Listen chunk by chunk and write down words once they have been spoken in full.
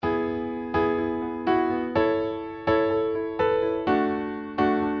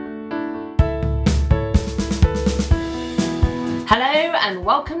and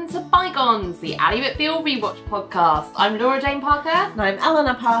welcome to Bygones, the Ally McBeal rewatch podcast. I'm Laura Jane Parker. And I'm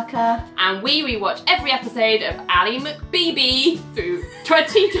Eleanor Parker. And we rewatch every episode of Ally McBeebe through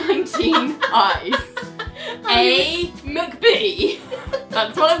 2019 eyes. A McBee.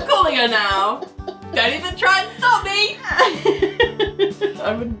 That's what I'm calling her now. Don't even try and stop me.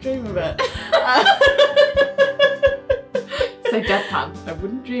 I wouldn't dream of it. So deadpan. I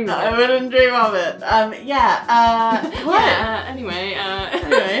wouldn't dream of it. I wouldn't dream of it. Anyway,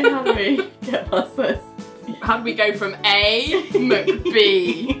 how do we get past this? How do we go from A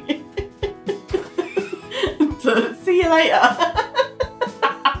McBee to see you later?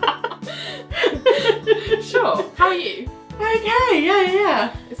 Sure. How are you? Okay,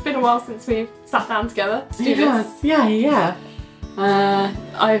 yeah. It's been a while since we've sat down together to do this. Yeah.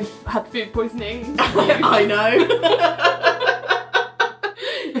 I've had food poisoning. I know.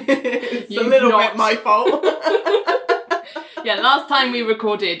 It's a little bit my fault. Yeah, last time we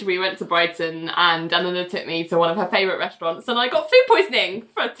recorded, we went to Brighton and Eleanor took me to one of her favourite restaurants and I got food poisoning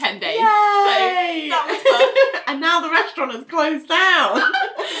for 10 days. Yay! So that was fun. And now the restaurant has closed down.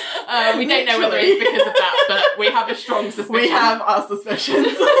 We don't know whether it's because of that, but we have a strong suspicion. We have our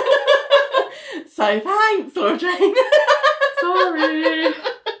suspicions. So thanks, Laura Jane. Sorry.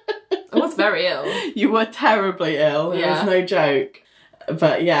 I was very ill. You were terribly ill. It was no joke.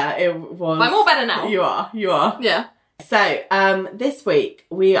 But yeah, it was. I'm all better now. You are. Yeah. So, this week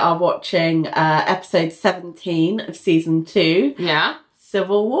we are watching episode 17 of season 2. Yeah.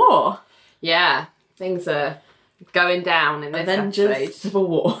 Civil War. Yeah. Things are going down in this Avengers episode. Civil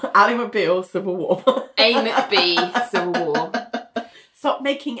War. Ally McBeal Civil War. A McBee Civil War. Stop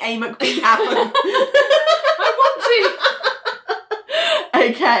making A McBee happen. I want to.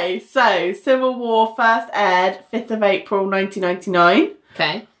 Okay, so Civil War first aired 5th of April 1999.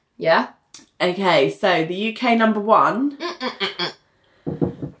 Okay. Yeah. Okay, so the UK number 1.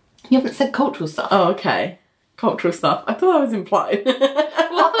 You haven't said cultural stuff. Oh, okay. Cultural stuff. I thought that was implied. Well,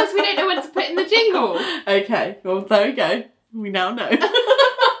 otherwise we don't know when to put in the jingle. Okay, well, there we go. We now know.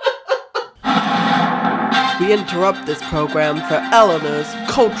 We interrupt this program for Eleanor's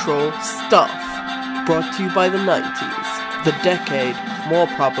cultural stuff. Brought to you by the 90s. The decade more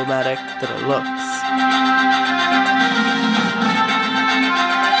problematic than it looks.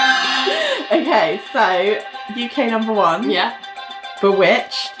 Okay, so UK number 1. Yeah.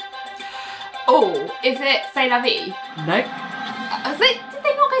 Bewitched. Oh, is it C'est la Vie? Nope. Did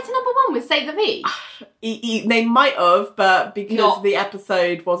they not go to number 1 with C'est la Vie? They might have, but because Not- the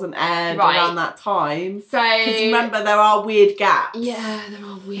episode wasn't aired Right. around that time. So... Because remember, there are weird gaps. Yeah, there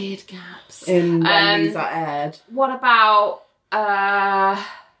are weird gaps. In when these are aired. What about...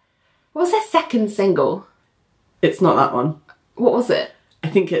 what was their second single? It's not that one. What was it? I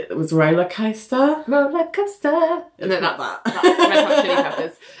think it was Roller Coaster. Roller Coaster. It's not that. That's Red Hot Chili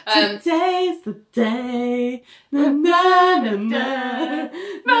Peppers. Today's the day. Na, na, na, na.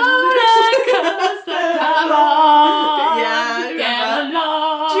 Roller coaster, come on. Yeah, I Get remember.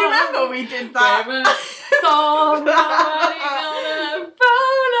 along. Do you remember we did that? Song, nobody gonna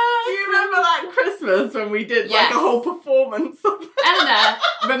roller. Do you remember that Christmas when we did like Yes. a whole performance of Eleanor,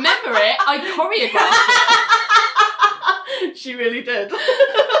 remember it? I choreographed it. She really did. It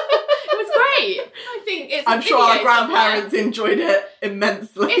was great. I think it's. I'm sure our grandparents enjoyed it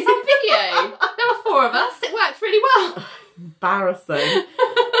immensely. It's on video. There were 4 of us. It worked really well. Embarrassing.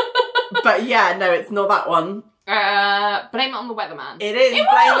 But yeah, no, it's not that one. Blame it on the Weatherman. It is It Blame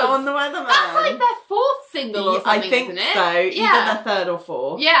was. It on the Weatherman. That's like their 4th single or something, I think isn't it? so. Yeah. Either their 3rd or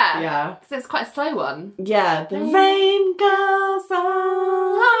 4th. Yeah. Yeah. So it's quite a slow one. Yeah. The rain goes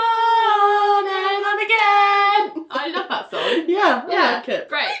on and on again. I love that song. Yeah, I Yeah, like it.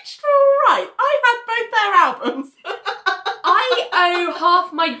 great. It's all right. I had both their albums. I owe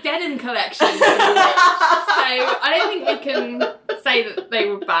half my denim collection to The Witch, so I don't think we can say that they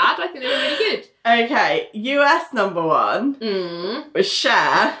were bad. I think they were really good. Okay, US number 1 was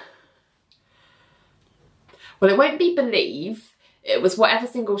Cher. Well, it won't be Believe. It was whatever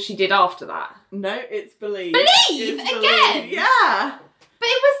single she did after that. No, it's Believe. Believe? It's Again? Yeah. But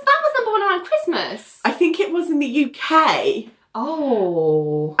that was number 1 around Christmas. I think it was in the UK.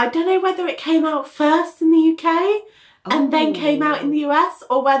 Oh. I don't know whether it came out first in the UK and then came out in the US,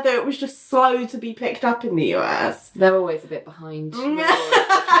 or whether it was just slow to be picked up in the US. They're always a bit behind. We're always the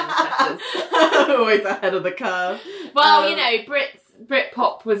trendsetters. Always ahead of the curve. Well, you know,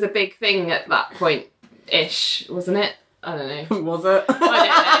 Britpop was a big thing at that point-ish, wasn't it? I don't know. Was it? I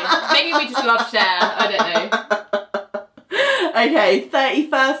don't know. Maybe we just love Cher. I don't know. Okay,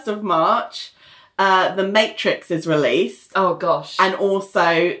 31st of March, The Matrix is released. Oh gosh. And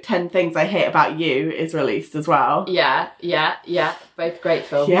also 10 Things I Hate About You is released as well. Yeah. Both great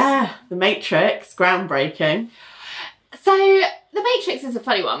films. Yeah, The Matrix, groundbreaking. So, The Matrix is a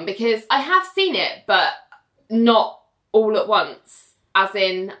funny one because I have seen it, but not all at once. As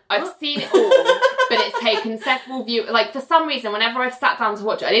in, I've seen it all, but it's taken several views. Like, for some reason, whenever I've sat down to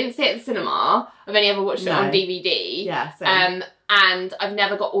watch it, I didn't see it at the cinema. I've only ever watched it on DVD. Yeah, same. And I've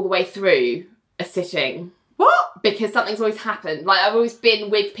never got all the way through a sitting. What? Because something's always happened. Like, I've always been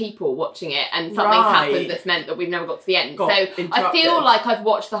with people watching it, and something's happened that's meant that we've never got to the end. So I feel like I've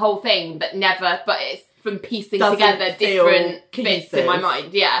watched the whole thing, but it's from piecing together different bits in my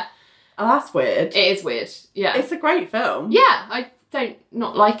mind. Yeah. Oh, that's weird. It is weird. Yeah. It's a great film. Yeah, I don't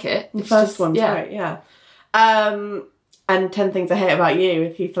not like it. The first one's great, yeah. And 10 Things I Hate About You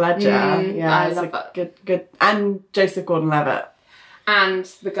with Heath Ledger. I love that. Good. And Joseph Gordon-Levitt. And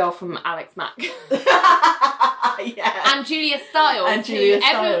the girl from Alex Mack. Yeah. And Julia Stiles.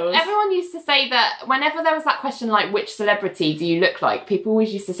 Everyone used to say that whenever there was that question like, which celebrity do you look like? People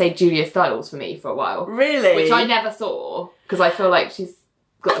always used to say Julia Stiles for me for a while. Really? Which I never saw, because I feel like she's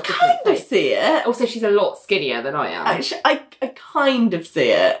got a different kind of face. see it. Also, she's a lot skinnier than I am. Actually, I kind of see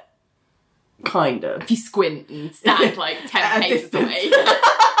it. Kind of. If you squint and stand like 10 paces away.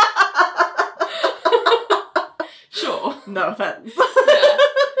 Sure. No offence.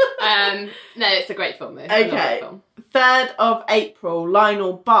 Yeah. No, it's a great film though. Okay. 3rd of April,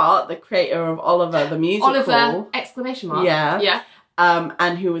 Lionel Bart, the creator of Oliver the Musical. Oliver, exclamation mark. Yeah.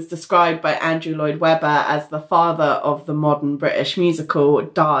 And who was described by Andrew Lloyd Webber as the father of the modern British musical,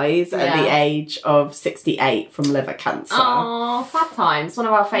 dies at the age of 68 from liver cancer. Oh, sad times. One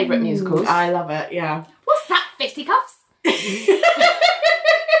of our favourite musicals. I love it, yeah. What's that, fisticuffs?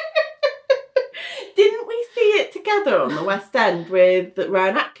 Didn't we see it together on the West End with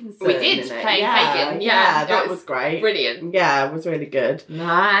Rowan Atkinson? We did, playing Fagin. Yeah, that was great. Brilliant. Yeah, it was really good.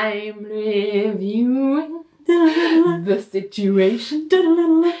 I'm reviewing the situation.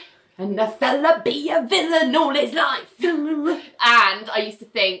 And a fella be a villain all his life. And I used to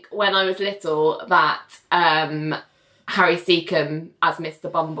think when I was little that Harry Seacombe as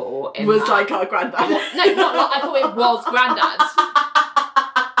Mr. Bumble was like our granddad. No, not like, I thought it was Grandad.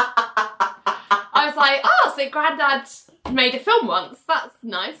 I was like, oh, so Grandad made a film once. That's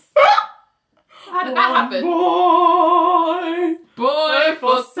nice. How did that happen? Boy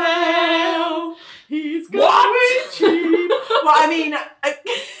for sale. He's going cheap. Well, I mean,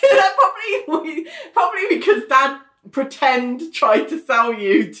 that probably because Dad tried to sell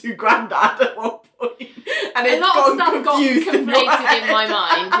you to Grandad at one point, and a lot of stuff got conflated in my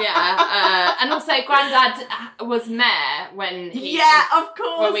mind. Yeah, and also Grandad was mayor when we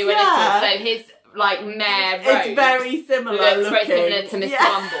were little, so his mayor Rose. It's very similar. Looks very similar to Mr.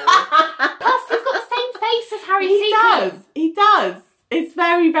 Bumble. Plus, he's got the same face as Harry Seacombe. He does. It's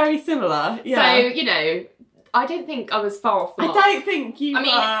very, very similar. Yeah. So, I don't think I was far off the mark. I don't think you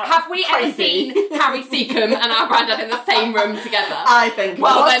have we ever seen Harry Seacombe and our Grandad in the same room together? I think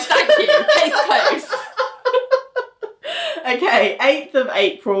well, not. Then thank you. Case closed. Okay, 8th of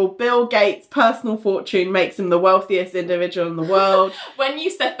April, Bill Gates' personal fortune makes him the wealthiest individual in the world. When you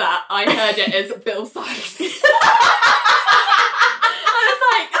said that, I heard it as Bill Sykes. I was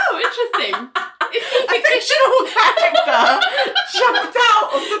like, oh, interesting. A fictional character jumped out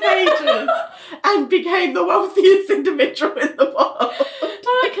of the pages and became the wealthiest individual in the world.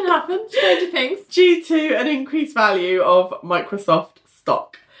 Oh, it can happen. Stranger things. Due to an increased value of Microsoft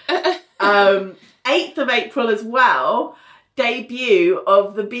stock. 8th of April as well, debut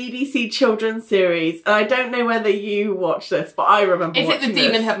of the BBC children's series. And I don't know whether you watched this, but I remember watching this. Is it The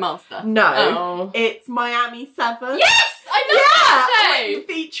Demon Headmaster? No. Oh. It's Miami 7. Yes! I know that show!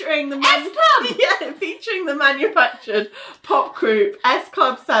 Featuring the S-Club! Yeah, featuring the manufactured pop group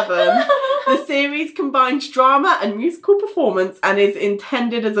S-Club 7. The series combines drama and musical performance and is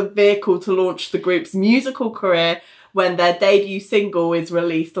intended as a vehicle to launch the group's musical career when their debut single is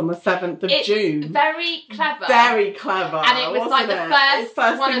released on the 7th of June. Very clever. Very clever. And it was like the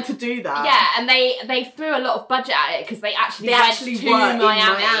first one thing to do that. Yeah, and they threw a lot of budget at it because they actually went to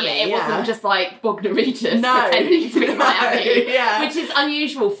Miami. It wasn't just like Bognor Regis pretending to be Miami. Yeah. Which is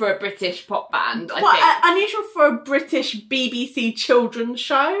unusual for a British pop band, I think. Unusual for a British BBC children's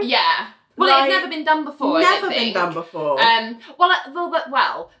show. Yeah. Well, it's never been done before, Never been done before.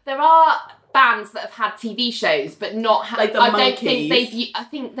 Well, there are bands that have had TV shows, but not like the Monkees. I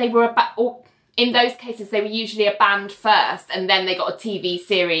think they were in those cases they were usually a band first, and then they got a TV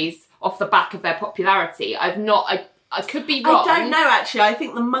series off the back of their popularity. I could be wrong. I don't know, actually. I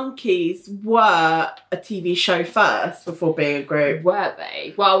think the Monkees were a TV show first before being a group. Were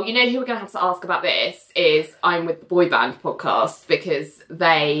they? Well, you know who we're going to have to ask about this is I'm with the Boy Band podcast, because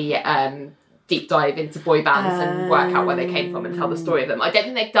they deep dive into boy bands and work out where they came from and tell the story of them. I don't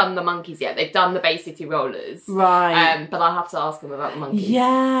think they've done the Monkees yet. They've done the Bay City Rollers. Right. But I'll have to ask them about the Monkees.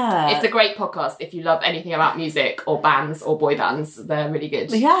 Yeah. It's a great podcast if you love anything about music or bands or boy bands. They're really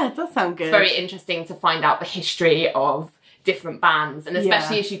good. Yeah, it does sound good. It's very interesting to find out the history of different bands, and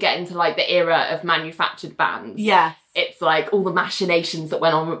especially as you get into like the era of manufactured bands. Yes. It's like all the machinations that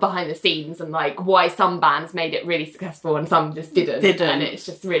went on behind the scenes, and like why some bands made it really successful and some just didn't. And it's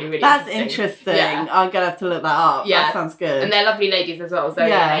just really, really That's interesting. Yeah. I'm going to have to look that up. Yeah. That sounds good. And they're lovely ladies as well, Zoe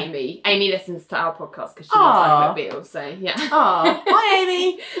and Amy. Amy listens to our podcast because she loves Amy McBeal, so yeah. Oh, hi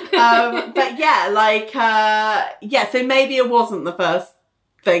Amy. But yeah, like, so maybe it wasn't the first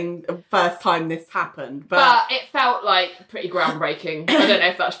time this happened, but it felt like pretty groundbreaking. I don't know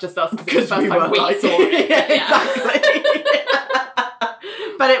if that's just us because it was the first we time were we like- saw it. Exactly.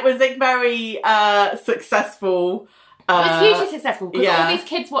 But it was like very successful. It's hugely successful because yeah. all these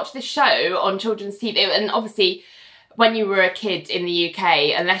kids watch this show on children's TV, and obviously when you were a kid in the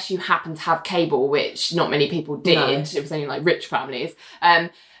UK, unless you happened to have cable, which not many people did, No. it was only like rich families,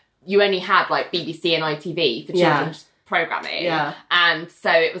 you only had like BBC and ITV for children's programming. Yeah. And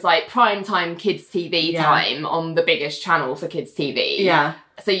so it was like prime time kids TV time on the biggest channel for kids TV. Yeah.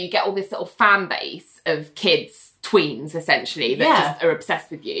 So you get all this little fan base of kids, tweens essentially, that just are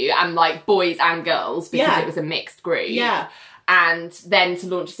obsessed with you, and like boys and girls, because it was a mixed group. Yeah. And then to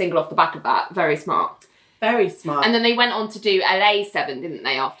launch a single off the back of that, very smart. Very smart. And then they went on to do LA7, didn't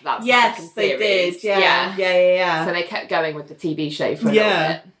they, after that? Yes, second they series. did. Yeah. So they kept going with the TV show for a little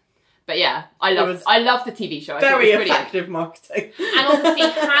bit. But yeah, I love the TV show. I thought Very it was brilliant. effective marketing. And obviously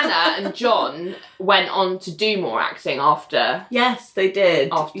Hannah and John went on to do more acting after. Yes, they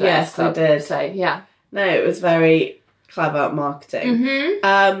did. Yes, they did. So yeah. No, it was very clever marketing.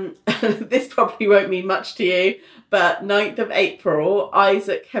 Mm-hmm. This probably won't mean much to you, but 9th of April,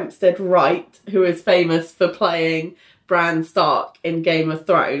 Isaac Hempstead Wright, who is famous for playing Bran Stark in Game of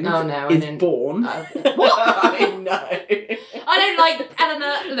Thrones, is born. What? I know. I don't like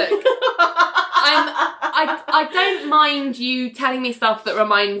Eleanor. Look, I don't mind you telling me stuff that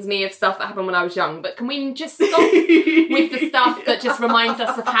reminds me of stuff that happened when I was young, but can we just stop with the stuff that just reminds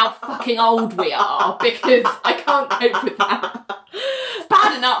us of how fucking old we are? Because I can't cope with that. It's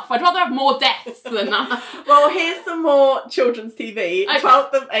bad enough. I'd rather have more deaths than that. Well, here's some more children's TV. Okay.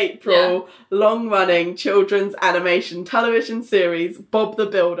 12th of April, long-running children's animation television series Bob the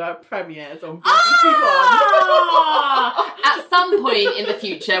Builder premieres on BBC One. At some point in the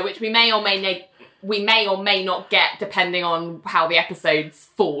future, which we may or may not get, depending on how the episodes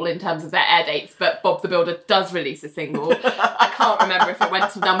fall in terms of their air dates, but Bob the Builder does release a single. I can't remember if it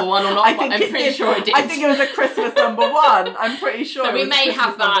went to number one or not, but I'm pretty sure it did. I think it was a Christmas number one. I'm pretty sure So we it was may Christmas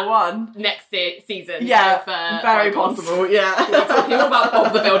have that number one. next season. Yeah, of, very Icons. possible, yeah. We're talking all about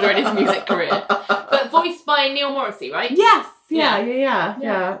Bob the Builder and his music career. But voiced by Neil Morrissey, right? Yes, yeah.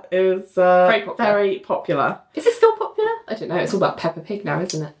 It was very popular. Is it still popular? I don't know. It's all about Peppa Pig now,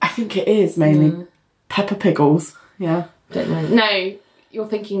 isn't it? I think it is, mainly. Peppa Piggles, yeah. Don't know. No, you're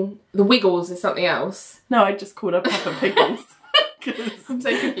thinking The Wiggles is something else. No, I just called her Peppa Piggles. I'm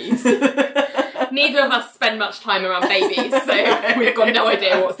so confused. Neither of us spend much time around babies, so we've got no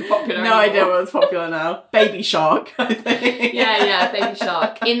idea what's the popular No idea what's popular now. Baby Shark, I think. Yeah, Baby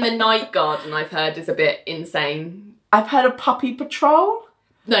Shark. In the Night Garden, I've heard, is a bit insane. I've heard of Puppy Patrol.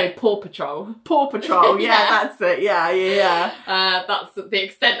 No, Paw Patrol. Paw Patrol, yeah, that's it. Yeah. That's the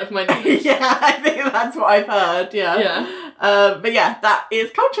extent of my knowledge. Yeah, I think that's what I've heard, yeah. But yeah, that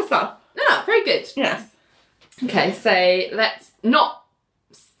is culture stuff. Ah, very good. Yes. Okay, so let's not...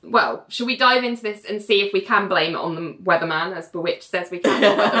 Well, should we dive into this and see if we can blame it on the weatherman, as Bewitched says we can,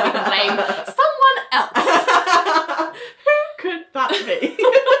 or whether we can blame someone else? Who could that be?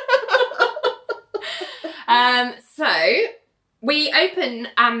 So, we open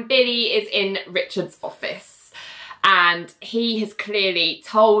and Billy is in Richard's office, and he has clearly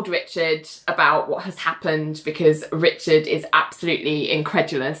told Richard about what has happened, because Richard is absolutely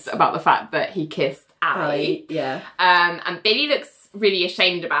incredulous about the fact that he kissed Ali. Yeah. And Billy looks really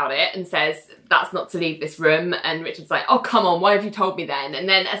ashamed about it and says that's not to leave this room, and Richard's like, oh come on, why have you told me then? And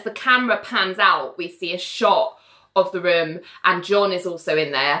then as the camera pans out, we see a shot of the room, and John is also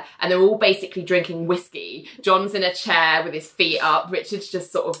in there, and they're all basically drinking whiskey. John's in a chair with his feet up. Richard's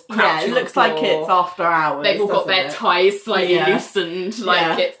just sort of crouching it looks on the like floor. it's after hours. They've all got their doesn't it? ties slightly loosened.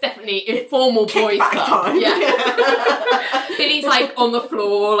 Like, it's definitely informal boys Kickback club. time. Yeah. Billy's like on the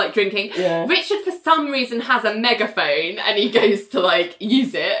floor, like drinking. Yeah. Richard, for some reason, has a megaphone, and he goes to like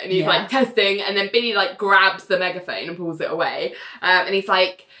use it, and he's like testing, and then Billy like grabs the megaphone and pulls it away, and he's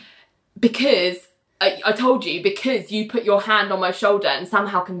like, because I told you, because you put your hand on my shoulder and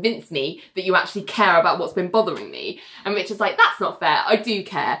somehow convinced me that you actually care about what's been bothering me. And Richard's like, that's not fair, I do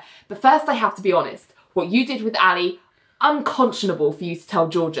care. But first I have to be honest, what you did with Ali, unconscionable for you to tell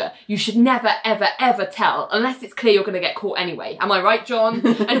Georgia. You should never, ever, ever tell, unless it's clear you're going to get caught anyway. Am I right, John?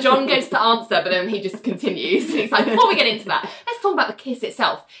 And John goes to answer, but then he just continues. And he's like, before we get into that, let's talk about the kiss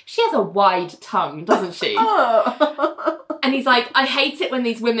itself. She has a wide tongue, doesn't she? And he's like, I hate it when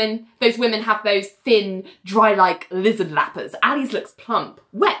those women have those thin, dry-like lizard lappers. Ali's looks plump.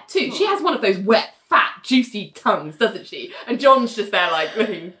 Wet, too. She has one of those wet, fat, juicy tongues, doesn't she? And John's just there, like,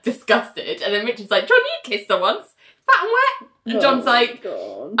 looking disgusted. And then Richard's like, John, you kissed someone. Fat and wet. And John's like,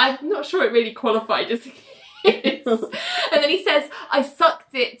 God. I'm not sure it really qualified as a kiss. And then he says, I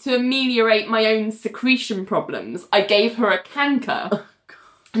sucked it to ameliorate my own secretion problems. I gave her a canker.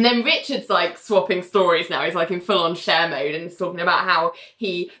 And then Richard's like swapping stories now. He's like in full on share mode, and he's talking about how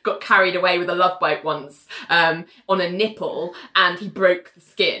he got carried away with a love bite once on a nipple, and he broke the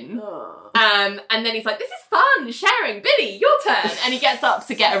skin. And then he's like, this is fun, sharing. Billy, your turn. And he gets up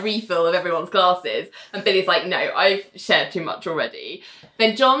to get a refill of everyone's glasses. And Billy's like, no, I've shared too much already.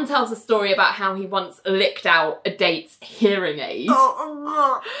 Then John tells a story about how he once licked out a date's hearing aid.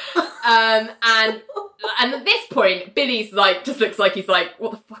 And at this point, Billy's like, just looks like he's like,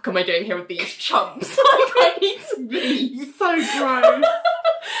 what the fuck am I doing here with these chumps? Like, I need to leave. So gross.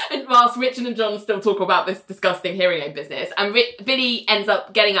 And whilst Richard and John still talk about this disgusting hearing aid business, and Billy ends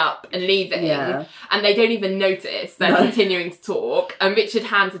up getting up and leaving, and they don't even notice. They're continuing to talk, and Richard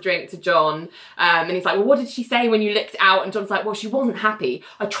hands a drink to John, and he's like, well, what did she say when you licked out? And John's like, well, she wasn't happy.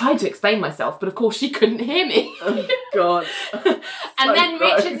 I tried to explain myself, but of course she couldn't hear me. Oh, God. And then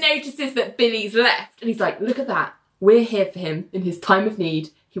gross. Richard notices that Billy's left, and he's like, look at that. We're here for him in his time of need.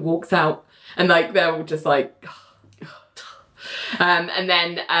 He walks out, and like they're all just like... and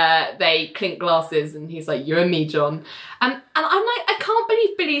then they clink glasses, and he's like, you and me, John. And I'm like, I can't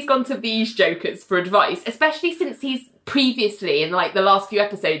believe Billy's gone to these jokers for advice, especially since he's previously, in like the last few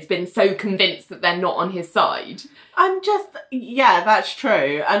episodes, been so convinced that they're not on his side. I'm just, that's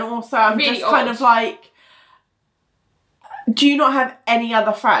true. And also I'm Really just kind odd. of like, do you not have any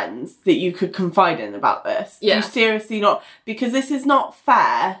other friends that you could confide in about this? Yeah. Do you seriously not? Because this is not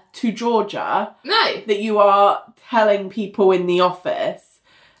fair to Georgia No. that you are telling people in the office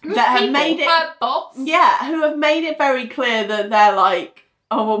that have made it... Her boss. Yeah, who have made it very clear that they're like,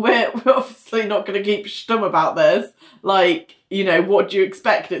 oh, well, we're obviously not going to keep stum about this. Like, you know, what do you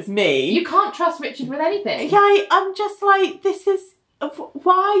expect? It's me. You can't trust Richard with anything. Yeah, I'm just like, this is...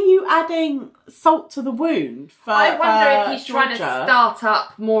 Why are you adding salt to the wound for I wonder if he's trying to Georgia? start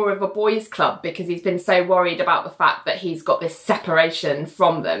up more of a boys' club because he's been so worried about the fact that he's got this separation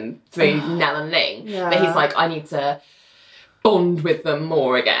from them through Nell and Ling. Yeah. That he's like, I need to bond with them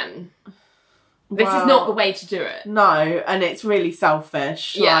more again. This is Well, not the way to do it. No, and it's really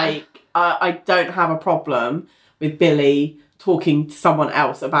selfish. Yeah. Like, I don't have a problem with Billy talking to someone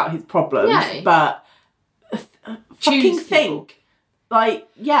else about his problems, No. but fucking Choose think. Like,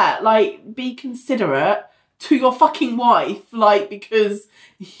 be considerate to your fucking wife, like, because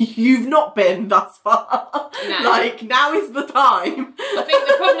you've not been thus far. No. Like, now is the time. I think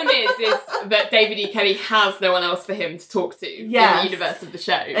the problem is that David E. Kelly has no one else for him to talk to in Yes. the universe of the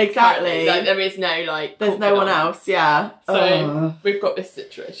show. Exactly. Currently. Like, there is no, like... There's no one confidant. else, yeah. So we've got this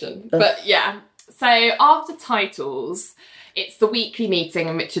situation. But yeah, so after titles, it's the weekly meeting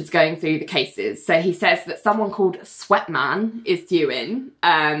and Richard's going through the cases. So he says that someone called Sweatman is due in,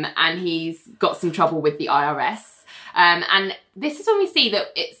 and he's got some trouble with the IRS. And this is when we see that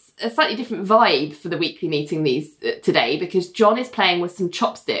it's a slightly different vibe for the weekly meeting today, because John is playing with some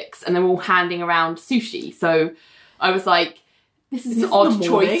chopsticks and they're all handing around sushi. So I was like, this is an odd the choice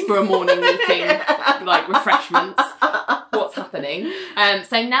morning? for a morning meeting, like refreshments. What's happening?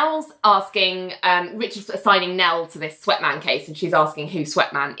 So Nell's asking, Richard's assigning Nell to this Sweatman case, and she's asking who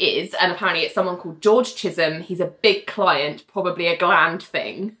Sweatman is, and apparently it's someone called George Chisholm. He's a big client, probably a gland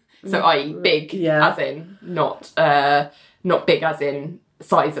thing, so i.e. big, as in not big as in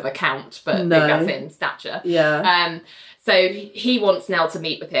size of account, but No. big as in stature. Yeah. So he wants Nell to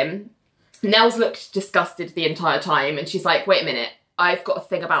meet with him. Nell's looked disgusted the entire time, and she's like, wait a minute, I've got a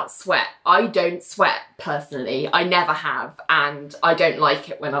thing about sweat. I don't sweat personally. I never have, and I don't like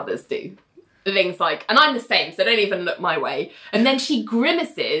it when others do. Ling's like, and I'm the same, so don't even look my way. And then she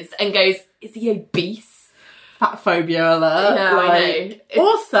grimaces and goes, is he obese? Fat phobia alert. Yeah, I know.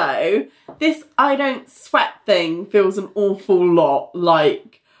 Also, this I don't sweat thing feels an awful lot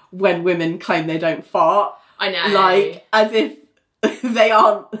like when women claim they don't fart. I know. Like, as if they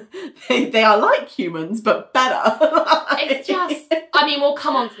are like humans, but better. It's just, I mean, we'll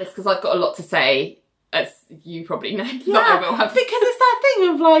come on to this because I've got a lot to say, as you probably know. Yeah, that I will have. because it's that thing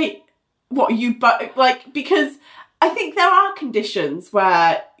of like, what you, but like, because I think there are conditions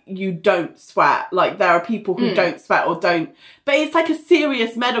where you don't sweat. Like, there are people who don't sweat or don't, but it's like a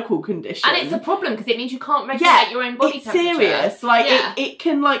serious medical condition. And it's a problem because it means you can't regulate your own body it's temperature. serious. Like, it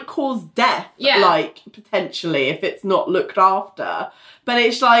can like cause death, like, potentially, if it's not looked after. But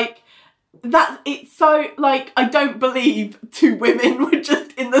it's like, it's so, like, I don't believe two women were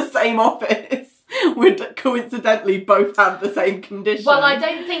just in the same office would coincidentally both have the same condition. Well, I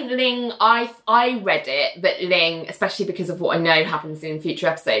don't think Ling, I read it that Ling, especially because of what I know happens in future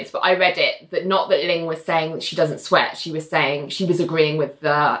episodes, but I read it that not that Ling was saying that she doesn't sweat, she was saying, she was agreeing with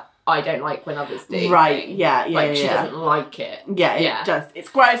the I don't like when others do. Right, thing. yeah. Like, she doesn't like it. Yeah, it's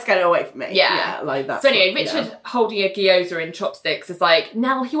gross, get it away from me. Yeah. Like that. So anyway, Richard holding a gyoza in chopsticks is like,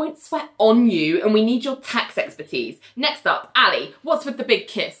 now he won't sweat on you and we need your tax expertise. Next up, Ali, what's with the big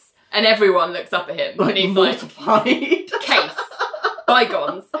kiss? And everyone looks up at him like, and he's mortified. like, case,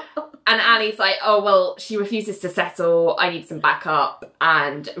 bygones. And Ali's like, oh, well, she refuses to settle. I need some backup.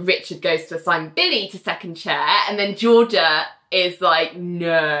 And Richard goes to assign Billy to second chair. And then Georgia is like,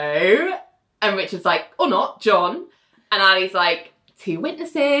 no. And Richard's like, or not, John. And Ali's like, 2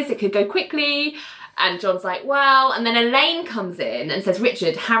 witnesses, it could go quickly. And John's like, well. And then Elaine comes in and says,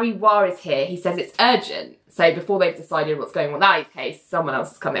 Richard, Harry Waugh is here. He says it's urgent. So before they've decided what's going on with Ali's case, someone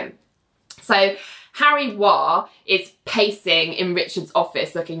else has come in. So Harry Waugh is pacing in Richard's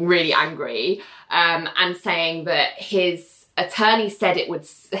office looking really angry and saying that his attorney said it would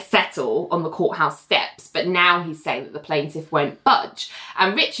settle on the courthouse steps, but now he's saying that the plaintiff won't budge.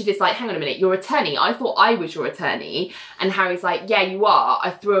 And Richard is like, hang on a minute, your attorney? I thought I was your attorney. And Harry's like, yeah, you are. I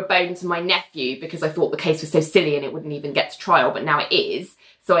threw a bone to my nephew because I thought the case was so silly and it wouldn't even get to trial, but now it is.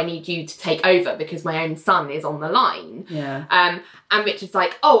 So I need you to take over because my own son is on the line. Yeah. And Richard's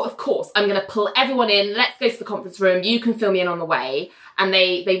like, oh, of course, I'm going to pull everyone in. Let's go to the conference room. You can fill me in on the way. And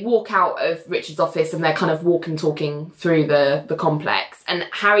they walk out of Richard's office and they're kind of talking through the complex. And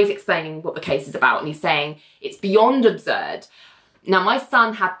Harry's explaining what the case is about. And he's saying, it's beyond absurd. Now, my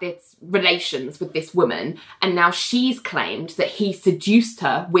son had this relations with this woman. And now she's claimed that he seduced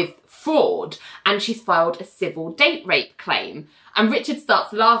her with fraud. And she's filed a civil date rape claim. And Richard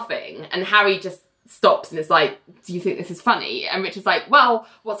starts laughing and Harry just stops and is like, do you think this is funny? And Richard's like, well,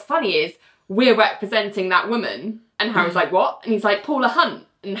 what's funny is we're representing that woman. And Harry's like, what? And he's like, Paula Hunt.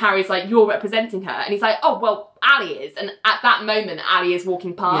 And Harry's like, you're representing her. And he's like, oh, well, Ali is. And at that moment, Ali is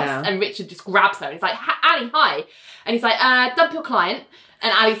walking past and Richard just grabs her. And he's like, Ali, hi. And he's like, dump your client.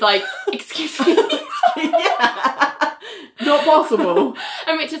 And Ali's like, excuse me. Not possible.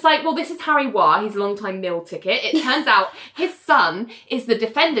 And Richard's like, well, this is Harry Waugh. He's a long-time meal ticket. It turns out his son is the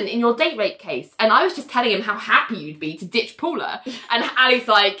defendant in your date rape case. And I was just telling him how happy you'd be to ditch Paula. And Ali's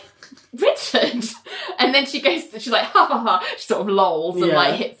like, Richard. And then she's like, ha ha ha. She sort of lolls and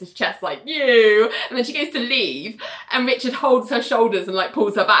like hits his chest like, you. And then she goes to leave. And Richard holds her shoulders and like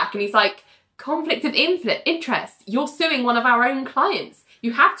pulls her back. And he's like, conflict of interest. You're suing one of our own clients.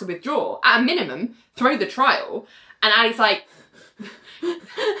 You have to withdraw. At a minimum, throw the trial. And Ali's like, I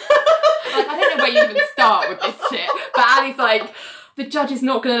don't know where you even start with this shit. But Ali's like, the judge is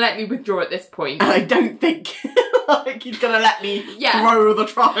not going to let me withdraw at this point. And I don't think like he's going to let me throw the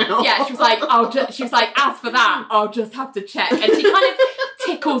trial. Yeah, she was like, as for that, I'll just have to check. And she kind of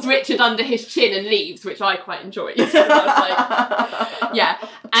tickles Richard under his chin and leaves, which I quite enjoyed. So I was like, yeah.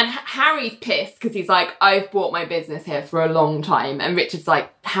 And Harry's pissed because he's like, I've bought my business here for a long time. And Richard's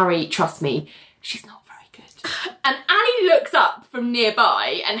like, Harry, trust me, she's not very good. And Ali looks up from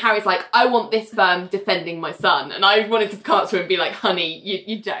nearby and Harry's like, I want this firm defending my son. And I wanted to come up to him and be like, honey,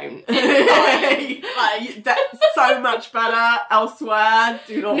 you don't. Like, that's so much better elsewhere.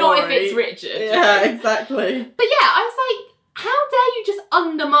 Do not worry. Not if it's Richard. Yeah, exactly. But yeah, I was like, how dare you just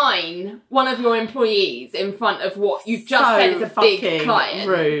undermine one of your employees in front of what you've just said is a big client?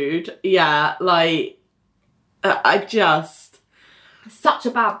 Rude. Yeah, like, I just... Such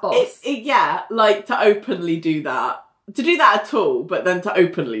a bad boss. Like, to openly do that. To do that at all, but then to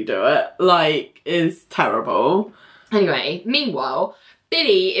openly do it, like, is terrible. Anyway, meanwhile,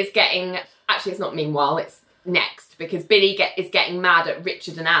 Billy is getting... Actually, it's not meanwhile, it's next. because Billy is getting mad at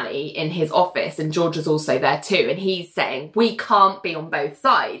Richard and Ali in his office, and George is also there too, and he's saying, we can't be on both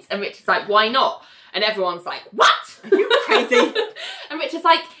sides. And Richard's like, why not? And everyone's like, what? Are you crazy? And Richard's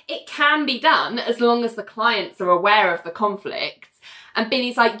like, it can be done as long as the clients are aware of the conflict. And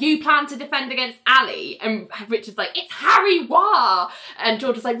Billy's like, you plan to defend against Ali? And Richard's like, it's Harry Wah. And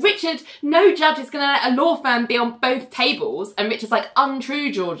George is like, Richard, no judge is going to let a law firm be on both tables. And Richard's like,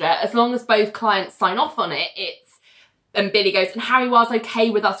 untrue, Georgia. As long as both clients sign off on it, it's... And Billy goes, and Harry Wah's okay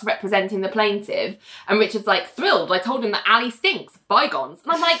with us representing the plaintiff. And Richard's like, thrilled. I told him that Ali stinks. Bygones.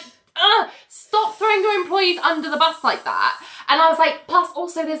 And I'm like... stop throwing your employees under the bus like that. And I was like, plus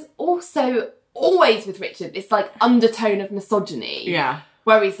also there's also always with Richard this like undertone of misogyny. Yeah.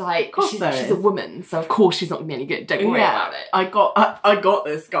 Where he's like, she's there is. a woman, so of course she's not gonna be any good. Don't worry about it. I got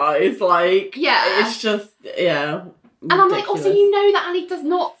this, guys. Like, Yeah. it's just, yeah. And I'm like, also you know that Ali does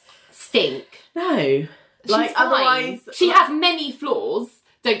not stink. No. Like, She's fine. otherwise... She has many flaws,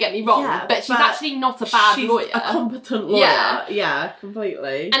 don't get me wrong, Yeah, but she's but actually not a bad she's lawyer. a competent lawyer. Yeah. Yeah,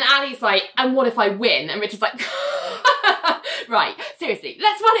 completely. And Ali's like, and what if I win? And Richard's like, right, seriously,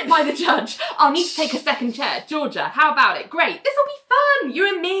 let's run it by the judge. I'll need to take a second chair. Georgia, how about it? Great, this'll be fun.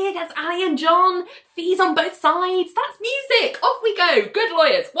 You and me against Ali and John. Fees on both sides. That's music. Off we go. Good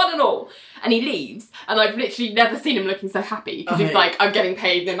lawyers, one and all. And he leaves, and I've literally never seen him looking so happy, because he's like, I'm getting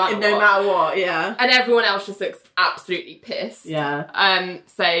paid no matter what. No matter what, yeah. And everyone else just looks absolutely pissed. Yeah.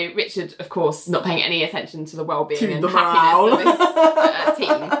 So Richard, of course, not paying any attention to the well-being To and the happiness of his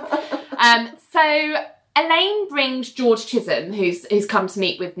team. So Elaine brings George Chisholm, who's come to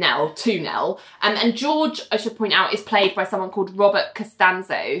meet with Nell, to Nell. And George, I should point out, is played by someone called Robert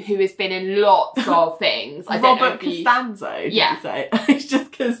Costanzo, who has been in lots of things. Robert Costanzo, did you say? It's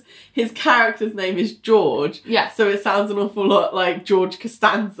just because his character's name is George. Yeah. So it sounds an awful lot like George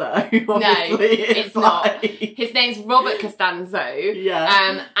Costanza. No, it's not. His name's Robert Costanzo.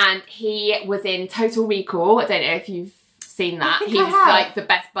 Yeah. And he was in Total Recall. I don't know if you've seen that. He was like the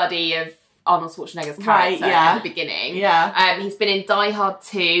best buddy of Arnold Schwarzenegger's character at the beginning. Yeah. He's been in Die Hard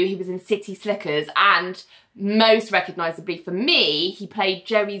 2, he was in City Slickers, and most recognisably for me, he played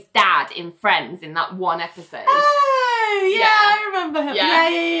Joey's dad in Friends in that one episode. Oh, yeah, I remember him.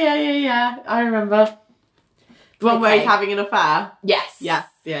 Yeah. I remember. The one where he's having an affair. Yes. Yes.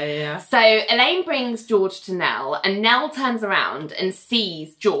 Yeah. So Elaine brings George to Nell, and Nell turns around and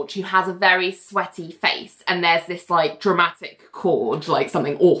sees George, who has a very sweaty face, and there's this like dramatic cord, like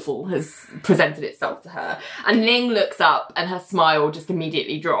something awful has presented itself to her. And Ling looks up and her smile just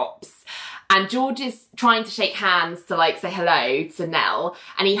immediately drops. And George is trying to shake hands to like say hello to Nell,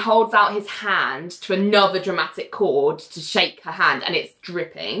 and he holds out his hand to another dramatic cord to shake her hand, and it's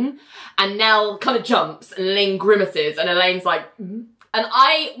dripping. And Nell kind of jumps, and Ling grimaces, and Elaine's like, And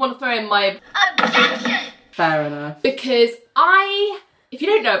I want to throw in my... Objection! Fair enough. Because if you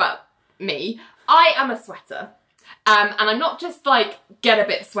don't know about me, I am a sweater. And I'm not just like, get a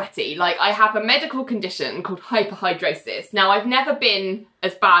bit sweaty. Like, I have a medical condition called hyperhidrosis. Now, I've never been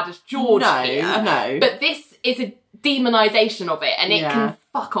as bad as George here. No. But this is a demonisation of it, and it can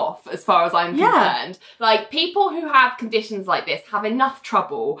fuck off as far as I'm concerned. Like, people who have conditions like this have enough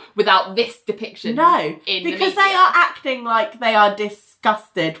trouble without this depiction in the because media. they are acting like they are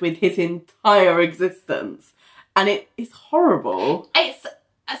disgusted with his entire existence. And it is horrible. It's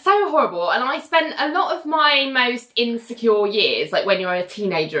so horrible, and I spent a lot of my most insecure years, like when you're a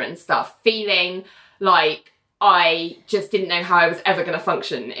teenager and stuff, feeling like I just didn't know how I was ever going to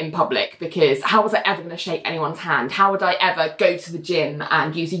function in public, because how was I ever going to shake anyone's hand? How would I ever go to the gym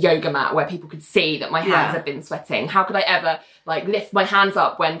and use a yoga mat where people could see that my hands had been sweating? How could I ever like lift my hands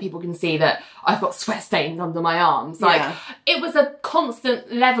up when people can see that I've got sweat stains under my arms? Like, it was a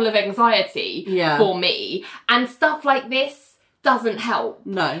constant level of anxiety for me, and stuff like this doesn't help.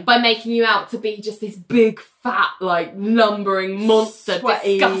 No. By making you out to be just this big, fat, like, lumbering monster,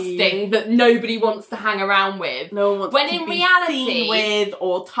 Sweaty. Disgusting, that nobody wants to hang around with. No one wants when to in be reality, seen with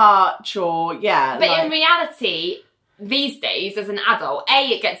or touch or, But in reality, these days, as an adult,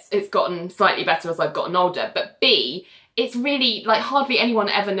 A, it's gotten slightly better as I've gotten older, but B, it's really, like, hardly anyone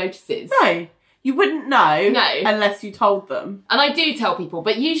ever notices. No. You wouldn't know No. unless you told them. And I do tell people,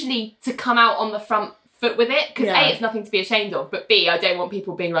 but usually to come out on the front foot with it, because A, it's nothing to be ashamed of, but B, I don't want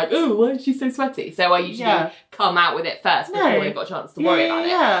people being like, oh, why is she so sweaty? So I usually come out with it first before they've got a chance to worry about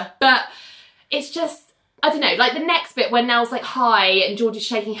it. But it's just, I don't know, like the next bit when Nell's like, hi, and George is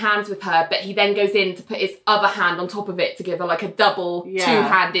shaking hands with her, but he then goes in to put his other hand on top of it to give her like a double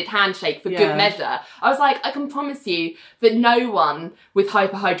two-handed handshake for good measure. I was like, I can promise you that no one with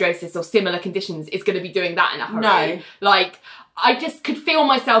hyperhidrosis or similar conditions is going to be doing that in a hurry. No. Like, I just could feel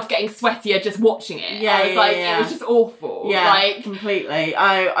myself getting sweatier just watching it. Yeah, I was yeah, like, yeah. it was just awful. Yeah, Like, completely.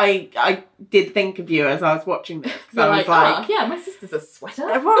 I did think of you as I was watching this, because you're I was like, yeah, my sister's a sweater.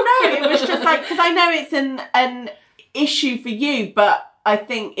 well, no, it was just like, because I know it's an issue for you, but I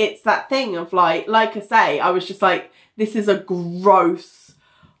think it's that thing of like I say, I was just like, this is a gross,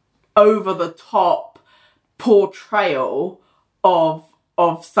 over the top portrayal of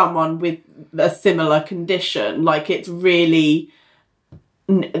someone with a similar condition. Like, it's really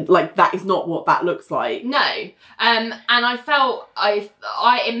like, that is not what that looks like. No, and I felt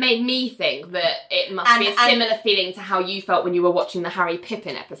it made me think that it must be a similar feeling to how you felt when you were watching the Harry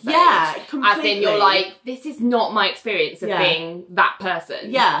Pippin episode. Yeah, completely. As in, you're like, this is not my experience of being that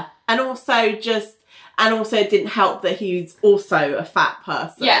person. Yeah, and also it didn't help that he's also a fat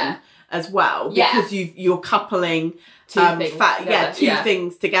person. Yeah. As well, Yeah. because you're coupling Two things together. two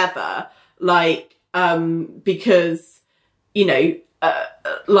things together, like because you know.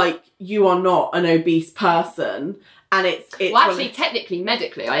 Like, you are not an obese person, and it's Well, actually, technically,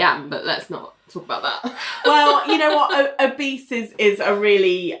 medically, I am, but let's not talk about that. well, you know what, obese is a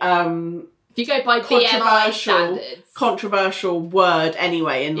really If you go by BMI standards, controversial word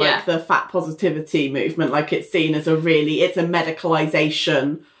anyway in like the fat positivity movement. Like, it's seen as it's a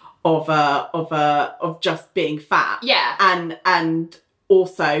medicalization of just being fat. Yeah. And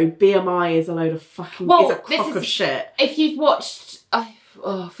also BMI is a load of fucking is a crock of shit. If you've watched, I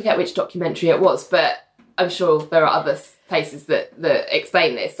forget which documentary it was, but I'm sure there are other places that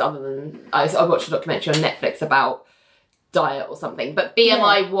explain this other than I watched a documentary on Netflix about diet or something. But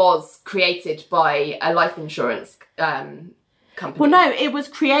BMI was created by a life insurance company. Well, no, it was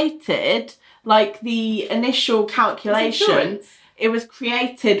created, like, the initial calculation. It was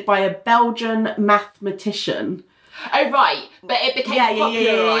created by a Belgian mathematician. Oh, right. But it became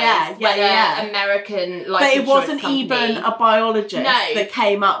popularised by an American life But it insurance wasn't company. even a biologist that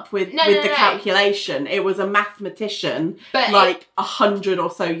came up with the calculation. It was a mathematician, But 100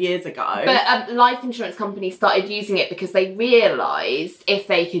 or so years ago. But a life insurance company started using it because they realised if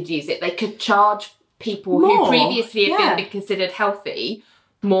they could use it, they could charge people who previously had been considered healthy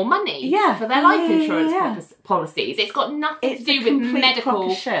more money for their life insurance policies. It's got nothing to do with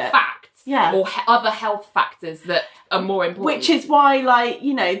medical facts or other health factors that are more important. Which is why, like,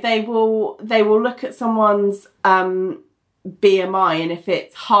 you know, they will look at someone's BMI, and if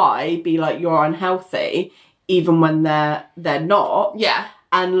it's high, be like, you're unhealthy, even when they're not. Yeah.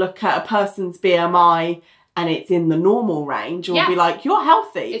 And look at a person's BMI and it's in the normal range, or be like, you're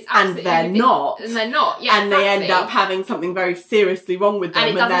healthy, and they're not. And they're not, yeah, and they end up having something very seriously wrong with them,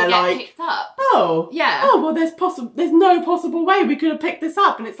 and it doesn't they're get like, picked up. Well, there's no possible way we could have picked this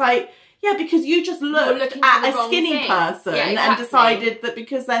up. And it's like, yeah, because you just looked at a skinny person and decided that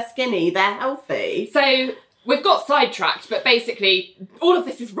because they're skinny, they're healthy. So we've got sidetracked, but basically all of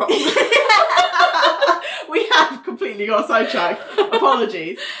this is wrong. We have completely got sidetracked.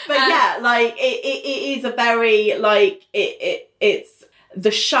 Apologies. But like, it is a very, like, it's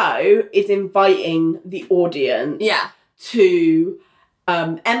the show is inviting the audience to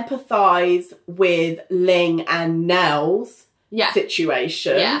empathise with Ling and Nell's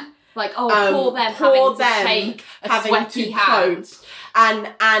situation. Yeah. Like, poor them having to shake a sweaty hand.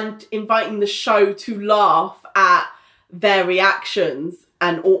 And inviting the show to laugh at their reactions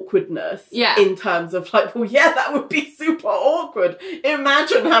and awkwardness in terms of, like, well, that would be super awkward.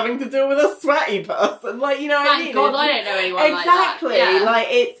 Imagine having to deal with a sweaty person. Like, you know what I mean? Thank God I don't know anyone like that. Exactly. Like,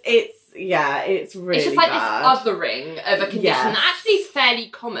 it's really It's just like bad. this othering of a condition that actually is fairly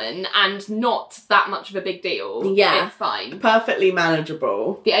common and not that much of a big deal. Yeah. It's fine. Perfectly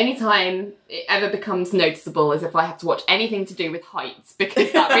manageable. The only time it ever becomes noticeable is if I have to watch anything to do with heights,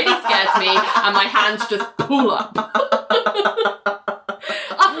 because that really scares me and my hands just pull up.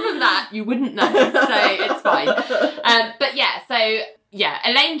 Other than that, you wouldn't know, so it's fine.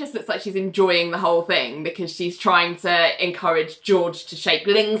 Elaine just looks like she's enjoying the whole thing because she's trying to encourage George to shake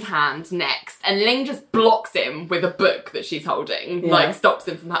Ling's hand next, and Ling just blocks him with a book that she's holding, like stops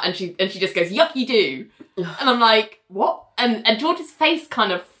him from that, and she just goes, "Yucky do," and I'm like, "What?" And George's face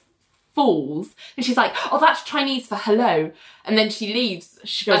kind of falls, and she's like, "Oh, that's Chinese for hello," and then she leaves.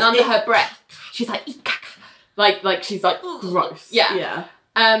 She goes, and under her breath, she's like, like she's like, gross. Yeah.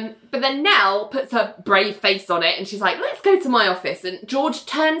 But then Nell puts her brave face on it and she's like, let's go to my office. And George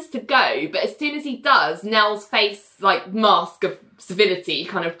turns to go, but as soon as he does, Nell's face, like, mask of civility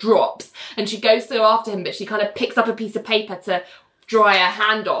kind of drops. And she goes to go after him, but she kind of picks up a piece of paper to dry her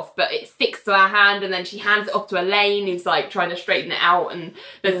hand off, but it sticks to her hand, and then she hands it off to Elaine, who's, like, trying to straighten it out. And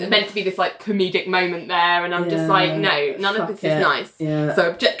there's meant to be this, like, comedic moment there. And I'm just like, no, none of this is nice. Yeah. So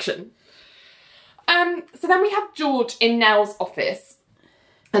objection. So then we have George in Nell's office.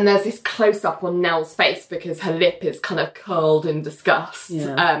 And there's this close-up on Nell's face because her lip is kind of curled in disgust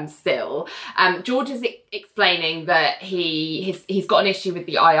still. George is explaining that he's got an issue with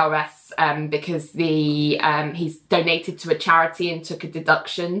the IRS because he's donated to a charity and took a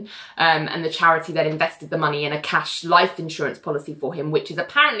deduction, and the charity then invested the money in a cash life insurance policy for him, which is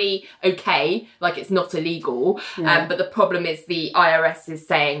apparently okay, like it's not illegal. But the problem is the IRS is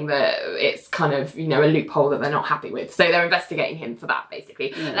saying that it's kind of, a loophole that they're not happy with. So they're investigating him for that,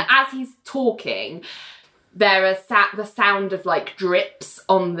 basically. And as he's talking, there are the sound of like drips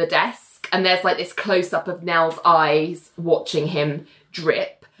on the desk, and there's like this close-up of Nell's eyes watching him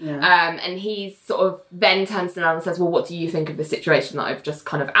drip. And he sort of then turns to Nell and says, well, what do you think of the situation that I've just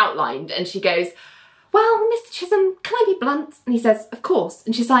kind of outlined? And she goes, well, Mr. Chisholm, can I be blunt? And he says, of course.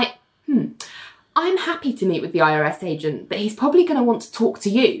 And she's like, I'm happy to meet with the IRS agent, but he's probably going to want to talk to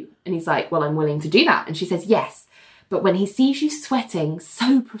you. And he's like, well, I'm willing to do that. And she says, yes. But when he sees you sweating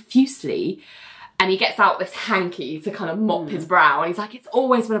so profusely, and he gets out this hanky to kind of mop his brow, and he's like, it's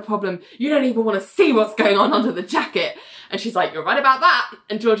always been a problem. You don't even want to see what's going on under the jacket. And she's like, you're right about that.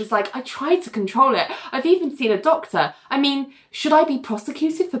 And George is like, I tried to control it. I've even seen a doctor. I mean, should I be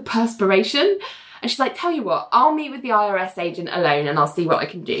prosecuted for perspiration? And she's like, tell you what, I'll meet with the IRS agent alone and I'll see what I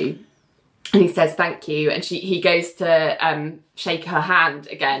can do. And he says, thank you. And he goes to shake her hand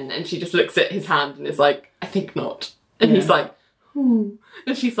again, and she just looks at his hand and is like, I think not. And he's like, ooh.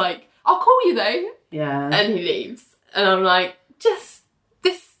 And she's like, I'll call you though. Yeah. And he leaves. And I'm like,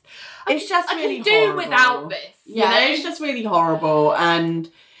 it's just really I can do horrible. Without this. Yeah, it's just really horrible. And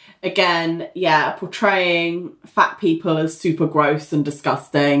again, portraying fat people as super gross and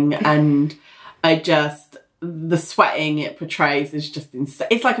disgusting. And the sweating it portrays is just insane.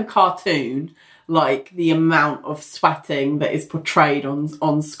 It's like a cartoon. Like, the amount of sweating that is portrayed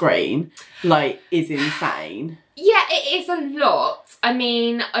on screen, like, is insane. Yeah, it is a lot. I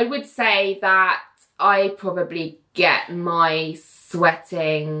mean, I would say that I probably get my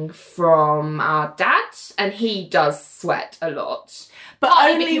sweating from our dad, and he does sweat a lot. But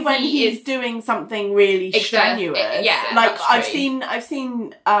Partly only because when he he's doing something really strenuous. Yeah, like that's I've true. seen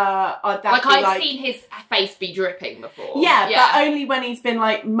our dad. Like, I've seen his face be dripping before. Yeah, but only when he's been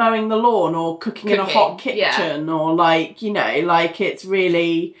like mowing the lawn or cooking in a hot kitchen, or like, like it's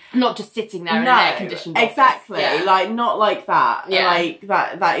really not just sitting there in an air-conditioned office. Exactly. Like, not like that. Yeah. Like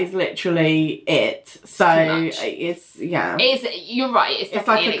that is literally it. So it's you're right, it's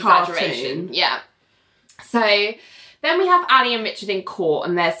definitely like an a cartoon. exaggeration. Yeah. So then we have Ali and Richard in court,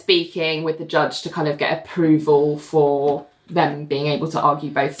 and they're speaking with the judge to kind of get approval for them being able to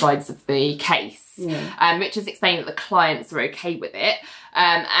argue both sides of the case. Richard's explaining that the clients are okay with it.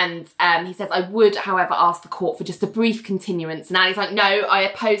 And he says, I would, however, ask the court for just a brief continuance. And Ali's like, no, I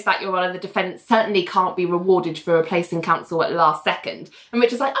oppose that, Your Honour. The defendant certainly can't be rewarded for replacing counsel at last second. And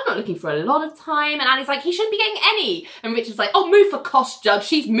Richard's like, I'm not looking for a lot of time. And Ali's like, he shouldn't be getting any. And Richard's like, oh, move for cost, Judge.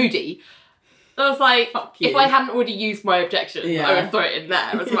 She's moody. And I was like, fuck you. If I hadn't already used my objection, I would throw it in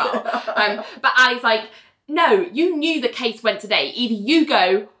there as well. But Ali's like, no, you knew the case went today. Either you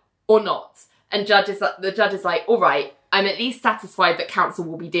go or not. And the judge is like, all right, I'm at least satisfied that counsel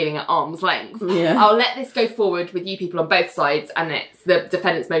will be dealing at arm's length. Yeah. I'll let this go forward with you people on both sides, and the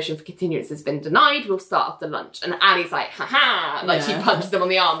defendant's motion for continuance has been denied. We'll start after lunch. And Ali's like, ha-ha, like she punches him on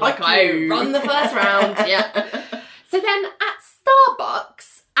the arm, like, I run the first round. Yeah. So then at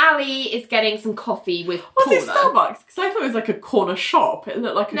Starbucks, Ali is getting some coffee with Paula. Was it Starbucks? Because I thought it was like a corner shop. It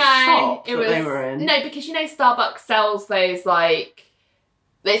looked like a shop that they were in. No, because Starbucks sells those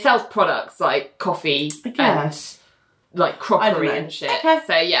it sells products like coffee and like crockery and shit.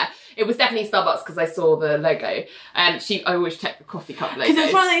 So yeah, it was definitely Starbucks because I saw the logo. I always check the coffee cup logos. Because it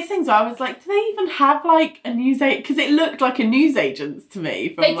was one of those things where I was like, do they even have like a newsagent? Because it looked like a newsagent's to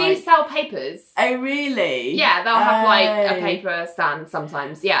me. They do sell papers. Oh really? Yeah, they'll have like a paper stand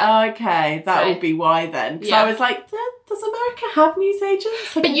sometimes. Yeah. Okay, that would be why then. Because I was like, does America have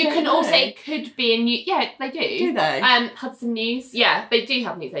newsagents? But you can also, it could be a new. Yeah, they do. Do they? Hudson News. Yeah, they do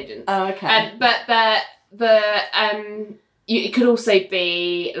have newsagents. Oh, okay. But it could also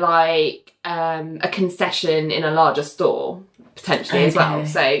be like a concession in a larger store potentially as well.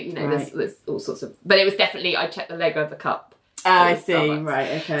 So there's all sorts of. But it was definitely, I checked the logo of the cup. I see. Starbucks. Right.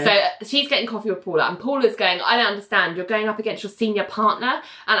 Okay. So she's getting coffee with Paula, and Paula's going, I don't understand. You're going up against your senior partner,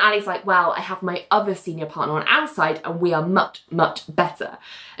 and Ali's like, well, I have my other senior partner on our side, and we are much, much better.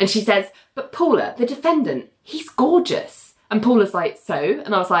 And she says, but Paula, the defendant, he's gorgeous. And Paula's like, so?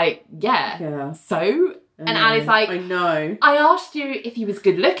 And I was like, yeah. So? And Ali's like, I know. I asked you if he was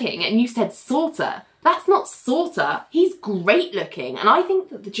good looking, and you said sorta. that's not sorta. He's great looking. And I think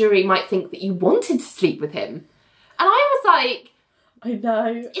that the jury might think that you wanted to sleep with him. And I was like, I know.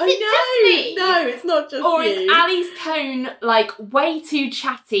 Is it just me? No, it's not just or you. is Ali's tone, like, way too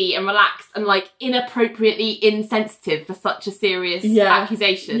chatty and relaxed and, like, inappropriately insensitive for such a serious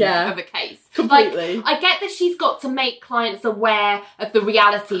accusation of a case? Completely. Like, I get that she's got to make clients aware of the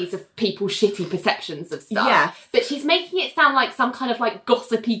realities of people's shitty perceptions of stuff. Yes. But she's making it sound like some kind of, like,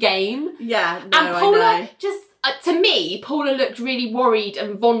 gossipy game. Yeah, no, And Paula I know. just... to me, Paula looked really worried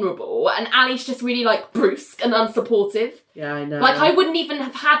and vulnerable, and Ali's just really, like, brusque and unsupportive. Yeah, I know. Like, I wouldn't even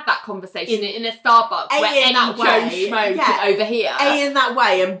have had that conversation in a Starbucks A, where in any that Joe way. Schmo Yeah. could overhear. A, in that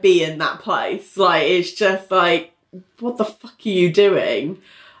way, and B, in that place. Like, it's just like, what the fuck are you doing?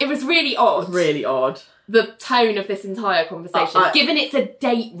 It was really odd. Really odd. The tone of this entire conversation, given it's a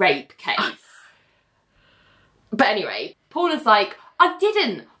date rape case. But anyway, Paula's like, I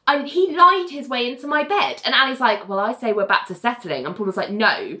didn't. He lied his way into my bed. And Ali's like, well, I say we're back to settling. And Paula's like,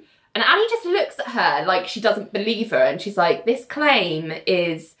 no. And Ali just looks at her like she doesn't believe her. And she's like, this claim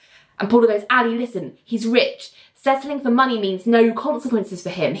is... And Paula goes, Ali, listen, he's rich. Settling for money means no consequences for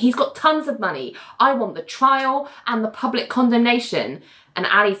him. He's got tons of money. I want the trial and the public condemnation. And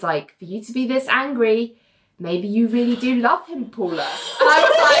Ali's like, for you to be this angry, maybe you really do love him, Paula. And I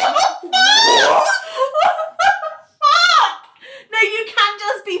was like, What the fuck? No, you can't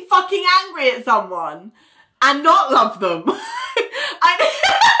just be fucking angry at someone and not love them. Your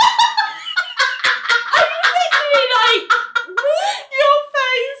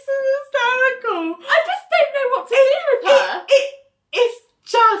face is hysterical. I just don't know what to do with her.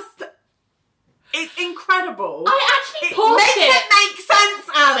 It's incredible. I actually paused makes it. it make sense,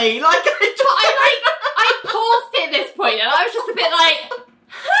 Ali. Like, I paused it at this point and I was just a bit like, did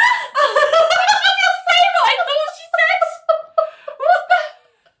she just say what I thought she said? What the?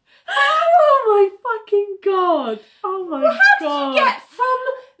 Oh my fucking god. Oh my god. How did you get from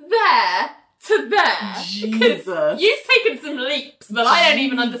there to there? Jesus. Because you've taken some leaps that I don't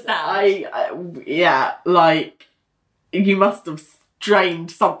even understand. Yeah, like, you must have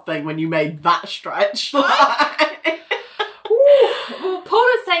strained something when you made that stretch. Well,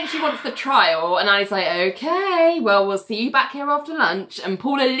 Paula's saying she wants the trial, and Ali's like, okay, well, we'll see you back here after lunch. And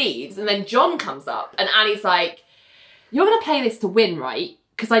Paula leaves, and then John comes up, and Ali's like, you're going to play this to win, right?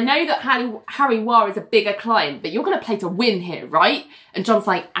 Because I know that Harry Warr is a bigger client, but you're going to play to win here, right? And John's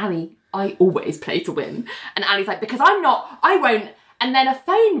like, Ali, I always play to win. And Ali's like, because I'm not, I won't. And then a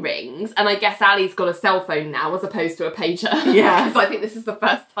phone rings, and I guess Ali's got a cell phone now as opposed to a pager. Yeah. Because I think this is the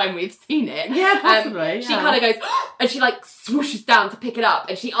first time we've seen it. Yeah, possibly. She kind of goes, and she like swooshes down to pick it up,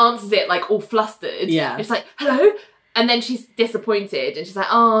 and she answers it like all flustered. Yeah. And she's like, hello? And then she's disappointed, and she's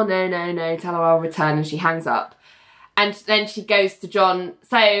like, oh, no, tell her I'll return, and she hangs up. And then she goes to John,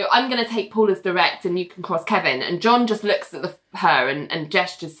 so I'm going to take Paula's direct and you can cross Kevin. And John just looks at her and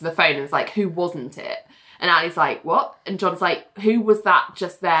gestures to the phone and is like, who wasn't it? And Ali's like, what? And John's like, who was that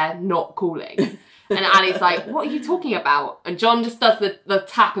just there not calling? And Ali's like, what are you talking about? And John just does the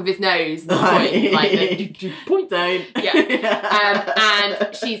tap of his nose, the point, like the point. Don't. Yeah.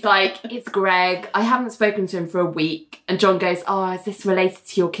 And she's like, it's Greg. I haven't spoken to him for a week. And John goes, oh, is this related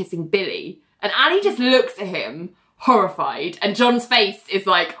to your kissing Billy? And Ali just looks at him, horrified. And John's face is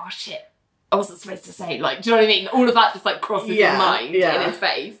like, oh shit, I wasn't supposed to say. Like, do you know what I mean? All of that just like crosses his mind in his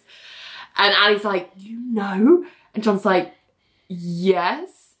face. And Ali's like, you know? And John's like, yes.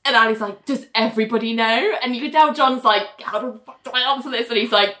 And Ali's like, does everybody know? And you can tell John's like, how the fuck do I answer this? And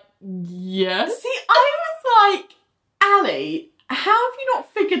he's like, yes. See, I was like, Ali, how have you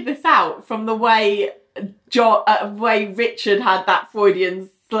not figured this out from the way Richard had that Freudian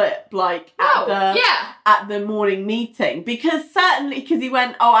slip, like at the morning meeting? Because he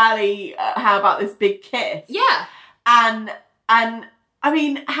went, oh, Ali, how about this big kiss? Yeah. And I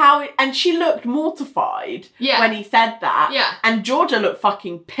mean, and she looked mortified when he said that. Yeah. And Georgia looked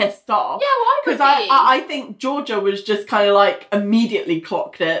fucking pissed off. Yeah, well, I would Because I think Georgia was just kind of like immediately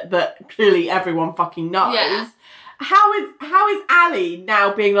clocked it that clearly everyone fucking knows. Yeah. How is Ali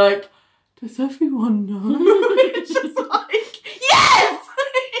now being like, does everyone know? It's just like, yes!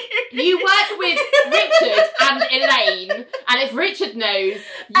 You work with Richard and Elaine, and if Richard knows,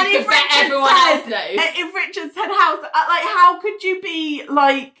 you can bet everyone else knows. If Richard said how could you be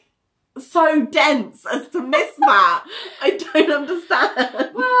like so dense as to miss that? I don't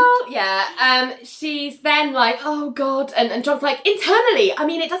understand. Well, yeah. She's then like, oh God, and John's like, internally, I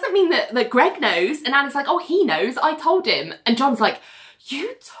mean, it doesn't mean that Greg knows. And Anna's like, oh, he knows, I told him. And John's like,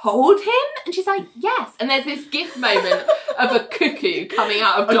 you told him? And she's like, yes. And there's this gif moment of a cuckoo coming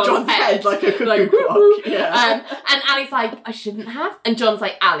out of John's head. Like a cuckoo Like, clock. Yeah. And Ali's like, I shouldn't have. And John's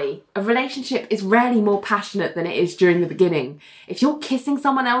like, Ali, a relationship is rarely more passionate than it is during the beginning. If you're kissing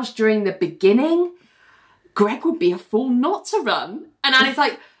someone else during the beginning, Greg would be a fool not to run. And Ali's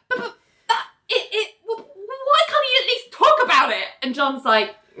like, but why can't he at least talk about it? And John's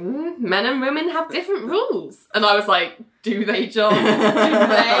like, men and women have different rules. And I was like, do they, John? Do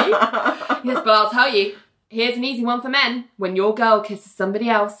they? Yes, but I'll tell you, here's an easy one for men. When your girl kisses somebody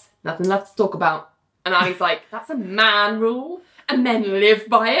else, nothing left to talk about. And Ali's like, that's a man rule, and men live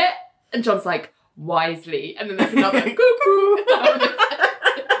by it. And John's like, wisely. And then there's another cuckoo.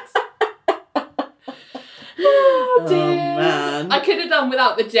 Oh dear. Oh, man. I could have done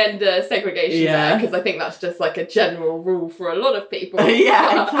without the gender segregation Yeah. there, because I think that's just like a general rule for a lot of people.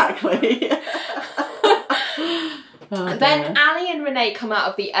 Yeah, exactly. Oh, Then dear. Ali and Renee come out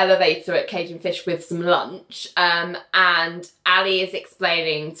of the elevator at Cajun Fish with some lunch, and Ali is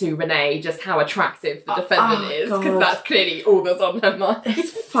explaining to Renee just how attractive the defendant is, because God. that's clearly all that's on her mind.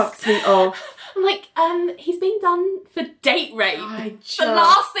 This fucks me off. I'm like, he's been done for date rape. I just... The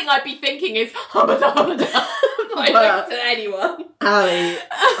last thing I'd be thinking is, humada, humada. If I look to anyone. Ali.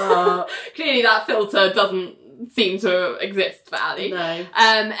 Clearly that filter doesn't seem to exist for Ali. No.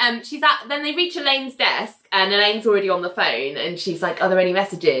 Then they reach Elaine's desk, and Elaine's already on the phone, and she's like, are there any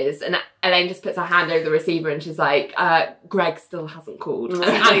messages? And Elaine just puts her hand over the receiver, and she's like, Greg still hasn't called. And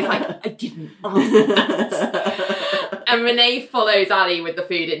Ali's like, I didn't answer that. And Renee follows Ali with the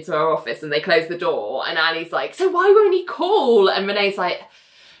food into her office, and they close the door, and Ali's like, so why won't he call? And Renee's like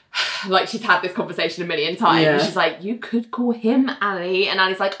she's had this conversation a million times. Yeah. She's like, you could call him, Ali. And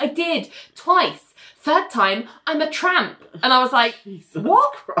Ali's like, I did, twice. Third time, I'm a tramp. And I was like, Jesus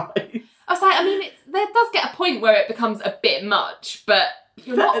what? Christ. I was like, I mean, there does get a point where it becomes a bit much, but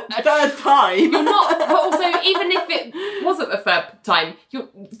you're not... Third time. You're not... But also, even if it wasn't the third time, you're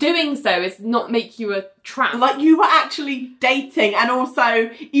doing so is not make you a tramp. Like, you were actually dating, and also,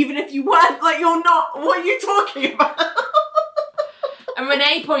 even if you weren't, like, you're not, what are you talking about? And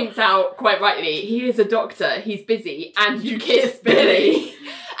Renee points out, quite rightly, he is a doctor, he's busy, and you kiss Billy.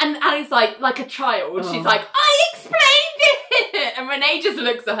 And Ali's like a child. She's like, I explained it! And Renee just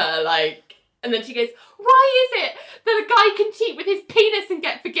looks at her like... And then she goes, why is it that a guy can cheat with his penis and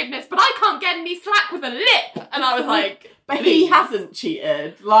get forgiveness, but I can't get any slack with a lip? And I was like... But please. he hasn't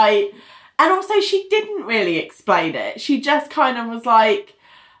cheated. Like, and also she didn't really explain it. She just kind of was like,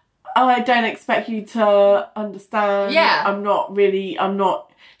 oh, I don't expect you to understand. Yeah.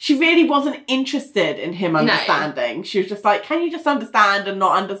 She really wasn't interested in him understanding. No. She was just like, can you just understand and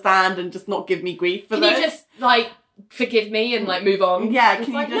not understand and just not give me grief for this? Can you just, like, forgive me and, like, move on? Yeah, it's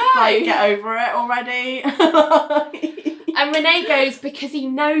can like, you just, like, get over it already? And Renee goes, because he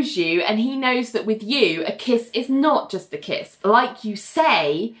knows you and he knows that with you, a kiss is not just a kiss. Like you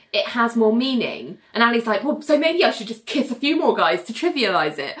say, it has more meaning. And Ali's like, well, so maybe I should just kiss a few more guys to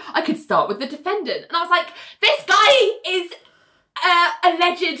trivialise it. I could start with the defendant. And I was like, this guy is...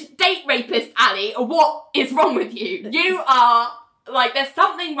 alleged date rapist, Ali. What is wrong with you? You are, like, there's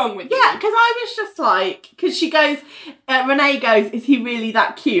something wrong with you. Yeah, because I was just like, because she goes, Renee goes, is he really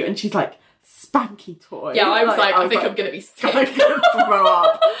that cute? And she's like, spanky toy. Yeah, I was like, I think I'm going to be sick. I'm going to throw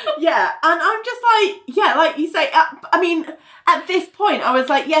up. Yeah, and I'm just like, yeah, like you say, I mean, at this point, I was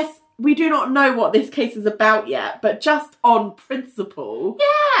like, yes, we do not know what this case is about yet, but just on principle,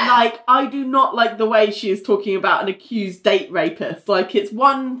 yeah, like, I do not like the way she is talking about an accused date rapist. Like, it's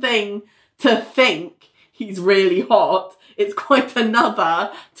one thing to think he's really hot. It's quite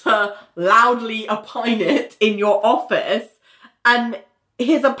another to loudly opine it in your office. And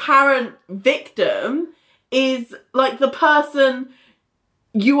his apparent victim is, like, the person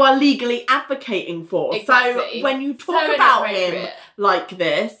you are legally advocating for. Exactly. So when you talk about him like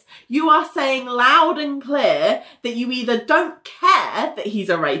this, you are saying loud and clear that you either don't care that he's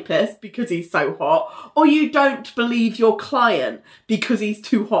a rapist because he's so hot, or you don't believe your client because he's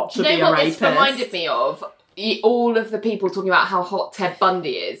too hot to be a rapist. You know what this reminded me of? All of the people talking about how hot Ted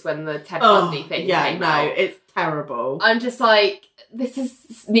Bundy is when the Ted Bundy thing came out. Yeah, no, it's terrible. I'm just like, this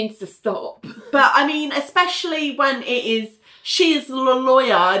needs to stop. But, I mean, especially when it is... She is the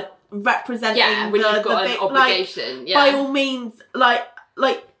lawyer representing when you've got an obligation. Like, by all means, like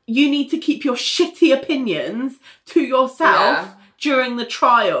you need to keep your shitty opinions to yourself during the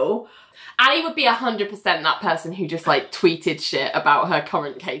trial. Ali would be 100% that person who just, like, tweeted shit about her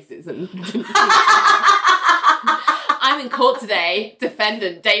current cases and... I'm in court today,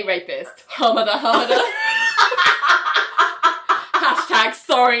 defendant, date rapist, hamada, hamada. Hashtag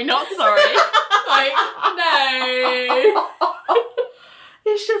sorry, not sorry. Like, no.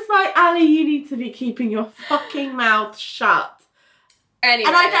 Ali, you need to be keeping your fucking mouth shut. Anyway.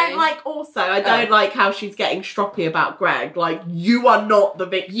 And I don't like how she's getting stroppy about Greg. Like, you are not the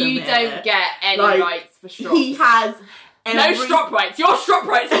victim You here. don't get any Like, rights for strops. He has no strop rights. Your strop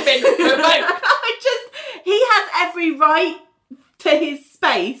rights have been revoked. He has every right to his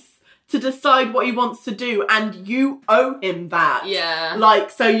space to decide what he wants to do, and you owe him that. Yeah. Like,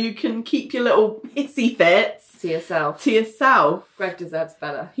 so you can keep your little hissy fits To yourself. to yourself. Greg deserves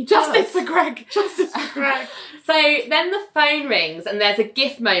better. Justice for Greg. Justice for Greg. So then the phone rings and there's a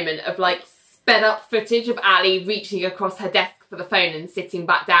GIF moment of like sped up footage of Ali reaching across her desk for the phone and sitting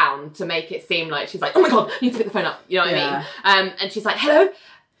back down to make it seem like she's like, oh my God, I need to pick the phone up. You know what I mean? And she's like, hello?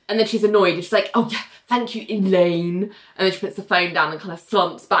 And then she's annoyed and she's like, oh yeah, thank you, Elaine. And then she puts the phone down and kind of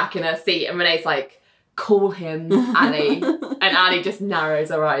slumps back in her seat and Renee's like, call him, Ali. And Ali just narrows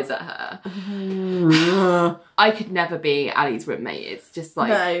her eyes at her. I could never be Ali's roommate. It's just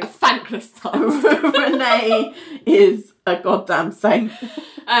like a thankless task. Renee is a goddamn saint.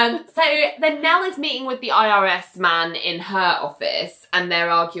 So then Nell is meeting with the IRS man in her office and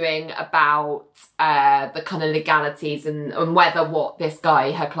they're arguing about the kind of legalities and whether what this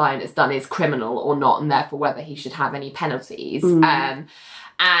guy, her client, has done is criminal or not, and therefore whether he should have any penalties.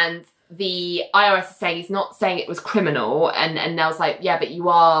 And the IRS is saying he's not saying it was criminal, and Nell's like, yeah, but you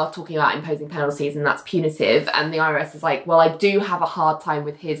are talking about imposing penalties and that's punitive. And the IRS is like, well, I do have a hard time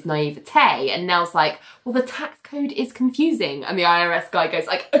with his naivete. And Nell's like, well, the tax code is confusing. And the IRS guy goes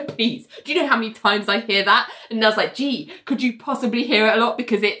like, oh, please, do you know how many times I hear that? And Nell's like, gee, could you possibly hear it a lot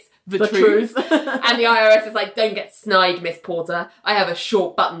because it's the truth. And the IRS is like, don't get snide, Miss Porter. I have a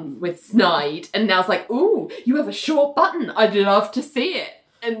short button with snide. And Nell's like, ooh, you have a short button. I'd love to see it.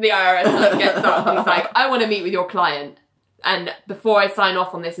 And the IRS like, gets up and he's like, I want to meet with your client. And before I sign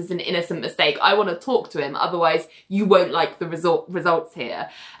off on this as an innocent mistake, I want to talk to him. Otherwise, you won't like the results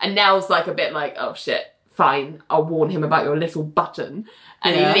here. And Nell's like a bit like, oh shit, fine. I'll warn him about your little button.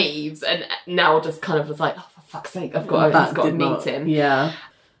 And he leaves. And Nell just kind of was like, oh, for fuck's sake, I've got to meet him. Yeah.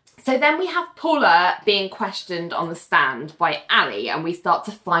 So then we have Paula being questioned on the stand by Ali, and we start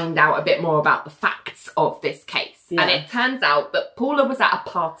to find out a bit more about the facts of this case. Yeah. And it turns out that Paula was at a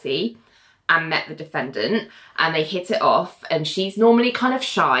party and met the defendant, and they hit it off, and she's normally kind of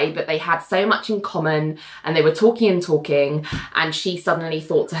shy, but they had so much in common, and they were talking, and she suddenly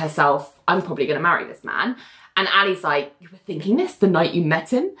thought to herself, I'm probably going to marry this man. And Ali's like, you were thinking this the night you met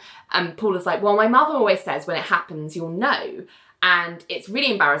him? And Paula's like, well, my mother always says when it happens, you'll know. And it's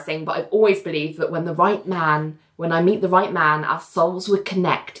really embarrassing, but I've always believed that when I meet the right man, our souls would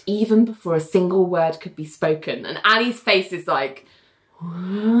connect even before a single word could be spoken. And Ali's face is like,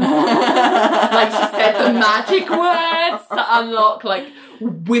 like she said the magic words to unlock like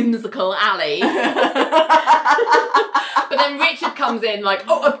whimsical Ali. But then Richard comes in like,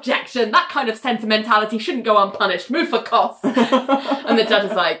 oh, objection, that kind of sentimentality shouldn't go unpunished, move for costs. And the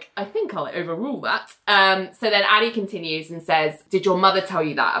judge is like, I think I'll overrule that. So then Ali continues and says, did your mother tell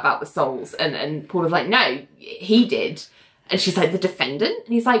you that about the souls? And Paul was like, no, he did. And she's like, the defendant?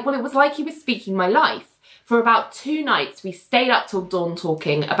 And he's like, well, it was like he was speaking my life. For about 2 nights, we stayed up till dawn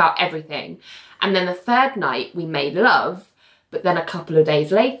talking about everything. And then the 3rd night, we made love. But then a couple of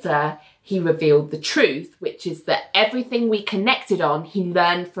days later, he revealed the truth, which is that everything we connected on, he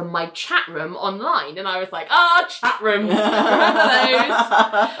learned from my chat room online. And I was like, chat rooms. Remember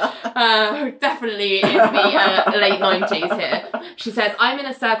those? Definitely in the late 90s here. She says, I'm in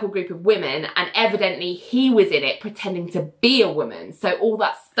a circle group of women, and evidently he was in it pretending to be a woman. So all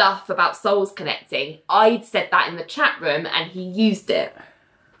that stuff about souls connecting, I'd said that in the chat room and he used it.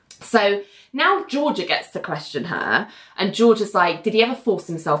 So now Georgia gets to question her, and Georgia's like, did he ever force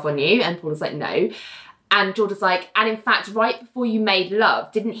himself on you? And Paula's like, no. And Georgia's like, and in fact, right before you made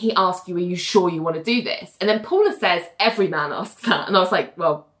love, didn't he ask you, are you sure you want to do this? And then Paula says, every man asks that. And I was like,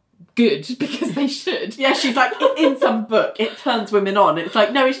 well, good, because they should. Yeah, she's like, in some book, it turns women on. It's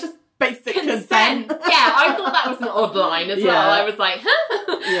like, no, it's just basic consent. Yeah, I thought that was an odd line as well. I was like,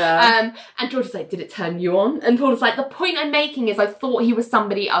 huh? Yeah. And Georgia's like, did it turn you on? And Paula's like, the point I'm making is I thought he was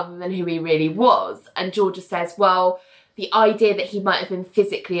somebody other than who he really was. And Georgia says, well, the idea that he might have been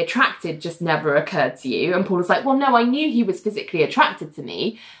physically attracted just never occurred to you. And Paula's like, well, no, I knew he was physically attracted to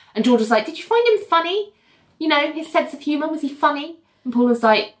me. And Georgia's like, did you find him funny? You know, his sense of humour, was he funny? And Paula's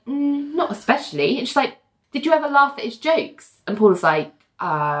like, not especially. And she's like, did you ever laugh at his jokes? And Paula's like,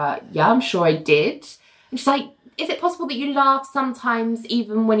 yeah, I'm sure I did. And she's like, is it possible that you laugh sometimes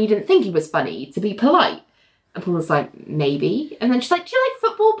even when you didn't think he was funny, to be polite? And Paula's like, maybe. And then she's like, do you like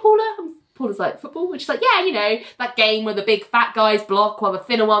football, Paula? And Paula's like, football? And she's like, yeah, you know, that game where the big fat guys block while the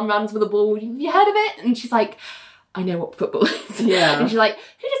thinner one runs with the ball. You heard of it? And she's like, I know what football is. Yeah. And she's like,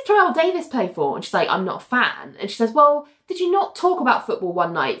 who does Terrell Davis play for? And she's like, I'm not a fan. And she says, well, did you not talk about football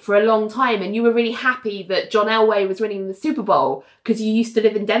one night for a long time and you were really happy that John Elway was winning the Super Bowl because you used to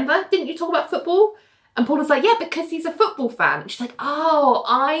live in Denver? Didn't you talk about football? And Paula's like, yeah, because he's a football fan. And she's like, oh,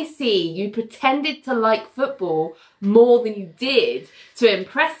 I see. You pretended to like football more than you did to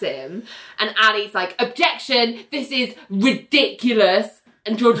impress him. And Ali's like, objection, this is ridiculous.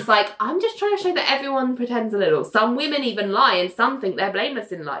 And George is like, I'm just trying to show that everyone pretends a little. Some women even lie and some think they're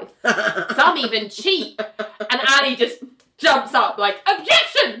blameless in life. Some even cheat. And Ali just jumps up like,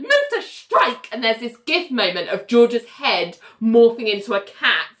 objection, move to strike. And there's this gif moment of George's head morphing into a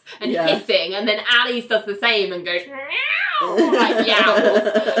cat and hissing. And then Ali's does the same and goes, meow, like yowls.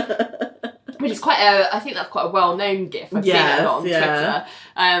 Which is I think that's quite a well-known gif. I've seen it a lot on Twitter.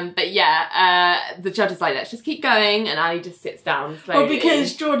 But the judge is like, let's just keep going. And Ali just sits down slowly. Well,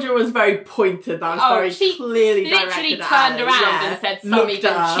 because Georgia was very pointed. That was very she clearly literally directed turned at Ali. around and said, some even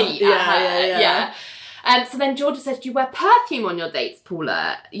cheat at her. Yeah. And so then Georgia says, do you wear perfume on your dates,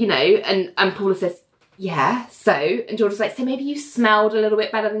 Paula? You know, and Paula says, yeah, so. And Georgia's like, so maybe you smelled a little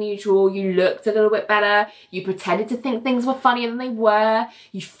bit better than usual, you looked a little bit better, you pretended to think things were funnier than they were,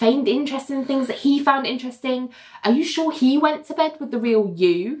 you feigned interest in things that he found interesting. Are you sure he went to bed with the real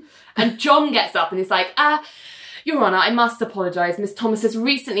you? And John gets up and he's like, Your Honour, I must apologise. Miss Thomas has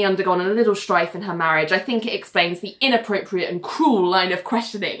recently undergone a little strife in her marriage. I think it explains the inappropriate and cruel line of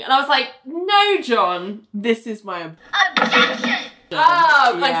questioning. And I was like, no, John. This is my Objection!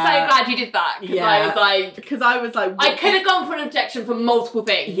 Oh, I'm so glad you did that. Because I was like, I could have gone for an objection for multiple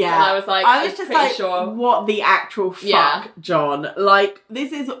things. Yeah. And I was like, I was just pretty like, sure. what the actual fuck, John? Like,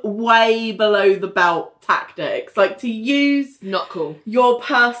 this is way below the belt tactics. Like, to use not cool. your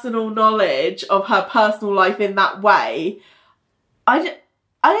personal knowledge of her personal life in that way, I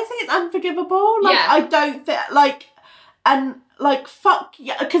don't think it's unforgivable. Like, I don't think, like, and, like, fuck,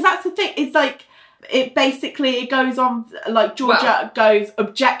 yeah, because that's the thing, it's like, it goes on, like, Georgia goes,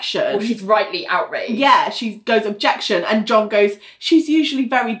 objection. Well, she's rightly outraged. Yeah, she goes, objection, and John goes, she's usually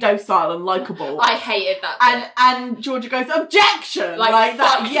very docile and likeable. I hated that bit. And Georgia goes, objection! Like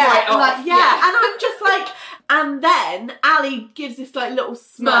that, yeah, right off. yeah. And I'm just like, and then Ali gives this, like, little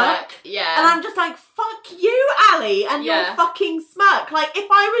smirk. Yeah. And I'm just like, fuck you, Ali, and your fucking smirk. Like, if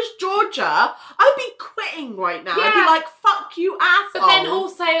I was Georgia, I'd be quitting right now. I'd be like, fuck you, asshole. But then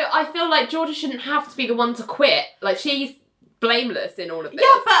also, I feel like Georgia shouldn't have to be the one to quit. Like, she's blameless in all of this.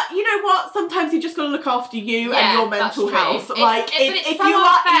 Yeah, but you know what? Sometimes you just got to look after you and your mental health. Like, if so you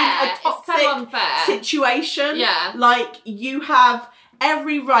are unfair. in a toxic situation, like, you have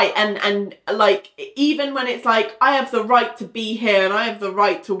every right, and like, even when it's like, I have the right to be here and I have the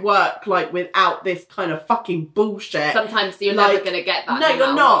right to work, like, without this kind of fucking bullshit. Sometimes you're never going to get that. No,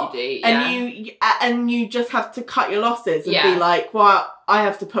 you're not. You do. And you just have to cut your losses and be like, well, I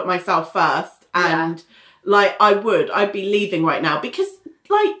have to put myself first. And like, I'd be leaving right now because,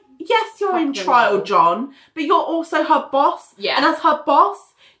 like, yes, you're in trial, John, but you're also her boss. Yeah. And as her boss,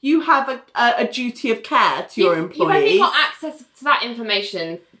 you have a duty of care to your employees. You've only got access to that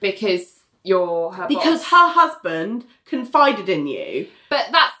information because you're her boss. Because her husband confided in you. But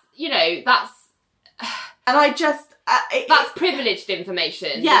that's, that's... And I just... that's privileged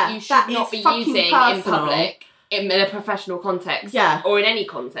information that you should not be using in public, in a professional context. Yeah. Or in any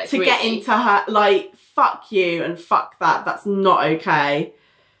context, to get into her, like, fuck you and fuck that. That's not okay.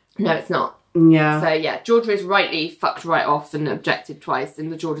 No, it's not. Yeah. So, Georgia is rightly fucked right off and objected twice. And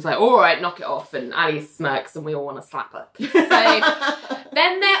the Georgia's like, all right, knock it off. And Ali smirks and we all want to slap her. So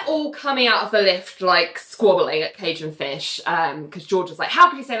then they're all coming out of the lift, like, squabbling at Cajun Fish. Because Georgia's like, how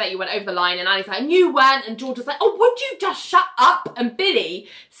could you say that? You went over the line. And Ali's like, and you weren't. And Georgia's like, oh, would you just shut up? And Billy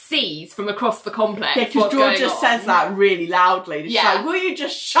sees from across the complex because Georgia says that really loudly. She's like, will you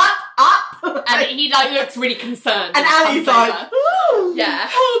just shut up? And he, like, looks really concerned. And Ali's like, oh,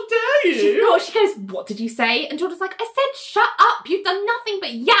 how dare you? She goes, what did you say? And Georgia's like, I said shut up. You've done nothing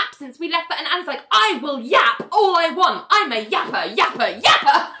but yap since we left that. And Ali's like, I will yap all I want. I'm a yapper, yapper,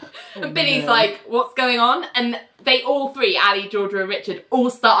 yapper. And Billy's like, what's going on? And they all three, Ali, Georgia and Richard,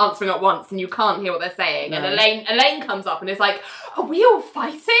 all start answering at once and you can't hear what they're saying. No. And Elaine comes up and is like, are we all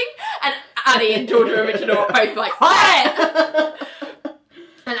fighting? And Ali and Georgia and Richard are both like, quiet!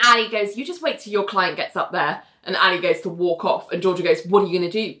 And Ali goes, you just wait till your client gets up there. And Ali goes to walk off. And Georgia goes, what are you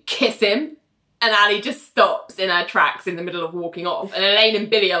going to do? Kiss him? And Ali just stops in her tracks in the middle of walking off. And Elaine and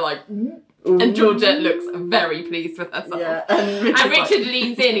Billy are like, ooh. And Georgia looks very pleased with herself. Yeah, and Richard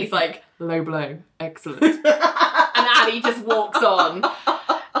leans in, he's like, low blow, excellent. And Ali just walks on.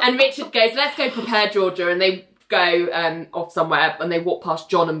 And Richard goes, let's go prepare Georgia. And they go off somewhere and they walk past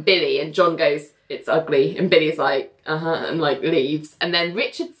John and Billy. And John goes, it's ugly. And Billy's like, and like leaves. And then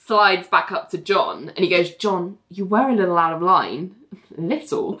Richard slides back up to John and he goes, John, you were a little out of line.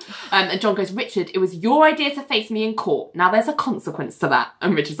 Little. And John goes, Richard, it was your idea to face me in court. Now there's a consequence to that.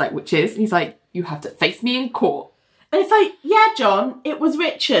 And Richard's like, which is? And he's like, you have to face me in court. And it's like, yeah, John, it was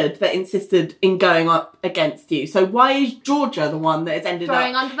Richard that insisted in going up against you. So why is Georgia the one that has ended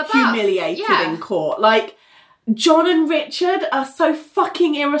Throwing up under the bus. humiliated in court? Like, John and Richard are so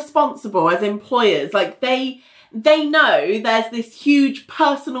fucking irresponsible as employers. Like, they know there's this huge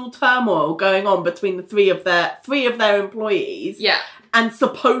personal turmoil going on between the three of their employees. Yeah. And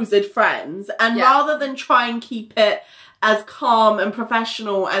supposed friends. And rather than try and keep it as calm and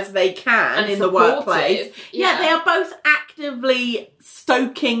professional as they can and in the workplace. Yeah. They are both actively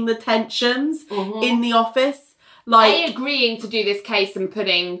stoking the tensions in the office. Like, agreeing to do this case and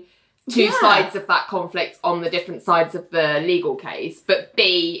putting two sides of that conflict on the different sides of the legal case, but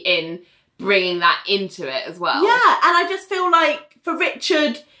B, in bringing that into it as well. Yeah, and I just feel like for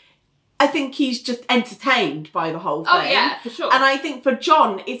Richard, I think he's just entertained by the whole thing. Oh yeah, for sure. And I think for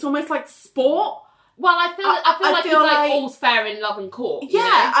John, it's almost like sport. Well, I feel like it's like all's fair in love and court. Yeah, you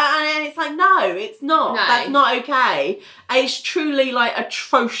know? and it's like, no, it's not. No. That's not okay. It's truly like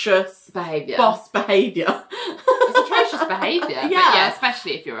atrocious behaviour. Boss behaviour. It's atrocious behaviour. Yeah. But yeah,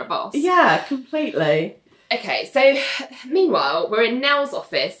 especially if you're a boss. Yeah, completely. Okay, so meanwhile, we're in Nell's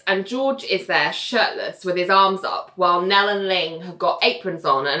office and George is there shirtless with his arms up while Nell and Ling have got aprons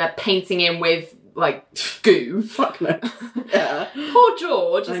on and are painting him with, like, goo. Fuck no. Yeah. Poor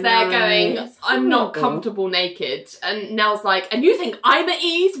George is there know, going, it's I'm not horrible. comfortable naked. And Nell's like, and you think I'm at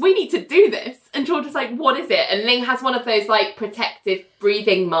ease? We need to do this. And George is like, what is it? And Ling has one of those, like, protective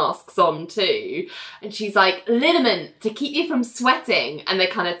breathing masks on too. And she's like, liniment to keep you from sweating. And they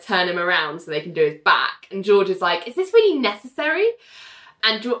kind of turn him around so they can do his back. And George is like, is this really necessary?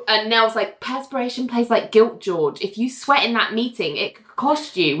 And Nell's like, perspiration plays like guilt, George. If you sweat in that meeting, it could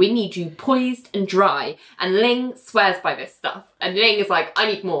cost you. We need you poised and dry. And Ling swears by this stuff. And Ling is like,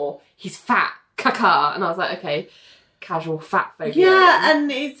 I need more. He's fat. Caca. And I was like, okay, casual fat phobia. Yeah,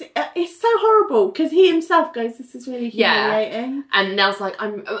 and it's so horrible because he himself goes, this is really humiliating. Yeah. And Nell's like,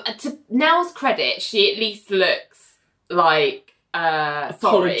 to Nell's credit, she at least looks like, sorry.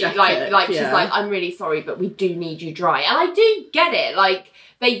 Apologetic, Like yeah. she's like, I'm really sorry, but we do need you dry. And I do get it. Like,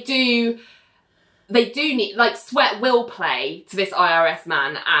 they do need, like, sweat will play to this IRS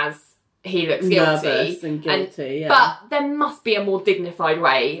man as he looks guilty. Nervous and guilty, yeah. But there must be a more dignified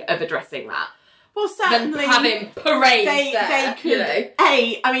way of addressing that. Well, Than certainly having parade they there, could. you know?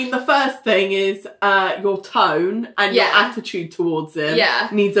 I mean, the first thing is your tone and your attitude towards him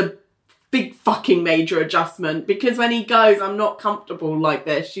needs a big fucking major adjustment, because when he goes, I'm not comfortable like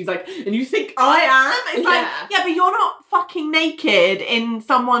this, she's like, and you think I am? It's like, yeah, but you're not fucking naked in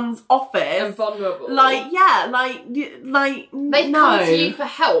someone's office. And vulnerable. Like, yeah, like They've no. come to you for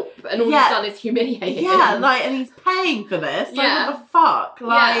help, and all you've done is humiliate him. Yeah, like, and he's paying for this. Like, Yeah. what the fuck?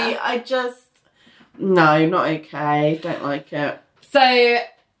 Like, Yeah. I just, no, not okay. Don't like it. So,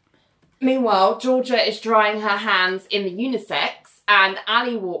 meanwhile, Georgia is drying her hands in the unisex, and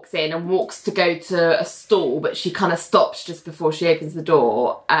Ali walks in and walks to go to a stall, but she kind of stops just before she opens the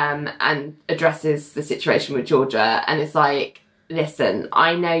door and addresses the situation with Georgia, and it's like, listen,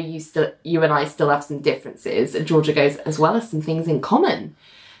 I know you and I still have some differences. And Georgia goes, as well as some things in common.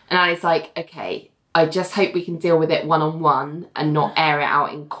 And Ali's like, okay, I just hope we can deal with it one-on-one and not air it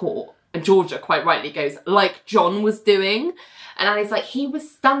out in court. And Georgia quite rightly goes, like John was doing. And Ali's like, he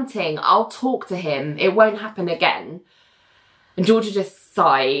was stunting. I'll talk to him. It won't happen again. And Georgia just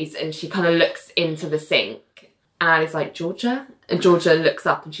sighs and she kind of looks into the sink. And Ali's like, Georgia? And Georgia looks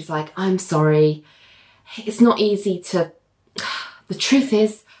up and she's like, I'm sorry. It's not easy to... The truth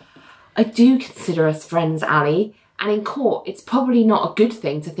is, I do consider us friends, Ali. And in court, it's probably not a good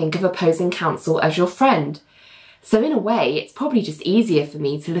thing to think of opposing counsel as your friend. So in a way, it's probably just easier for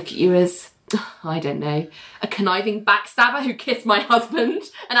me to look at you as, I don't know, a conniving backstabber who kissed my husband.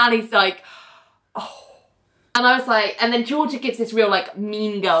 And Ali's like, oh. And I was like, and then Georgia gives this real, like,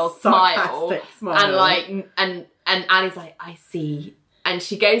 mean girl smile. Sarcastic smile. And like, and Ali's like, I see. And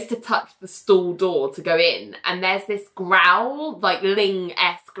she goes to touch the stall door to go in. And there's this growl, like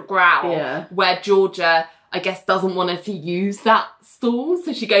Ling-esque growl, where Georgia, I guess, doesn't want her to use that stall.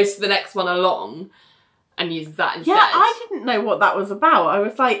 So she goes to the next one along and uses that instead. Yeah, I didn't know what that was about. I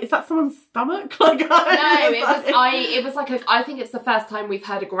was like, is that someone's stomach? Like, I think it's the first time we've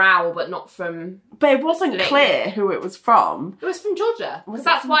heard a growl, but not from... But it wasn't Ling. clear who it was from. It was from Georgia. Was it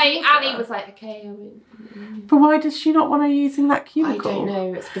That's from why Georgia? Ali was like, okay, But why does she not want her using that I cubicle? don't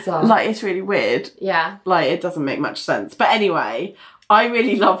know, it's bizarre. Like, it's really weird. Yeah. Like, it doesn't make much sense. But anyway, I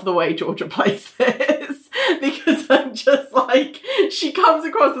really love the way Georgia plays this because I'm just like, she comes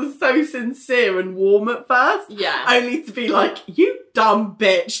across as so sincere and warm at first. Yeah. Only to be like, you dumb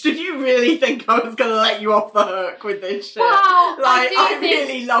bitch, did you really think I was going to let you off the hook with this shit? Well, like, I think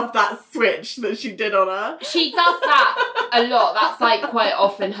really love that switch that she did on her. she does that a lot. That's like quite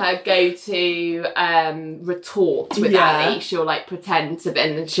often her go-to retort with Ali. She'll like pretend to,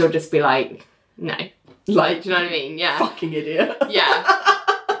 and then she'll just be like, no. Like, do you know what I mean? Yeah. Fucking idiot. Yeah.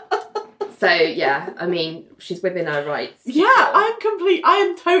 So, yeah, I mean, she's within her rights. Yeah, sure. I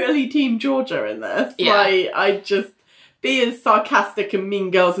am totally Team Georgia in this. Yeah. Like, I just, be as sarcastic and mean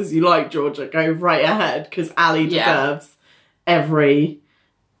girls as you like, Georgia. Go right ahead, because Ali deserves every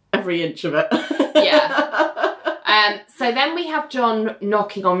inch of it. Yeah. So then we have John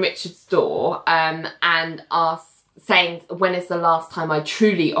knocking on Richard's door and saying, when is the last time I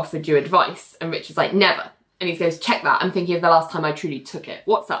truly offered you advice? And Richard's like, never. And he goes, check that. I'm thinking of the last time I truly took it.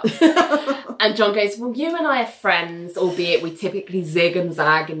 What's up? And John goes, well, you and I are friends, albeit we typically zig and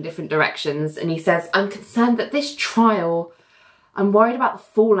zag in different directions. And he says, I'm concerned that this trial, I'm worried about the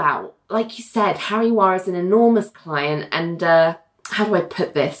fallout. Like you said, Harry Warr is an enormous client. And how do I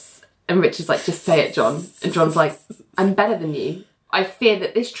put this? And Richard's like, just say it, John. And John's like, I'm better than you. I fear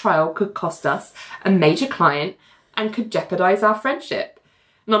that this trial could cost us a major client and could jeopardise our friendship.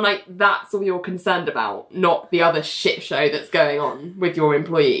 And I'm like, that's all you're concerned about, not the other shit show that's going on with your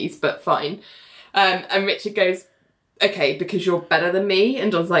employees, but fine. And Richard goes, okay, because you're better than me?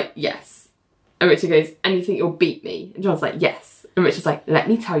 And John's like, yes. And Richard goes, and you think you'll beat me? And John's like, yes. And Richard's like, let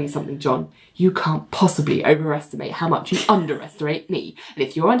me tell you something, John. You can't possibly overestimate how much you underestimate me. And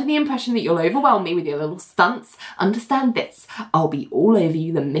if you're under the impression that you'll overwhelm me with your little stunts, understand this. I'll be all over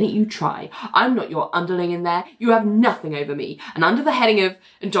you the minute you try. I'm not your underling in there. You have nothing over me. And under the heading of...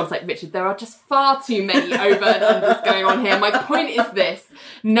 And John's like, Richard, there are just far too many over and unders going on here. My point is this.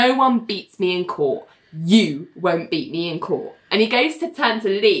 No one beats me in court. You won't beat me in court. And he goes to turn to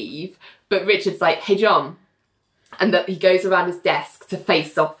leave, but Richard's like, hey, John... And that he goes around his desk to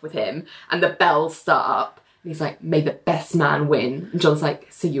face off with him, and the bells start up. And he's like, may the best man win. And John's like,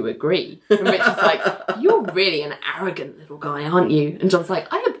 so you agree? And Richard's like, you're really an arrogant little guy, aren't you? And John's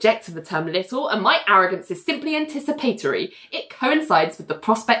like, I object to the term little, and my arrogance is simply anticipatory. It coincides with the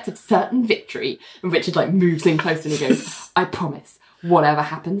prospect of certain victory. And Richard like moves in close and he goes, I promise, whatever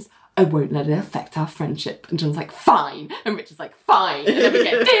happens, I won't let it affect our friendship. And John's like, fine. And Richard's like, fine. And then we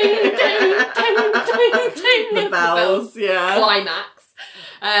get ding, ding, ding, ding, ding. The bells, yeah. Climax.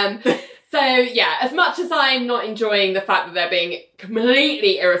 So, yeah, as much as I'm not enjoying the fact that they're being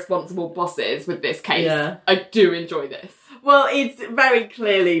completely irresponsible bosses with this case, I do enjoy this. Well, it's very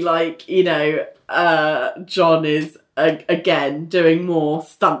clearly like, you know, John is again doing more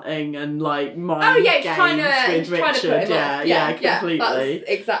stunting and like mind games trying to with Richard. put him off. Yeah, completely. That's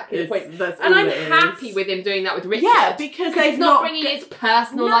exactly the point. And I'm happy with him doing that with Richard. Yeah, because he's not bringing his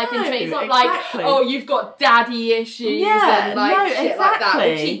personal life into it. It's not exactly. like, oh, you've got daddy issues and like shit like that,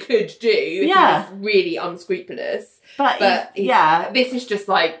 which he could do if he was really unscrupulous. But this is just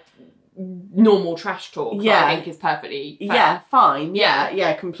like normal trash talk. That I think is perfectly fair. Yeah, fine.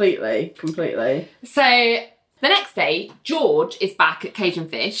 Yeah, completely. So the next day, George is back at Cajun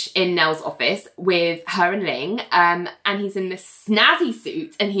Fish in Nell's office with her and Ling, and he's in this snazzy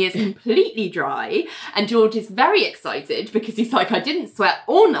suit and he is completely dry, and George is very excited because he's like, I didn't sweat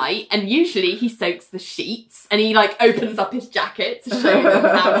all night, and usually he soaks the sheets, and he like opens up his jacket to show them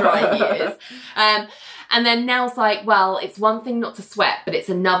how dry he is. And then Nell's like, well, it's one thing not to sweat, but it's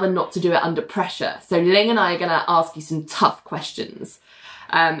another not to do it under pressure. So Ling and I are going to ask you some tough questions.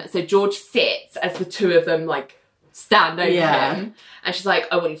 So George sits as the two of them like stand over him, and she's like,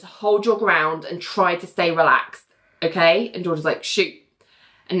 I want you to hold your ground and try to stay relaxed, okay? And George is like, shoot.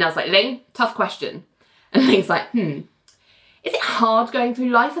 And Nell's like, Ling, tough question. And Ling's like, is it hard going through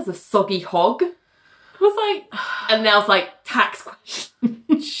life as a soggy hog? I was like, and Nell's like, tax question.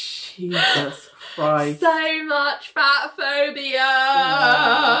 Jesus Christ. So much fat phobia.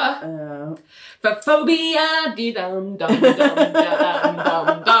 Fat phobia, dee dum dum dum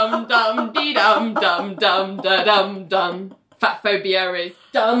dum dum dum dee dum dum dum da dum dum. Fat phobia is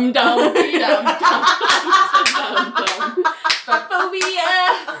dum dum dee dum dum dum dum. Fat phobia.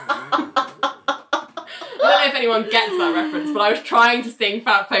 I don't know if anyone gets that reference, but I was trying to sing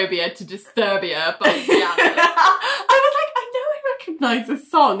Fat Phobia to Disturbia, but yeah. I was like, I know I recognise this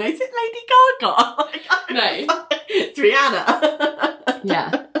song. Is it Lady Gaga? No. It's Rihanna.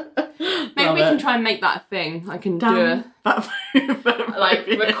 Yeah. Maybe we can try and make that a thing. I can do like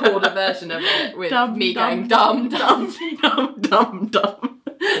record a version of it with me going dum dum dum dum dum.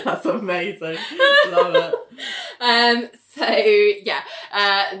 That's amazing. Love it. So, yeah.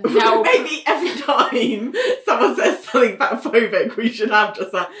 Now... Maybe every time someone says something fatphobic, we should have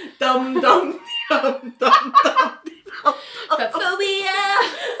just that dum dum dum dum dum. Fatphobia!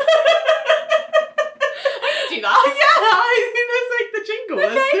 Do that? Yeah, let's make the jingle.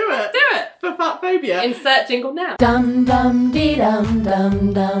 Let's do it. Let's do it. For fatphobia. Insert jingle now. Dum dum dee dum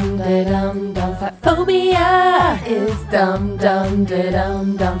dum dum dee dum dum. Fatphobia is dum dum dee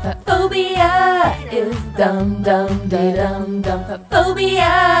dum dum. Fatphobia is dum dum dee dum dum.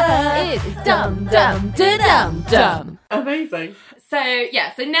 Fatphobia is dum dum dee dum dum. Amazing. So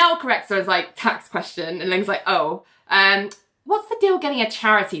Nell corrects her as like tax question, and Ling's like, what's the deal getting a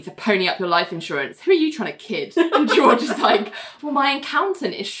charity to pony up your life insurance? Who are you trying to kid? And George is like, well, my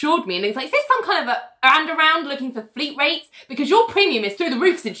accountant assured me. And Ling's like, is this some kind of a errand around looking for fleet rates? Because your premium is through the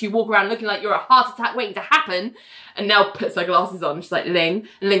roof since you walk around looking like you're a heart attack waiting to happen. And Nell puts her glasses on. She's like, Ling.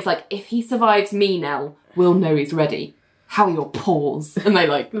 And Ling's like, if he survives me, Nell, we'll know he's ready. How are your paws? And they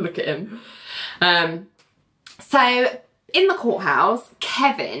like look at him. So in the courthouse,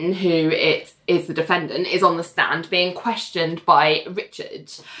 Kevin, who is the defendant, is on the stand being questioned by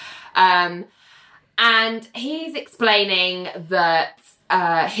Richard. And he's explaining that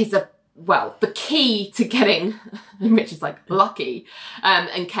the key to getting, and Richard's like, lucky.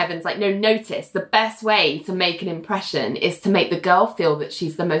 And Kevin's like, no, notice, the best way to make an impression is to make the girl feel that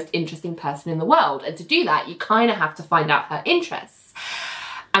she's the most interesting person in the world. And to do that, you kind of have to find out her interests.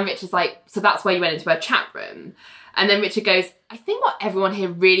 And Richard's like, so that's why you went into her chat room. And then Richard goes, I think what everyone here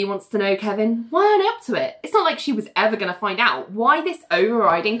really wants to know, Kevin, why aren't you up to it? It's not like she was ever going to find out. Why this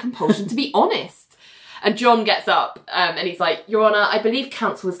overriding compulsion to be honest? And John gets up and he's like, Your Honour, I believe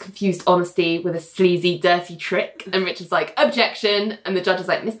counsel has confused honesty with a sleazy, dirty trick. And Richard's like, objection. And the judge is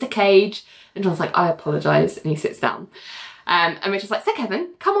like, Mr. Cage. And John's like, I apologise. And he sits down. And Richard's like, so Kevin,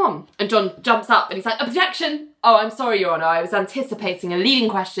 come on. And John jumps up and he's like, objection. Oh, I'm sorry, Your Honour. I was anticipating a leading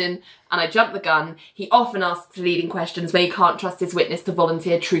question and I jumped the gun. He often asks leading questions when he can't trust his witness to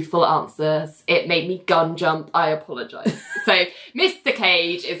volunteer truthful answers. It made me gun jump. I apologise. So Mr.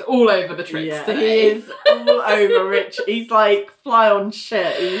 Cage is all over the tricks Yeah, today. he is all over Rich. He's like fly on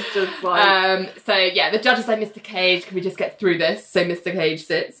shit. He's just like... The judge is like, Mr. Cage, can we just get through this? So Mr. Cage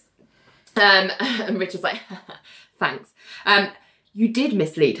sits. And Richard's like, thanks. You did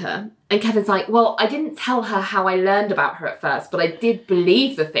mislead her. And Kevin's like, well, I didn't tell her how I learned about her at first, but I did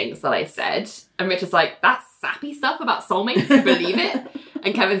believe the things that I said. And Richard's like, that's sappy stuff about soulmates, you believe it?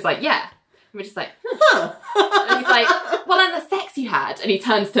 And Kevin's like, yeah. And Richard's like, huh. And he's like, well, and the sex you had. And he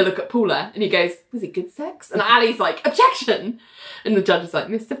turns to look at Paula and he goes, was it good sex? And Ali's like, objection. And the judge is like,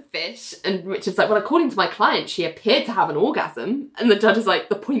 Mr. Fish. And Richard's like, well, according to my client, she appeared to have an orgasm. And the judge is like,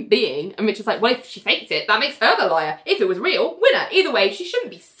 the point being. And Richard's like, well, if she faked it, that makes her the liar. If it was real, winner. Either way, she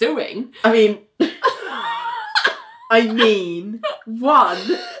shouldn't be suing. I mean, one,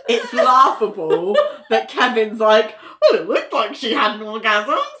 it's laughable that Kevin's like, well, it looked like she had an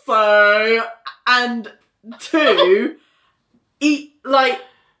orgasm, so... And two, you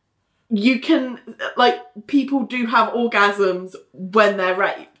can, people do have orgasms when they're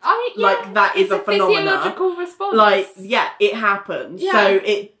raped. That is a phenomenon. Physiological response. It happens. Yeah. So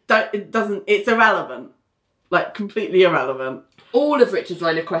it's irrelevant. Completely irrelevant. All of Richard's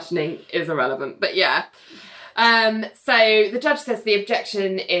line of questioning is irrelevant, but yeah. So the judge says the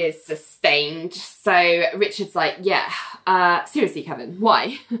objection is sustained. So Richard's like, seriously, Kevin,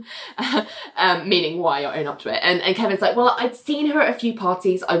 why? Meaning why, or own up to it. And Kevin's like, well, I'd seen her at a few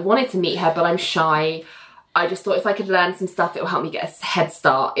parties. I wanted to meet her, but I'm shy. I just thought if I could learn some stuff, it will help me get a head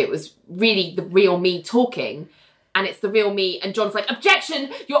start. It was really the real me talking. And it's the real me. And John's like, objection,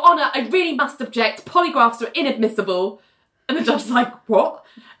 Your Honour, I really must object. Polygraphs are inadmissible. And the judge's like, what?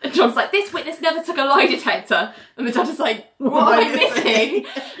 And John's like, this witness never took a lie detector. And the judge is like, what am I missing?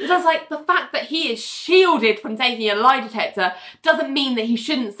 And John's like, the fact that he is shielded from taking a lie detector doesn't mean that he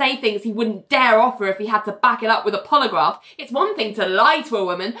shouldn't say things he wouldn't dare offer if he had to back it up with a polygraph. It's one thing to lie to a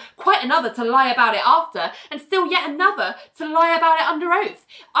woman, quite another to lie about it after, and still yet another to lie about it under oath.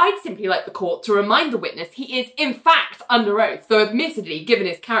 I'd simply like the court to remind the witness he is in fact under oath, though admittedly, given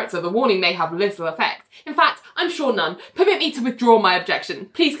his character, the warning may have little effect. In fact, I'm sure none. Permit me to withdraw my objection.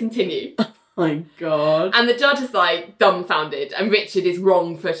 Please continue. Oh my God. And the judge is like dumbfounded, and Richard is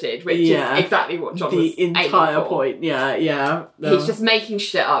wrong-footed, which is exactly what John was the entire aiming for. point. Yeah. He's just making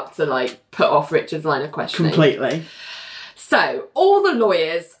shit up to put off Richard's line of questioning. Completely. So, all the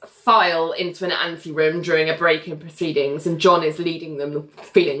lawyers file into an anteroom during a break in proceedings, and John is leading them,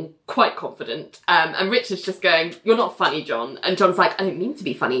 feeling quite confident. And Richard's just going, "You're not funny, John." And John's like, "I don't mean to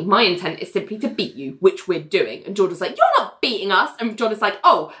be funny. My intent is simply to beat you," which we're doing. And George is like, "You're not beating us." And John is like,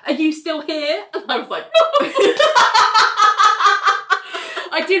 "Oh, are you still here?" And I was like, "No."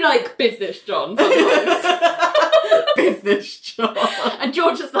 I do like business John sometimes. Business John. And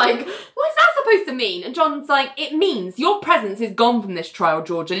George is like, "What is that supposed to mean?" And John's like, "It means your presence is gone from this trial,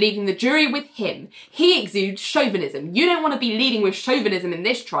 Georgia, leaving the jury with him. He exudes chauvinism. You don't want to be leading with chauvinism in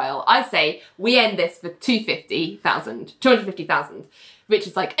this trial. I say we end this for 250,000.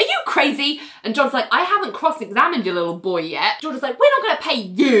 Richard's like, "Are you crazy?" And John's like, "I haven't cross-examined your little boy yet." Georgia's like, "We're not going to pay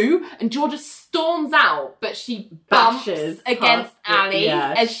you." And Georgia storms out, but she bumps Bashes against past Ali,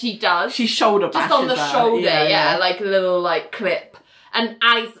 as she does. She shoulder bashes Just on the her. shoulder, yeah, like a little, like, clip. And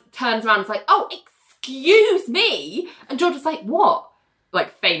Ali turns around and is like, "Oh, excuse me." And Georgia's like, "What?"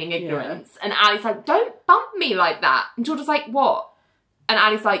 Like, feigning ignorance. And Ali's like, "Don't bump me like that." And Georgia's like, "What?" And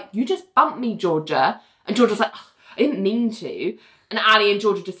Ali's like, "You just bumped me, Georgia." And Georgia's like, "I didn't mean to." And Ali and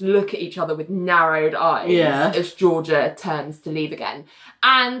Georgia just look at each other with narrowed eyes as Georgia turns to leave again.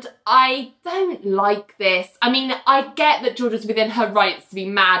 And I don't like this. I mean, I get that Georgia's within her rights to be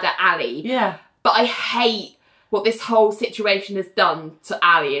mad at Ali. Yeah. But I hate what this whole situation has done to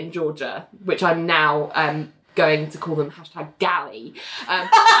Ali and Georgia, which I'm now going to call them #Gally. And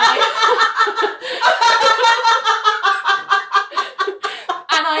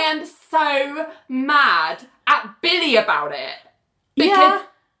I am so mad at Billy about it. Because,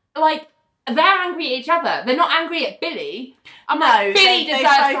 like, they're angry at each other. They're not angry at Billy. Billy deserves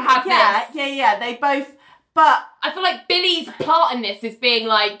to have this. Yeah, they both, but... I feel like Billy's part in this is being,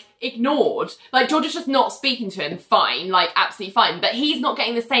 like, ignored. Like, Georgia's just not speaking to him, fine, like, absolutely fine. But he's not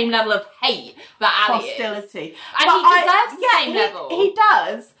getting the same level of hate that Ali is. Hostility. And he deserves the same level. He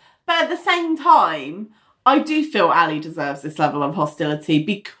does, but at the same time, I do feel Ali deserves this level of hostility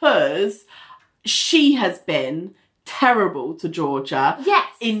because she has been terrible to Georgia. Yes.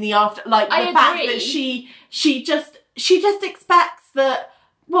 In the after, like the I fact agree. that she just expects that.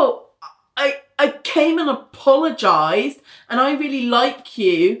 Well, I came and apologised, and I really like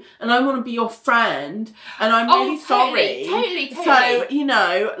you, and I want to be your friend, and I'm really sorry. Totally. So, you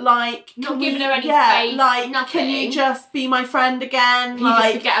know, like... Not giving her any space, like, nothing. can you just be my friend again? Can you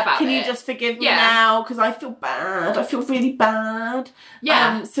just forget about Can it? you just forgive me now? Because I feel bad. I feel really bad.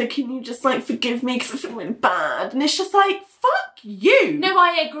 Yeah. So can you just, like, forgive me because I feel really bad? And it's just like, fuck you. No,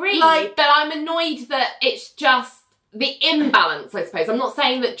 I agree. Like- but I'm annoyed that it's just the imbalance, I suppose. I'm not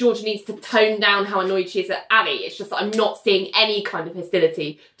saying that Georgia needs to tone down how annoyed she is at Ali. It's just that I'm not seeing any kind of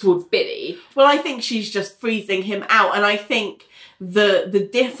hostility towards Billy. Well, I think she's just freezing him out, and I think the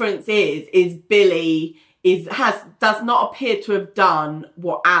difference is Billy does not appear to have done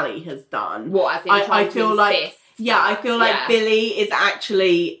what Ali has done. What, as in I trying feel to like insist? I feel like Yeah. Billy is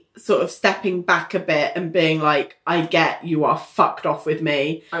actually sort of stepping back a bit and being like, I get you are fucked off with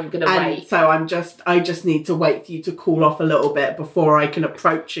me. I'm gonna And wait. so I just need to wait for you to cool off a little bit before I can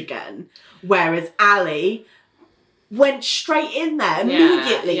approach again. Whereas Ali went straight in there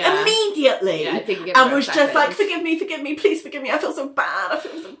immediately. Yeah. Immediately. Yeah, I didn't give her And a was just second. like, forgive me, please forgive me. I feel so bad.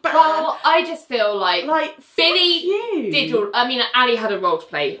 Well, I just feel like Billy you. did all... I mean, Ali had a role to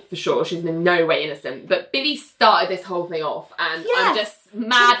play, for sure. She's in no way innocent. But Billy started this whole thing off, and I'm Yes, just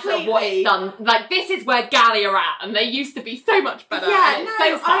mad at what completely. it's done. Like, this is where Gally are at, and they used to be so much better. Yeah, and it's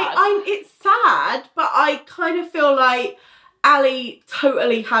no, so sad. it's sad, but I kind of feel like Ali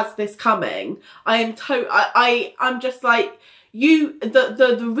totally has this coming. I'm just like,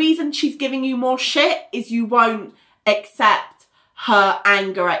 the reason she's giving you more shit is you won't accept her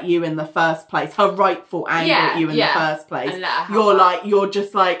anger at you in the first place, her rightful anger at you in the first place. And let her have You're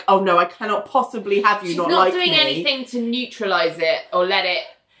just like, oh no, I cannot possibly have you She's not not like doing me. anything to neutralise it or let it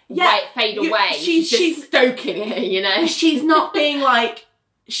fade you- away. She's just stoking it, you know? She's not being like,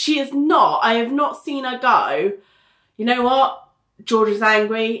 she is not. I have not seen her go, you know what? Georgia's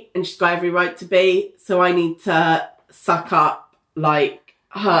angry and she's got every right to be, so I need to suck up, like,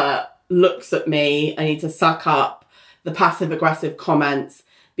 her looks at me. I need to suck up the passive-aggressive comments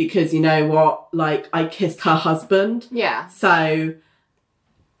because, you know what? Like, I kissed her husband. Yeah. So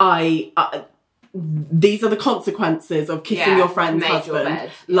these are the consequences of kissing your friend's made your husband.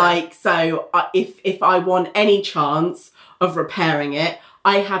 bed. Yeah. Like, so if I want any chance of repairing it,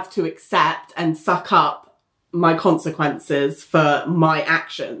 I have to accept and suck up my consequences for my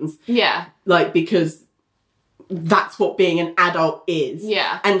actions. Yeah. Like, because that's what being an adult is.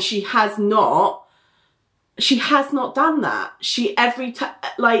 Yeah. And she has not done that.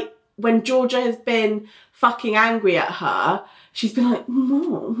 Like, when Georgia has been fucking angry at her, she's been like,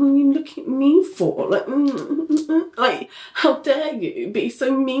 "What are you looking at me for? Like, how dare you be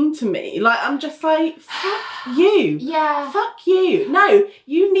so mean to me?" Like, I'm just like, fuck you. Yeah. Fuck you. No,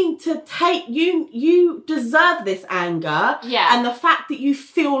 you need to you deserve this anger. Yeah. And the fact that you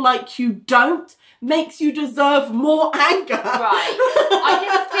feel like you don't makes you deserve more anger. Right.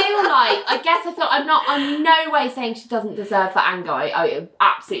 I'm no way saying she doesn't deserve that anger. I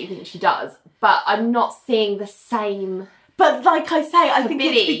absolutely think she does. But I'm not seeing the same. But like I say, I think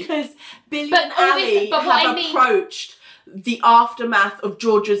Billy. it's because Billy But and all this- Ali but what have I mean- approached the aftermath of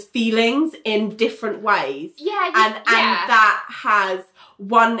Georgia's feelings in different ways. And that has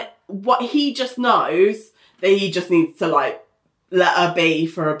what he just knows that he just needs to like let her be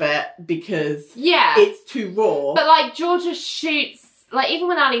for a bit because it's too raw. But like Georgia shoots, like even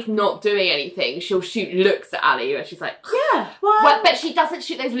when Ali's not doing anything, she'll shoot looks at Ali where she's like, yeah, well, but she doesn't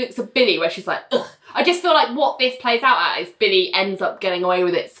shoot those looks at Billy where she's like, ugh. I just feel like what this plays out at is Billy ends up getting away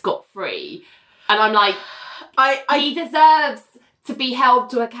with it scot-free. And I'm like, he deserves to be held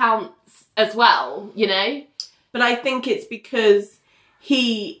to account as well, you know? But I think it's because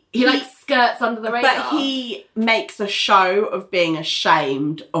he like skirts under the radar. But he makes a show of being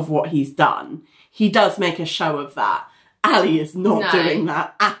ashamed of what he's done. He does make a show of that. Ali is not doing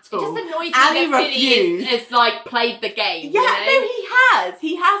that at all. It just annoys me Ali that Billy refused. is like played the game. Yeah, you know? no, he has.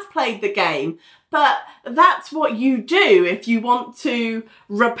 He has played the game. But that's what you do if you want to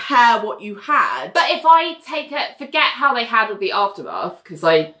repair what you had. But if I forget how they handled the aftermath, because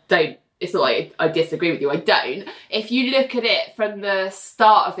I don't, it's not like I disagree with you, I don't. If you look at it from the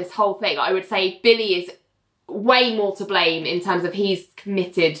start of this whole thing, I would say Billy is way more to blame in terms of he's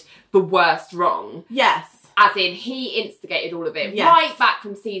committed the worst wrong. Yes. As in, he instigated all of it. Yes. Right back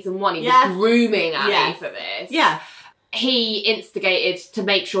from season 1, he was grooming Ali for this. Yeah. He instigated to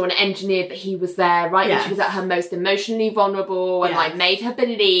make sure and engineered that he was there right when she was at her most emotionally vulnerable and like made her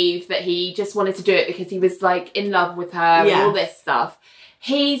believe that he just wanted to do it because he was like in love with her and all this stuff.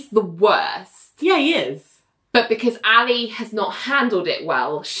 He's the worst. Yeah, he is. But because Ali has not handled it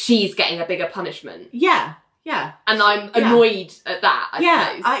well, she's getting a bigger punishment. Yeah. Yeah. And I'm annoyed at that, I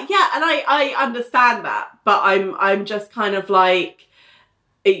suppose. And I understand that, but I'm just kind of like,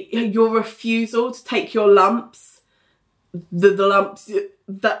 your refusal to take your lumps, the lumps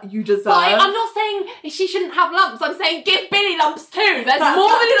that you deserve. But I'm not saying she shouldn't have lumps. I'm saying give Billy lumps too. There's more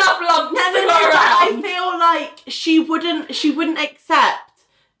than enough lumps to go around. I feel like she wouldn't accept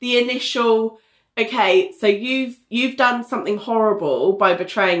the initial, okay, so you've done something horrible by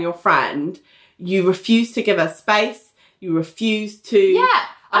betraying your friend. You refuse to give her space. You refuse to... Yeah,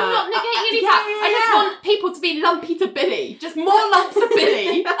 I'm not negating any of that. I just want people to be lumpy to Billy. Just more lumps of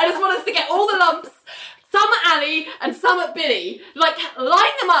Billy. I just want us to get all the lumps. Some at Ali and some at Billy. Like,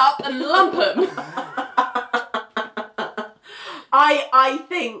 line them up and lump them. I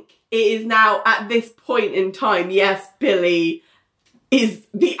think it is now, at this point in time, yes, Billy is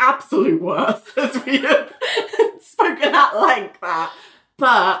the absolute worst, as we have spoken at length at.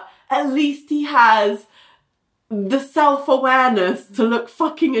 But at least he has the self-awareness to look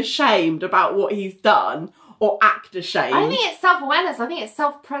fucking ashamed about what he's done or act ashamed. I don't think it's self-awareness. I think it's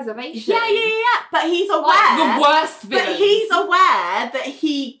self-preservation. Yeah. But he's aware. Like the worst villains. But he's aware that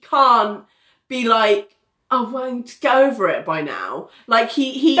he can't be like, oh, well, just get over it by now. Like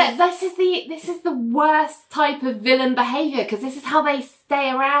he. But this is the worst type of villain behaviour because this is how they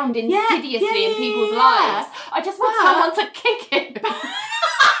stay around insidiously in people's lives. I just want someone to kick him.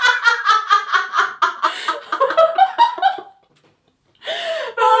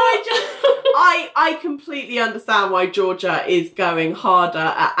 I completely understand why Georgia is going harder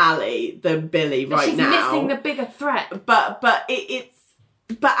at Ali than Billy but right she's now. missing the bigger threat. But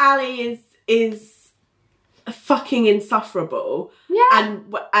Ali is fucking insufferable. Yeah.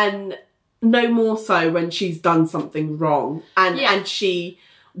 And no more so when she's done something wrong. And she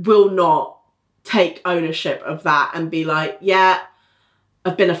will not take ownership of that and be like, yeah,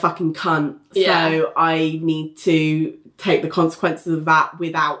 I've been a fucking cunt. Yeah. So I need to take the consequences of that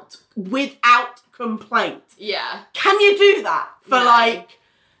without complaint. Yeah. Can you do that for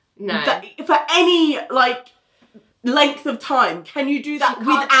for any length of time? Can you do that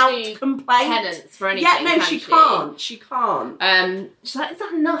without complaint? Penance for anything. Yeah, no, she can't. She can't. She's like, is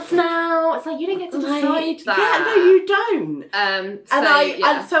that enough now? It's like you don't get to decide that. Yeah, no, you don't.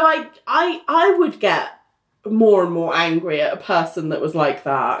 I would get more and more angry at a person that was like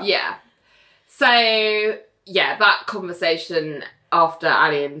that. Yeah. So yeah, that conversation after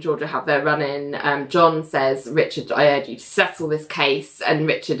Ali and Georgia have their run-in, John says, Richard, I urge you to settle this case. And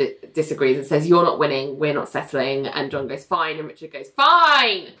Richard disagrees and says, you're not winning, we're not settling. And John goes, fine. And Richard goes,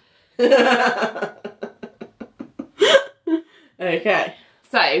 fine. Okay.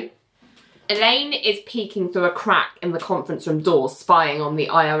 So, Elaine is peeking through a crack in the conference room door, spying on the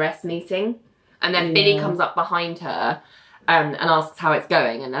IRS meeting. And then Billy comes up behind her and asks how it's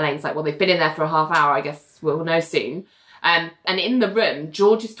going. And Elaine's like, well, they've been in there for a half hour. I guess we'll know soon. And in the room,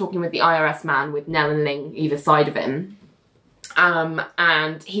 George is talking with the IRS man with Nell and Ling either side of him.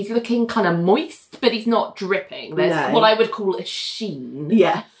 And he's looking kind of moist, but he's not dripping. There's what I would call a sheen.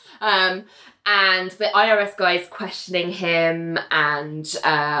 Yes. And the IRS guy is questioning him, and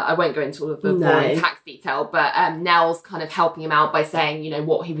I won't go into all of the boring tax detail, but Nell's kind of helping him out by saying, you know,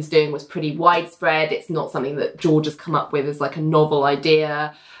 what he was doing was pretty widespread. It's not something that George has come up with as like a novel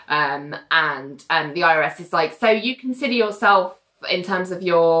idea. And the IRS is like, so you consider yourself, in terms of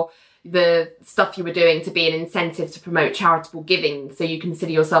the stuff you were doing, to be an incentive to promote charitable giving, so you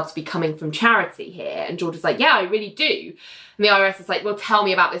consider yourself to be coming from charity here? And George is like, yeah, I really do. And the IRS is like, well, tell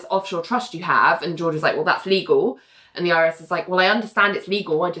me about this offshore trust you have. And George is like, well, that's legal. And the IRS is like, well, I understand it's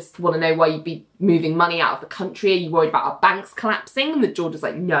legal. I just want to know why you'd be moving money out of the country. Are you worried about our banks collapsing? And George is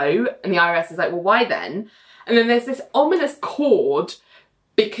like, no. And the IRS is like, well, why then? And then there's this ominous chord,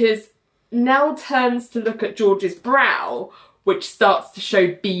 because Nell turns to look at George's brow, which starts to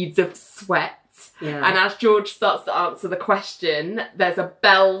show beads of sweat. Yeah. And as George starts to answer the question, there's a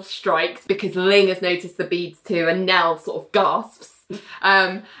bell strikes, because Ling has noticed the beads too, and Nell sort of gasps.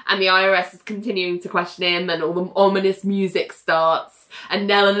 And the IRS is continuing to question him, and all the ominous music starts, and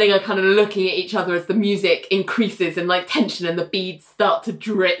Nell and Ling are kind of looking at each other as the music increases in like tension, and the beads start to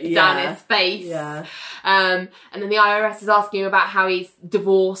drip down his face. Yeah. And then the IRS is asking him about how he's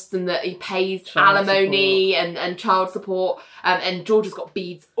divorced and that he pays alimony and child support. And George has got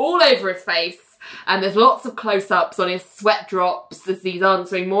beads all over his face. And there's lots of close-ups on his sweat drops as he's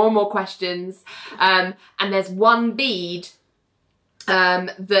answering more and more questions. And there's one bead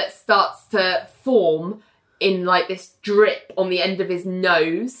that starts to form in like this drip on the end of his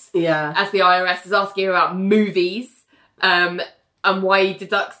nose. Yeah. As the IRS is asking him about movies. And why he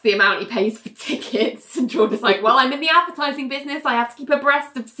deducts the amount he pays for tickets. And George is like, well, I'm in the advertising business. I have to keep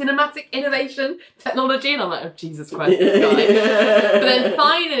abreast of cinematic innovation, technology. And I'm like, oh, Jesus Christ, this guy. But then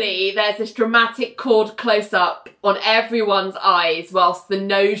finally, there's this dramatic chord close-up on everyone's eyes whilst the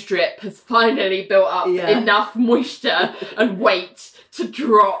nose drip has finally built up enough moisture and weight to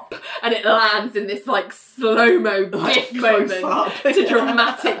drop, and it lands in this like slow-mo biff moment to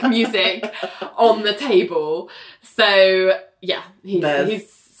dramatic music on the table. So yeah,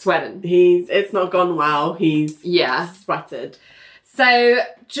 he's sweating. It's not gone well. He's sweated. So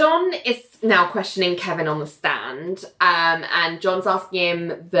John is now questioning Kevin on the stand, and John's asking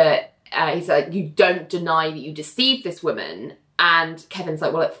him that he's like, you don't deny that you deceived this woman. And Kevin's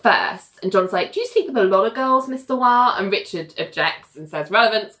like, well, at first. And John's like, do you sleep with a lot of girls, Mr. Wah? And Richard objects and says,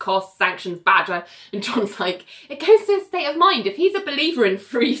 relevance, costs, sanctions, badger. And John's like, it goes to his state of mind. If he's a believer in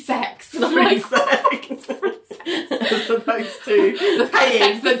free sex. And I'm like, sex. As opposed to the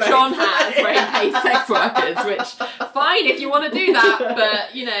sex that John has, where he pays sex workers, which, fine if you want to do that,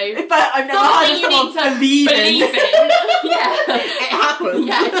 but, you know. But I've never heard of someone believe in. Yeah. It happens.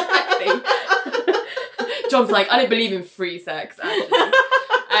 Yeah, exactly. John's like, I don't believe in free sex, actually.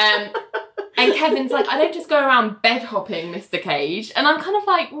 And Kevin's like, I don't just go around bed hopping, Mr. Cage. And I'm kind of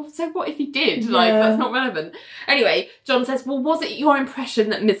like, well, so what if he did? Like, that's not relevant. Anyway, John says, well, was it your impression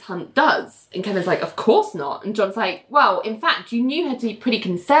that Miss Hunt does? And Kevin's like, of course not. And John's like, well, in fact, you knew her to be pretty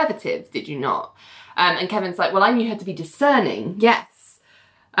conservative, did you not? And Kevin's like, well, I knew her to be discerning, yes.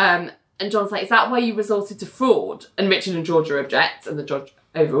 And John's like, is that why you resorted to fraud? And Richard and Georgia object, and the judge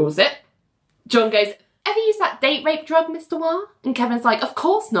overrules it. John goes, ever use that date rape drug, Mr. Wah? And Kevin's like, of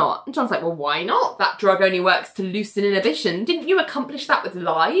course not. And John's like, well, why not? That drug only works to loosen inhibition. Didn't you accomplish that with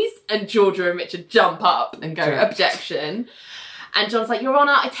lies? And Georgia and Richard jump up and go, objection. And John's like, Your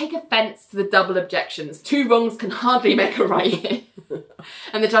Honour, I take offence to the double objections. Two wrongs can hardly make a right here.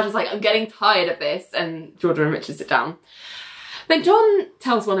 And the judge is like, I'm getting tired of this. And Georgia and Richard sit down. Then John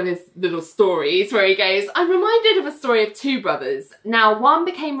tells one of his little stories where he goes, I'm reminded of a story of two brothers. Now, one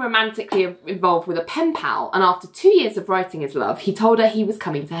became romantically involved with a pen pal, and after 2 years of writing his love, he told her he was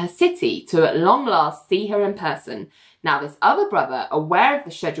coming to her city to at long last see her in person. Now, this other brother, aware of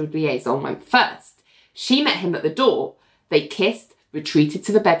the scheduled liaison, went first. She met him at the door. They kissed, retreated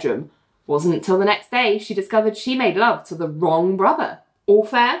to the bedroom. Wasn't until the next day she discovered she made love to the wrong brother. All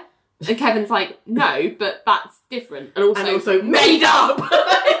fair? And Kevin's like, no, but that's different. And also made up!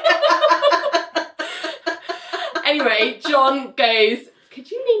 Anyway, John goes, could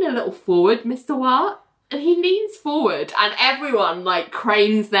you lean a little forward, Mr. Wah? And he leans forward, and everyone, like,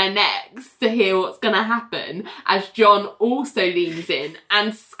 cranes their necks to hear what's going to happen, as John also leans in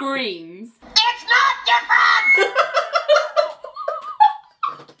and screams, it's not different!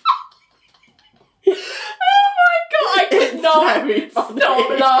 I could It's not very funny. stop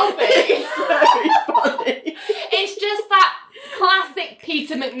laughing. It's very funny. It's just that classic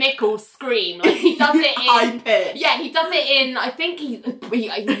Peter McNichol scream. Like, he does it High in... pitch. Yeah, he does it in... I think he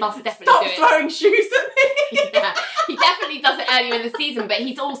must definitely Stop do it. throwing shoes at me. Yeah, he definitely does it earlier in the season, but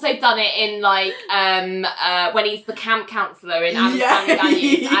he's also done it in, like, when he's the camp counsellor in Adam's Yeah. Family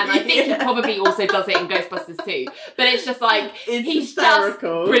Values, and I think Yeah. he probably also does it in Ghostbusters too. But it's just like, It's he's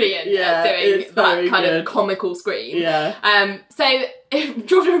hysterical. just brilliant Yeah, at doing it's that very kind good. of comical scream. Yeah. So if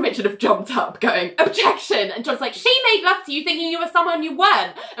Georgia and Richard have jumped up going, objection! And John's like, she made love to you thinking you were someone you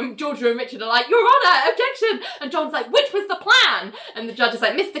weren't. And Georgia and Richard are like, Your Honour, objection! And John's like, which was the plan? And the judge is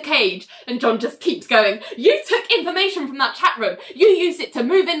like, Mr. Cage. And John just keeps going, you took information from that chat room. You used it to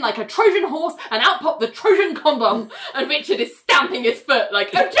move in like a Trojan horse and out popped the Trojan condom. And Richard is stamping his foot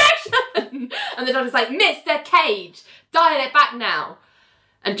like, objection! And the judge is like, Mr. Cage, dial it back now.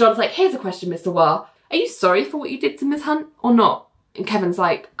 And John's like, here's a question, Mr. Wah. Are you sorry for what you did to Miss Hunt or not? And Kevin's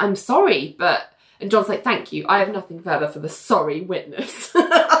like, I'm sorry, but... And John's like, thank you. I have nothing further for the sorry witness. And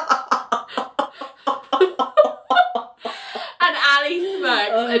Ali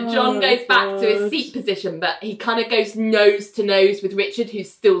smirks and John goes back to his seat position, but he kind of goes nose to nose with Richard,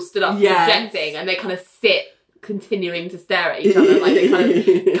 who's still stood up Yes. objecting, and they kind of sit continuing to stare at each other like they kind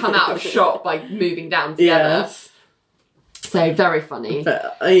of come out of shock by moving down together. Yes. So very funny.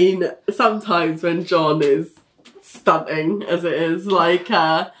 But, I mean, sometimes when John is stunting, as it is, like,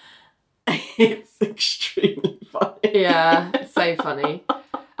 it's extremely funny. Yeah, so funny.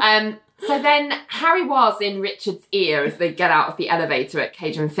 So then Harry was in Richard's ear as they get out of the elevator at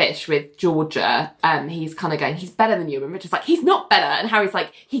Cajun Fish with Georgia. He's kind of going, he's better than you. And Richard's like, he's not better. And Harry's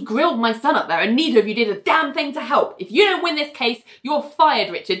like, he grilled my son up there and neither of you did a damn thing to help. If you don't win this case, you're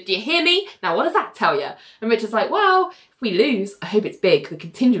fired, Richard. Do you hear me? Now, what does that tell you? And Richard's like, well, if we lose, I hope it's big. The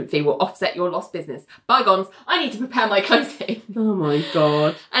contingent fee will offset your lost business. Bygones, I need to prepare my closing. Oh my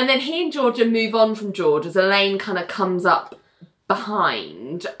God. And then he and Georgia move on from George as Elaine kind of comes up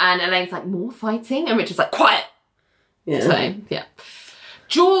behind, and Elaine's like, more fighting? And Richard's like, quiet. Yeah. So, yeah.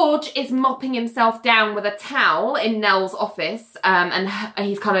 George is mopping himself down with a towel in Nell's office, and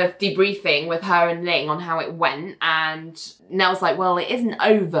he's kind of debriefing with her and Ling on how it went, and Nell's like, well, it isn't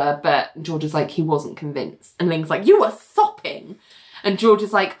over, but George is like, he wasn't convinced. And Ling's like, you were sopping. And George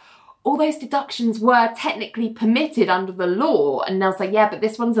is like, all those deductions were technically permitted under the law. And Nell's like, yeah, but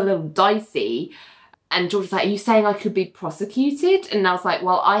this one's a little dicey. And George was like, are you saying I could be prosecuted? And I was like,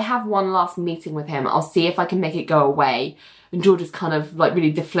 well, I have one last meeting with him. I'll see if I can make it go away. And George is kind of like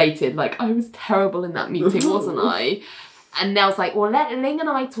really deflated, like, I was terrible in that meeting, wasn't I? And Nell's like, well, let Ling and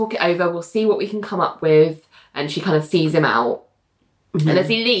I talk it over. We'll see what we can come up with. And she kind of sees him out. Mm-hmm. And as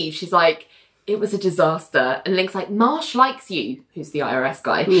he leaves, she's like, it was a disaster. And Ling's like, Marsh likes you, who's the IRS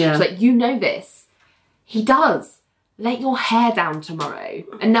guy. Yeah. She's like, you know this. He does. Let your hair down tomorrow.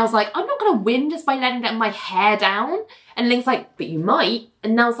 And Nell's like, I'm not going to win just by letting my hair down. And Ling's like, but you might.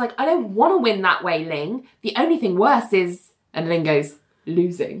 And Nell's like, I don't want to win that way, Ling. The only thing worse is... And Ling goes,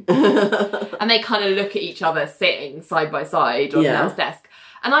 losing. And they kind of look at each other sitting side by side on Nell's desk.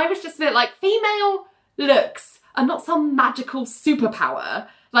 And I was just a bit like, female looks are not some magical superpower.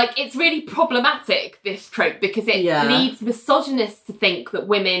 Like, it's really problematic, this trope, because it leads misogynists to think that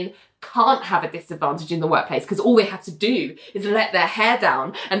women can't have a disadvantage in the workplace because all they have to do is let their hair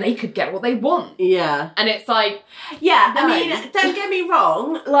down and they could get what they want. Yeah. And it's like... Yeah, no. I mean, don't get me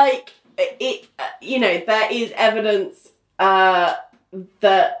wrong, like, it, you know, there is evidence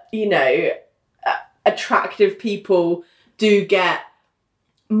that, you know, attractive people do get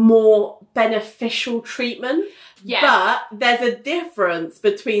more beneficial treatment. Yes. But there's a difference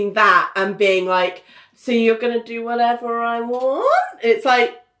between that and being like, so you're going to do whatever I want? It's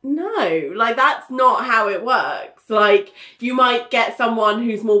like, no, like that's not how it works. Like you might get someone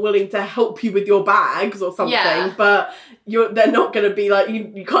who's more willing to help you with your bags or something, but they're not going to be like,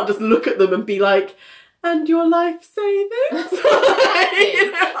 you can't just look at them and be like, and your life savings? You know what I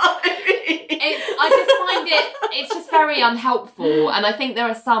mean? I just find it's just very unhelpful, and I think there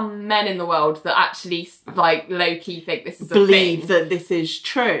are some men in the world that actually like low-key think this is a believe thing. that this is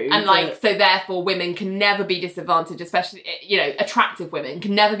true. And like, so therefore women can never be disadvantaged, especially, you know, attractive women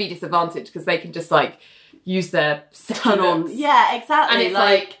can never be disadvantaged because they can just like use their turn on. Yeah, exactly. And it's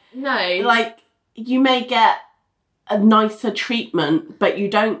like, no. Like, you may get a nicer treatment, but you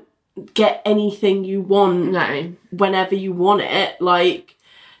don't get anything you want whenever you want it, like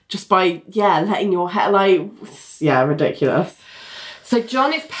just by letting your hair, like, ridiculous. So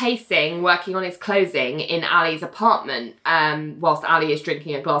John is pacing, working on his closing in Ali's apartment, whilst Ali is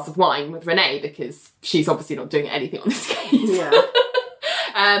drinking a glass of wine with Renee because she's obviously not doing anything on this case.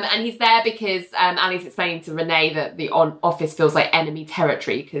 And he's there because Ali's explaining to Renee that the office feels like enemy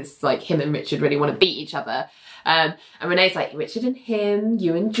territory because like him and Richard really want to beat each other. And Renee's like, Richard and him,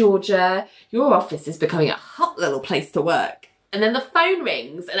 you and Georgia, your office is becoming a hot little place to work. And then the phone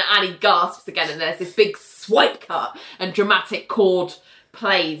rings and Ali gasps again and there's this big swipe cut and dramatic chord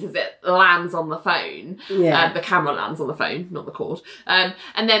plays as it lands on the phone. Yeah. The camera lands on the phone, not the cord. And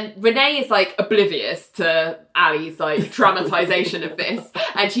then Renee is like oblivious to Ali's like dramatization of this.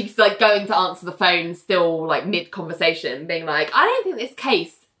 And she's like going to answer the phone still like mid-conversation being like, I don't think this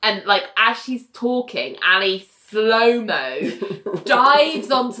case. And like as she's talking, Ali slow-mo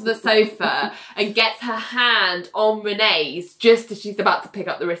dives onto the sofa and gets her hand on Renee's just as she's about to pick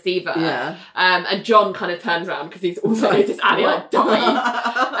up the receiver. Yeah. And John kind of turns around because he's also noticed Ali like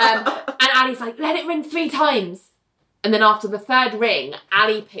dive. And Ali's like, let it ring 3 times. And then after the 3rd ring,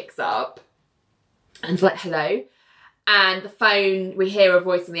 Ali picks up and's like, hello. And the phone, we hear a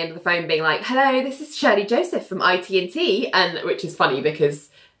voice on the end of the phone being like, hello, this is Shirley Joseph from IT&T. And which is funny because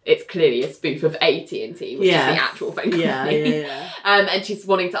it's clearly a spoof of AT&T, which is the actual phone company. Yeah. And she's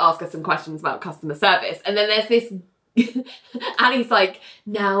wanting to ask us some questions about customer service. And then there's this... Ali's like,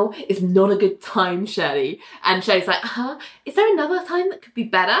 now is not a good time, Shirley. And Shirley's like, is there another time that could be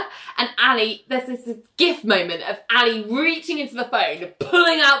better? And Ali, there's this gif moment of Ali reaching into the phone,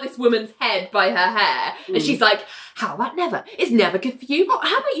 pulling out this woman's head by her hair. And she's like, how about never? It's never good for you.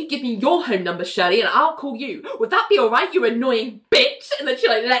 How about you give me your home number, Shirley, and I'll call you. Would that be all right, you annoying bitch? And then she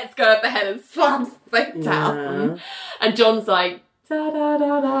like lets go of the head and slams the phone down. And John's like,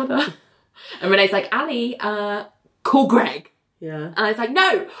 da-da-da-da-da. And Renee's like, Ali, call Greg. Yeah. And I was like, no,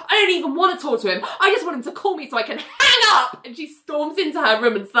 I don't even want to talk to him. I just want him to call me so I can hang up. And she storms into her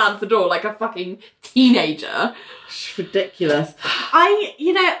room and slams the door like a fucking teenager. It's ridiculous.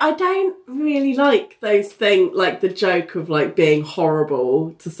 I don't really like those things, like the joke of like being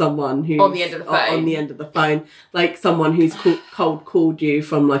horrible to someone who's on the end of the phone. On the end of the phone. Like someone who's cold called you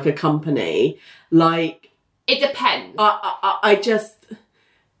from like a company. Like... It depends. I just...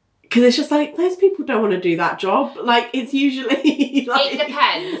 Because it's just like, those people don't want to do that job. Like, it's usually like... It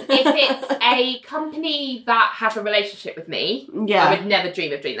depends. If it's a company that has a relationship with me, I would never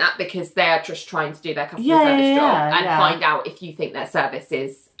dream of doing that because they're just trying to do their customer service job and find out if you think their service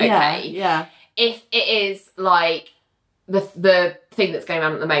is okay. Yeah. If it is like the thing that's going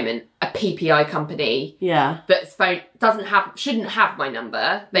on at the moment, a PPI company that's shouldn't have my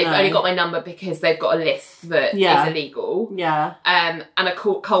number. They've only got my number because they've got a list that is illegal. Yeah. And are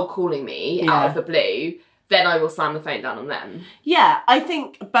cold calling me out of the blue, then I will slam the phone down on them. Yeah, I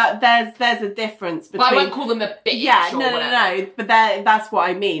think, but there's a difference between... But I won't call them a bitch or whatever. No, but that's what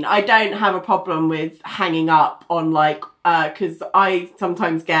I mean. I don't have a problem with hanging up on like, because I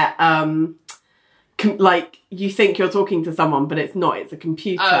sometimes get... like you think you're talking to someone but it's not, it's a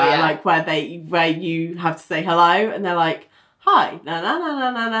computer. Like where you have to say hello and they're like, hi,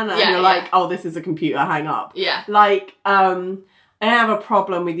 and you're like, oh, this is a computer, hang up. Like I don't have a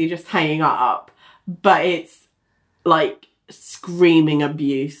problem with you just hanging up, but it's like screaming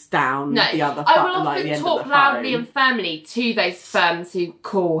abuse down the other I will often talk loudly and firmly to those firms who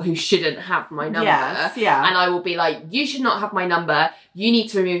call who shouldn't have my number. And I will be like, you should not have my number. You need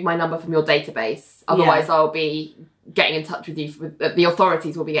to remove my number from your database. Otherwise I'll be getting in touch with you. The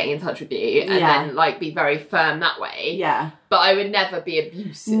authorities will be getting in touch with you and then like be very firm that way. But I would never be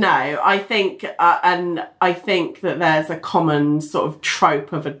abusive. No, I think, and I think that there's a common sort of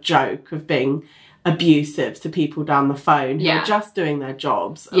trope of a joke of being abusive to people down the phone who are just doing their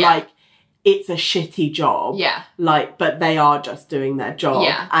jobs. Like, it's a shitty job. Like, but they are just doing their job.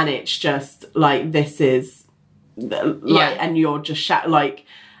 And it's just like, this is like, and you're just like,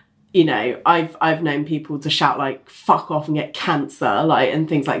 you know, I've known people to shout like fuck off and get cancer, like, and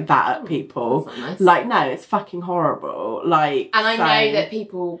things like that at people. That's not nice. Like, no, it's fucking horrible. Like, and I know that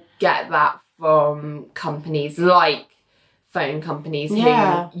people get that from companies like phone companies who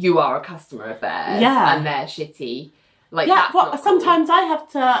you are a customer of theirs and they're shitty. Like, that's not cool. Sometimes I have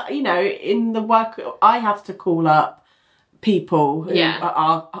to, you know, in the work, I have to call up people who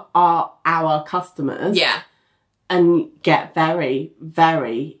are our customers and get very,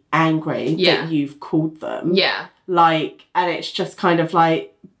 very angry that you've called them. Like, and it's just kind of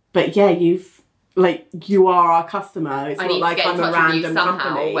like, but you've, like, you are our customer. It's not like I'm a random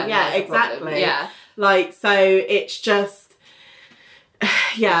company. Exactly. Like, so it's just,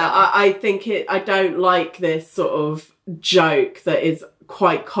 I think I don't like this sort of joke that is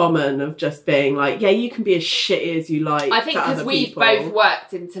quite common of just being like, you can be as shitty as you like. I think because we've both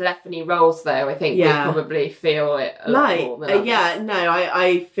worked in telephony roles though, I think we probably feel it a lot more than others.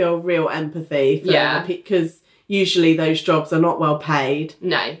 I feel real empathy for because usually those jobs are not well paid,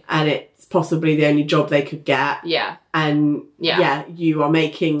 No. and it's possibly the only job they could get. Yeah. And you are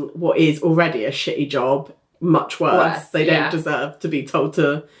making what is already a shitty job much worse. They don't deserve to be told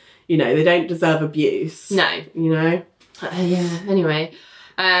to, they don't deserve abuse. No. Anyway,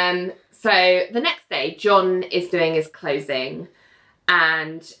 so the next day, John is doing his closing,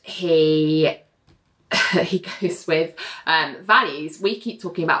 and he goes with values. We keep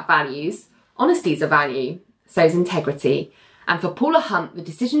talking about values. Honesty is a value, so is integrity. And for Paula Hunt, the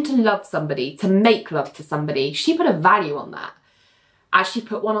decision to love somebody, to make love to somebody, she put a value on that, as she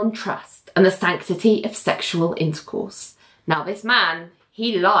put one on trust and the sanctity of sexual intercourse. Now, this man,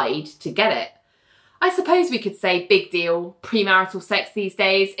 he lied to get it. I suppose we could say big deal, premarital sex these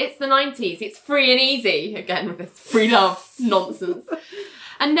days. It's the 90s, it's free and easy. Again, with this free love nonsense.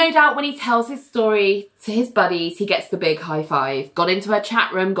 And no doubt when he tells his story to his buddies, he gets the big high five. Got into her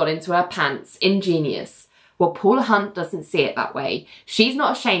chat room, got into her pants. Ingenious. Well, Paula Hunt doesn't see it that way. She's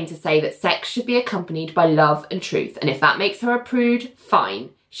not ashamed to say that sex should be accompanied by love and truth. And if that makes her a prude,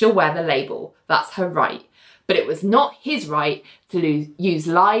 fine. She'll wear the label. That's her right. But it was not his right to use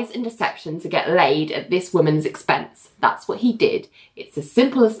lies and deception to get laid at this woman's expense. That's what he did. It's as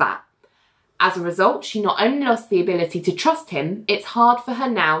simple as that. As a result, she not only lost the ability to trust him, it's hard for her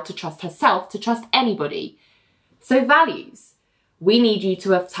now to trust herself, to trust anybody. So values. We need you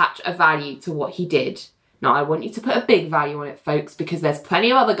to attach a value to what he did. Now, I want you to put a big value on it, folks, because there's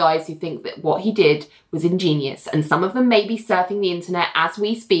plenty of other guys who think that what he did was ingenious, and some of them may be surfing the internet as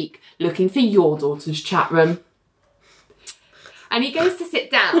we speak, looking for your daughter's chat room. And he goes to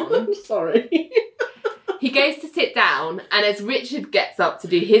sit down. Sorry. He goes to sit down, and as Richard gets up to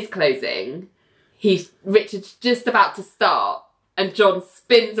do his closing, Richard's just about to start, and John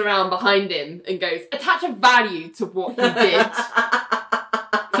spins around behind him and goes, attach a value to what he did.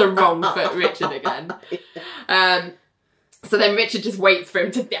 To wrong foot Richard again. So then Richard just waits for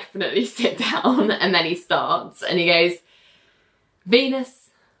him to definitely sit down, and then he starts, and he goes, Venus,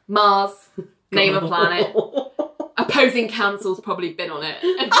 Mars, name a planet. Opposing counsel's probably been on it.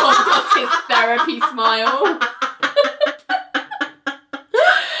 And John does his therapy smile.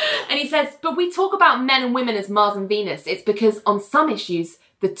 And he says, but we talk about men and women as Mars and Venus. It's because on some issues,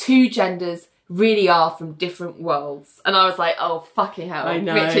 the two genders really are from different worlds. And I was like, oh, fucking hell. I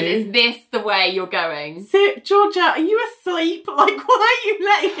know. Richard, is this the way you're going? So, Georgia, are you asleep? Like, why are you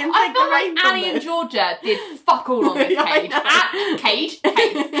letting him I take feel the reins like on Annie this? and Georgia did fuck all on this case.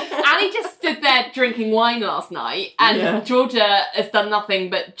 Annie just stood there drinking wine last night, and Georgia has done nothing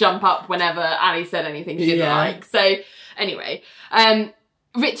but jump up whenever Annie said anything she didn't like. So, anyway,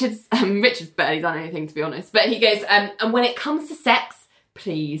 Richard's barely done anything, to be honest. But he goes, and when it comes to sex,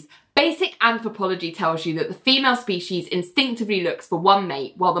 please, basic anthropology tells you that the female species instinctively looks for one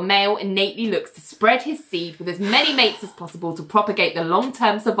mate, while the male innately looks to spread his seed with as many mates as possible to propagate the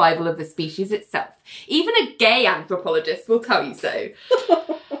long-term survival of the species itself. Even a gay anthropologist will tell you so.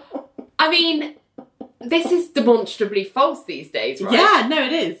 I mean, this is demonstrably false these days, right? Yeah, no,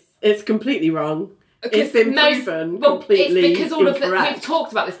 it is. It's completely wrong. It's been proven completely it's because all incorrect. we've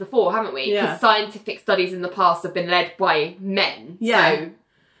talked about this before, haven't we? Yeah. Because scientific studies in the past have been led by men. Yeah. So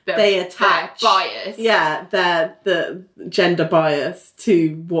they attach bias. Yeah, the gender bias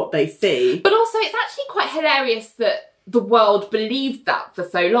to what they see. But also, it's actually quite hilarious that the world believed that for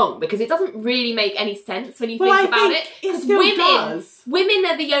so long, because it doesn't really make any sense when you think about it. Because women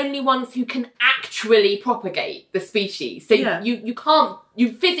are the only ones who can actually propagate the species. So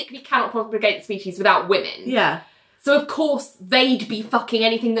you physically cannot propagate the species without women. Yeah. So of course they'd be fucking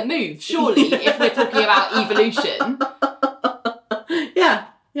anything that moves, surely, if we're talking about evolution. Yeah.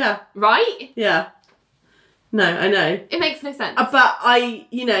 Yeah. Right? Yeah. No, I know. It makes no sense. But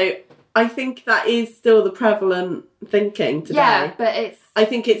I think that is still the prevalent thinking today. Yeah, but I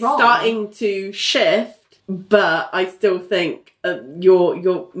think it's wrong. starting to shift, but I still think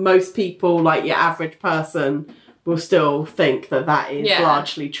your most people, like your average person, will still think that is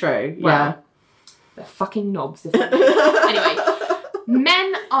largely true. Well, they're fucking knobs. Anyway,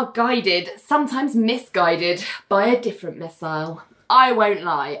 men are guided, sometimes misguided, by a different missile. I won't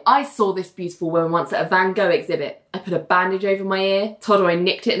lie, I saw this beautiful woman once at a Van Gogh exhibit. I put a bandage over my ear, told her I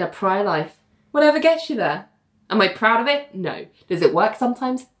nicked it in a prior life. Whatever gets you there. Am I proud of it? No. Does it work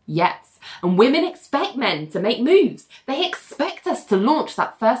sometimes? Yes. And women expect men to make moves. They expect us to launch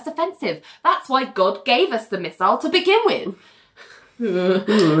that first offensive. That's why God gave us the missile to begin with.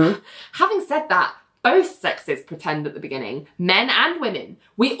 Having said that, both sexes pretend at the beginning, men and women.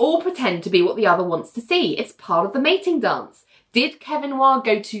 We all pretend to be what the other wants to see. It's part of the mating dance. Did Kevin Noir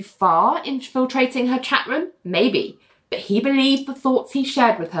go too far infiltrating her chat room? Maybe. But he believed the thoughts he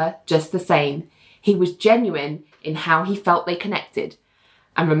shared with her just the same. He was genuine in how he felt they connected.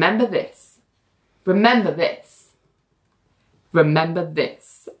 And remember this. Remember this. Remember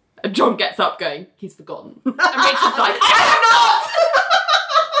this. And John gets up going, he's forgotten. And Rachel's like, I have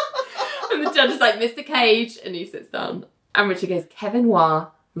not! And the judge is like, Mr. Cage. And he sits down. And Richard goes, Kevin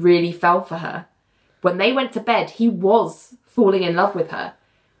Noir really fell for her. When they went to bed, he was falling in love with her.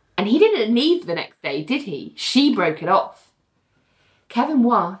 And he didn't leave the next day, did he? She broke it off. Kevin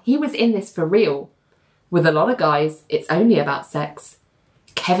Noir, he was in this for real. With a lot of guys, it's only about sex.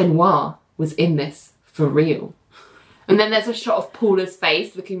 Kevin Noir was in this for real. And then there's a shot of Paula's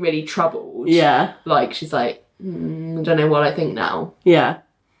face looking really troubled. Yeah. Like, she's like, I don't know what I think now. Yeah.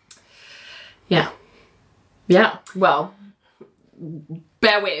 Yeah. Yeah. Well,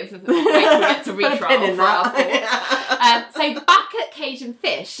 bear with. Wait till we get to retrial for our thoughts. So back at Cajun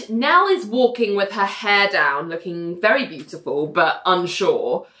Fish, Nell is walking with her hair down, looking very beautiful, but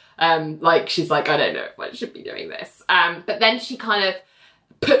unsure. Like, she's like, I don't know if I should be doing this. But then she kind of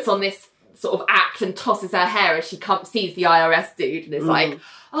puts on this sort of act and tosses her hair as she sees the IRS dude and is like,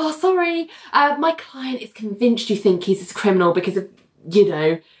 oh, sorry, my client is convinced you think he's a criminal because of, you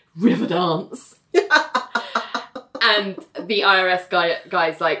know, Riverdance. And the IRS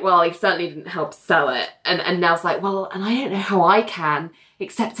guy's like, well, he certainly didn't help sell it. And Nell's like, well, and I don't know how I can,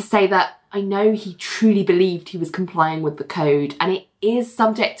 except to say that I know he truly believed he was complying with the code and it is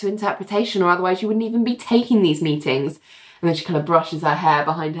subject to interpretation, or otherwise you wouldn't even be taking these meetings. And then she kind of brushes her hair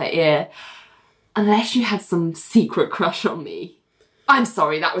behind her ear. Unless you had some secret crush on me. I'm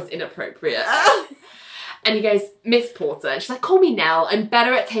sorry, that was inappropriate. And he goes, Miss Porter. And she's like, call me Nell. I'm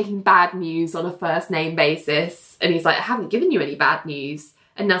better at taking bad news on a first name basis. And he's like, I haven't given you any bad news.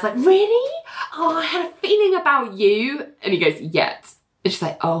 And Nell's like, really? Oh, I had a feeling about you. And he goes, yet. And she's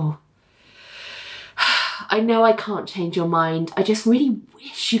like, oh. I know I can't change your mind. I just really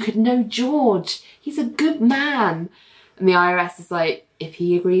wish you could know George. He's a good man. And the IRS is like, if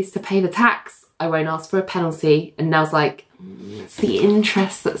he agrees to pay the tax, I won't ask for a penalty. And Nell's like, it's the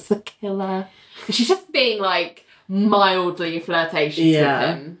interest that's the killer. And she's just being like mildly flirtatious with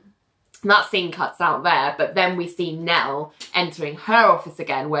him. And that scene cuts out there, but then we see Nell entering her office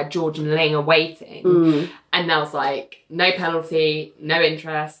again where George and Ling are waiting. And Nell's like, no penalty, no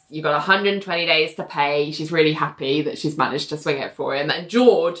interest. You've got 120 days to pay. She's really happy that she's managed to swing it for him. And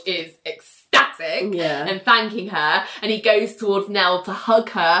George is ecstatic and thanking her. And he goes towards Nell to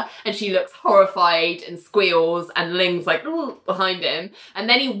hug her. And she looks horrified and squeals. And Ling's like, behind him. And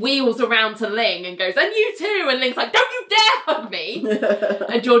then he wheels around to Ling and goes, and you too. And Ling's like, don't you dare hug me.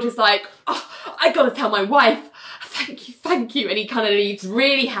 And George is like, oh, I gotta tell my wife. Thank you. And he kind of leaves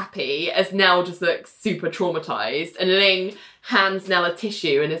really happy as Nell just looks super traumatised. And Ling hands Nell a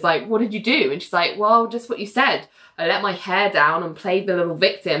tissue and is like, what did you do? And she's like, well, just what you said. I let my hair down and played the little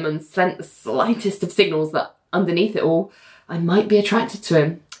victim and sent the slightest of signals that underneath it all, I might be attracted to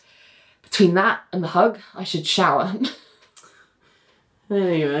him. Between that and the hug, I should shower.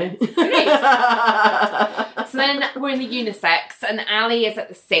 Anyway. So then we're in the unisex and Ali is at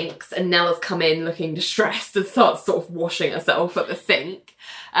the sinks and Nell has come in looking distressed and starts sort of washing herself at the sink.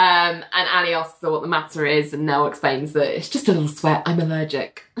 And Ali asks her what the matter is and Nell explains that it's just a little sweat, I'm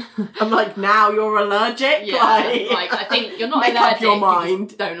allergic. I'm like, now you're allergic? Yeah, like I think you're not make allergic, up your you mind.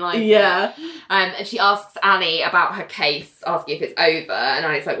 just don't like Yeah. it. And she asks Ali about her case, asking if it's over, and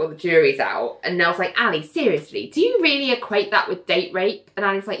Ali's like, well, the jury's out. And Nell's like, Ali, seriously, do you really equate that with date rape? And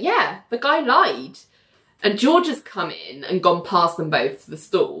Ali's like, yeah, the guy lied. And George has come in and gone past them both to the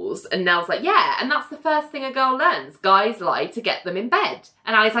stalls. And Nell's like, yeah, and that's the first thing a girl learns. Guys lie to get them in bed.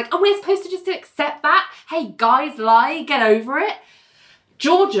 And Ali's like, oh, we're supposed to just accept that? Hey, guys lie, get over it.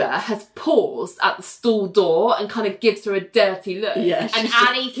 Georgia has paused at the stall door and kind of gives her a dirty look. Yeah, and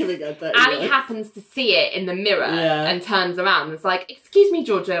Ali happens to see it in the mirror and turns around and is like, excuse me,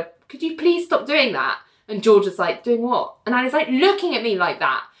 Georgia, could you please stop doing that? And Georgia's like, doing what? And Ali's like, looking at me like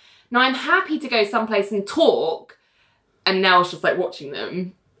that. Now, I'm happy to go someplace and talk. And Nell's just like watching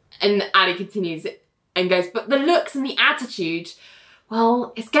them. And Ali continues and goes, but the looks and the attitude,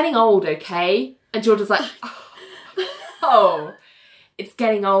 well, it's getting old, okay? And Georgia's like, oh, it's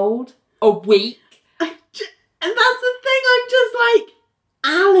getting old or weak. And that's the thing, I'm just like,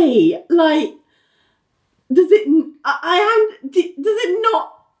 Ali, like, does it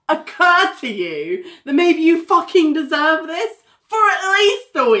not occur to you that maybe you fucking deserve this for at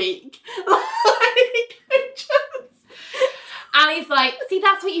least a week? Ali's like, see,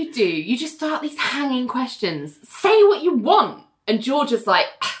 that's what you do. You just start these hanging questions. Say what you want. And Georgia's like,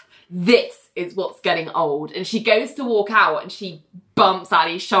 this is what's getting old. And she goes to walk out and she bumps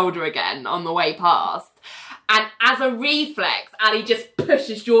Ali's shoulder again on the way past. And as a reflex, Ali just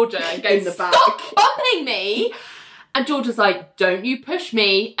pushes Georgia and goes, In the back. "Stop bumping me!" And Georgia's like, "Don't you push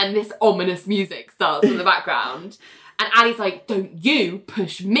me." And this ominous music starts in the background. And Ali's like, "Don't you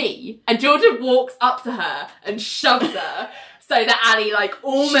push me." And Georgia walks up to her and shoves her so that Ali, like,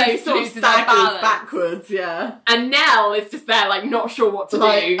 almost She sort of loses her staggers balance. backwards, yeah. And Nell is just there, like, not sure what to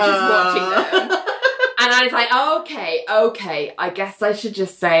Like, do, just watching them. And Ali's like, okay, I guess I should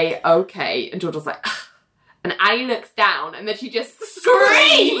just say okay. And Georgia's like, ugh. And Ali looks down and then she just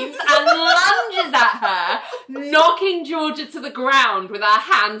screams and lunges at her, knocking Georgia to the ground with her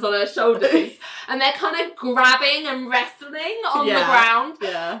hands on her shoulders. And they're kind of grabbing and wrestling on the ground.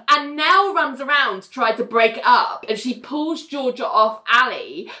 Yeah. And Nell runs around to try to break it up and she pulls Georgia off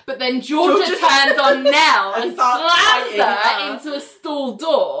Ali, but then Georgia turns on Nell and starts slams fighting her her. into a stall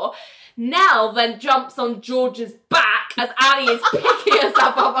door. Nell then jumps on Georgia's back as Ali is picking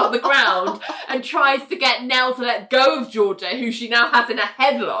herself up off the ground and tries to get Nell to let go of Georgia, who she now has in a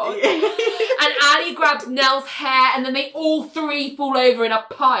headlock. And Ali grabs Nell's hair and then they all three fall over in a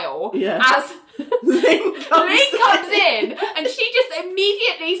pile as Lynn comes in and she just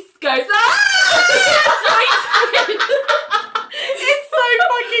immediately goes, "Ah!" It's so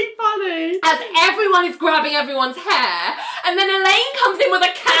fucking funny. As everyone is grabbing everyone's hair, and then Elaine comes in with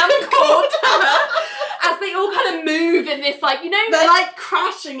a camcorder as they all kind of move in this, like, you know, They're like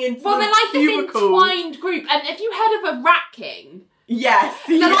crashing into well, the they're like this cubicles. entwined group. And have you heard of a rat king? Yes.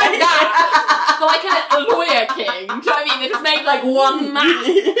 They're like that. They're like a lawyer king. Do you know what I mean? They just made like one mass.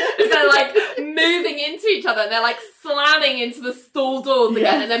 They're like moving into each other and they're like slamming into the stall doors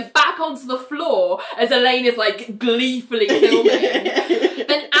again and then back onto the floor as Elaine is like gleefully filming.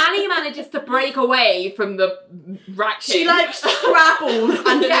 Then Annie manages to break away from the rat king. She like scrabbles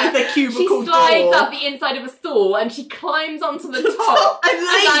underneath the cubicle She slides door. up the inside of a stall and she climbs onto the top and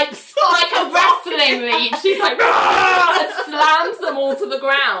like a wrestling leap. She's like, "Rah!" and slams them all to the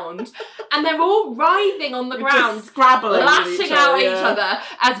ground. And they're all writhing on the ground, Just scrabbling with lashing each out other, at each other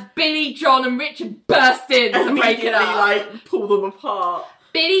as Billy, John and Richard burst in to break it up. like pull them apart.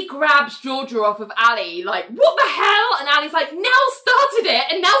 Billy grabs Georgia off of Ali, like, "What the hell?" And Ali's like, "Nell started it."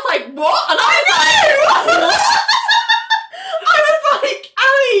 And Nell's like, "What?" And I was like, "What?" I was like,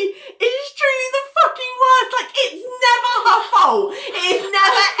 Ali, it is truly the fucking worst. Like, it's never her fault. It is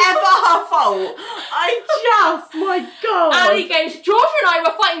never ever her fault. My God. Ali goes, "Georgia and I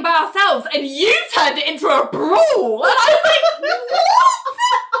were fighting by ourselves and you turned it into a brawl." And I was like, "What?"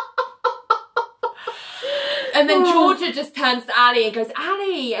 And then Georgia just turns to Ali and goes,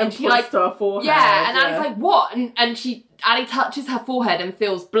 "Ali," and she like, to her forehead. yeah, and Ali's like, "What?" And Ali touches her forehead and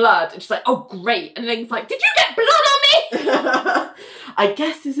feels blood, and she's like, "Oh, great." And Elaine's like, "Did you get blood on me?" I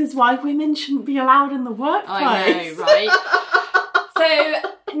guess this is why women shouldn't be allowed in the workplace. I know, right?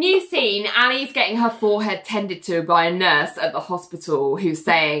 So, new scene, Ali's getting her forehead tended to by a nurse at the hospital who's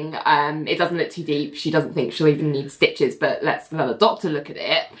saying it doesn't look too deep, she doesn't think she'll even need stitches, but let's let a doctor look at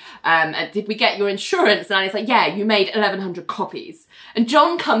it. And did we get your insurance? And Ali's like, "Yeah, you made 1,100 copies. And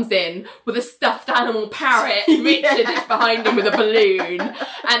John comes in with a stuffed animal parrot, Richard is behind him with a balloon,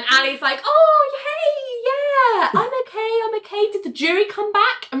 and Ali's like, "Oh, hey, yeah, I'm okay, did the jury come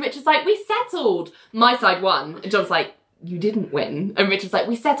back?" And Richard's like, "We settled. My side won." And John's like, "You didn't win." And Richard's like,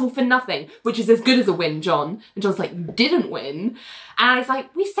 "We settled for nothing," which is as good as a win, John. And John's like, "You didn't win." And Ali's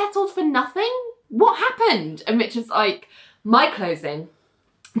like, "We settled for nothing? What happened?" And Richard's like, "My closing,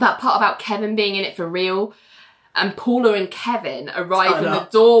 that part about Kevin being in it for real." And Paula and Kevin arrive in the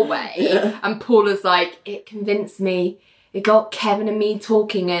doorway and Paula's like, "It convinced me. It got Kevin and me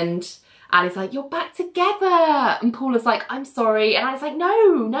talking," and Ali's like, "You're back together." And Paula's like, "I'm sorry." And Ali's like,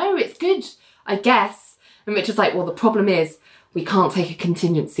 no, it's good, I guess. And Richard's like, "Well, the problem is we can't take a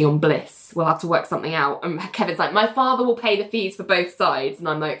contingency on bliss. We'll have to work something out." And Kevin's like, "My father will pay the fees for both sides." And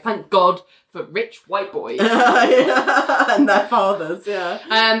I'm like, thank God for rich white boys. And their fathers,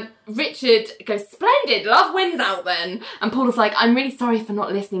 yeah. Richard goes, "Splendid, love wins out then." And Paula's like, "I'm really sorry for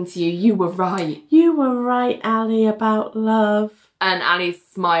not listening to you. You were right." You were right, Ali, about love. And Ali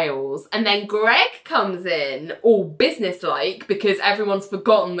smiles. And then Greg comes in, all businesslike, because everyone's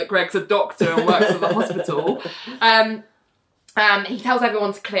forgotten that Greg's a doctor and works at the hospital. He tells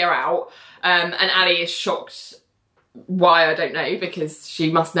everyone to clear out. And Ali is shocked. Why, I don't know, because she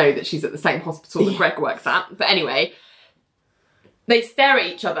must know that she's at the same hospital that Greg works at. But anyway, they stare at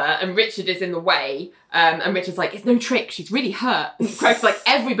each other and Richard is in the way. And Richard's like, "It's no trick, she's really hurt." And Greg's like,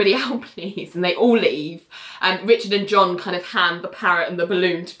 "Everybody out, please." And they all leave. Richard and John kind of hand the parrot and the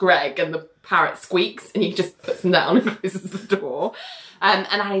balloon to Greg and the parrot squeaks and he just puts them down and closes the door. And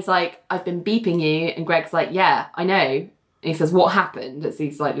Ali's like, "I've been beeping you." And Greg's like, "Yeah, I know." And he says, "What happened?" as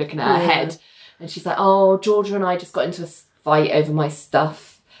he's like looking at her head. And she's like, oh, Georgia and I just got into a fight over my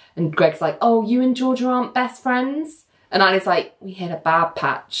stuff. And Greg's like, oh, you and Georgia aren't best friends? And Ali's like, we hit a bad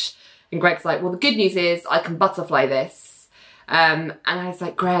patch. And Greg's like, well, the good news is I can butterfly this. And I was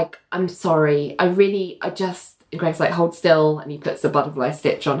like, Greg, I'm sorry. And Greg's like, hold still. And he puts a butterfly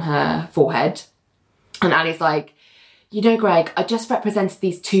stitch on her forehead. And Ali's like, you know, Greg, I just represented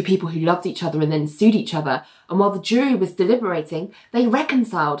these two people who loved each other and then sued each other. And while the jury was deliberating, they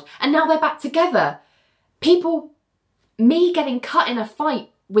reconciled. And now they're back together. Me getting cut in a fight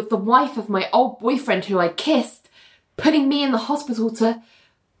with the wife of my old boyfriend who I kissed, putting me in the hospital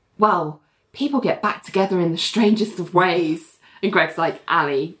people get back together in the strangest of ways. And Greg's like,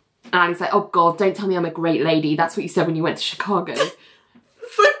 Ali. And Ali's like, oh God, don't tell me I'm a great lady. That's what you said when you went to Chicago.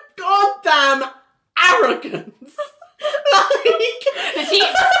 The goddamn arrogance. Did she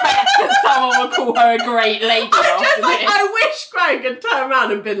expect that someone would call her a great lady after this? I wish Greg had turned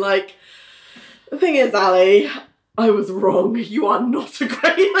around and been like, the thing is, Ali, I was wrong. You are not a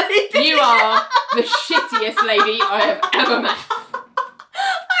great lady. You are the shittiest lady I have ever met.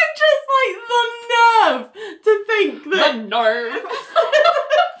 I'm just like, the nerve to think that... The nerve.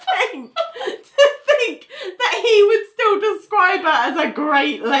 to think that he would still describe her as a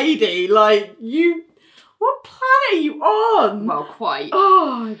great lady. Like, what planet are you on? Well, quite.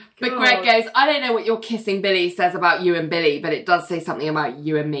 Oh, God. But Greg goes, I don't know what your kissing Billy says about you and Billy, but it does say something about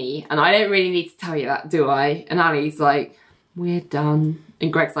you and me. And I don't really need to tell you that, do I? And Ali's like, we're done.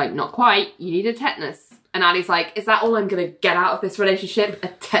 And Greg's like, not quite. You need a tetanus. And Ali's like, is that all I'm going to get out of this relationship? A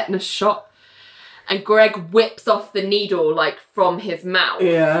tetanus shot? And Greg whips off the needle, like, from his mouth.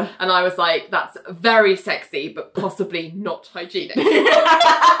 Yeah. And I was like, that's very sexy, but possibly not hygienic.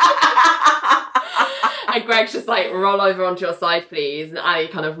 And Greg's just like, roll over onto your side, please. And Ali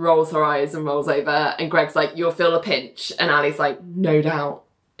kind of rolls her eyes and rolls over. And Greg's like, you'll feel a pinch. And Ali's like, no doubt.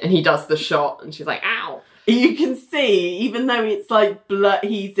 And he does the shot. And she's like, ow. You can see, even though it's like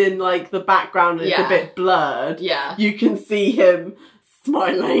he's in like the background and it's a bit blurred. Yeah. You can see him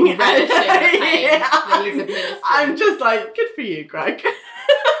smiling. Relishing the pain that he's administering. I'm just like, good for you, Greg.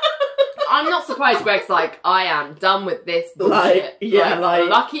 I'm not surprised Greg's like, I am done with this bullshit. Like,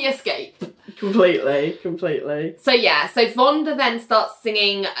 lucky escape. Completely. So Vonda then starts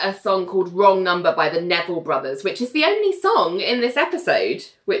singing a song called Wrong Number by the Neville Brothers, which is the only song in this episode,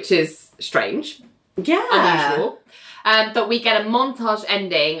 which is strange. Yeah. Unusual. But we get a montage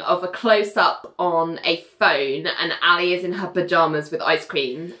ending of a close-up on a phone, and Ali is in her pyjamas with ice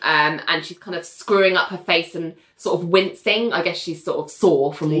cream, and she's kind of screwing up her face and sort of wincing. I guess she's sort of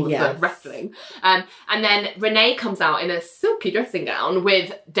sore from all of the wrestling. And then Renee comes out in a silky dressing gown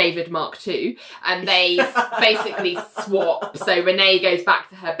with David Mark II, and they basically swap. So Renee goes back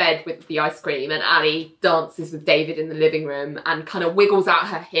to her bed with the ice cream, and Ali dances with David in the living room and kind of wiggles out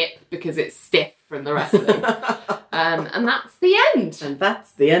her hip because it's stiff from the wrestling. And that's the end. And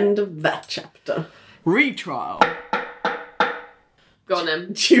that's the end of that chapter. Retrial. Go on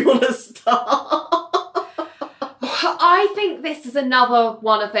then. Do you want to start? I think this is another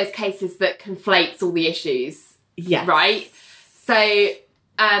one of those cases that conflates all the issues. Yes. Right? So,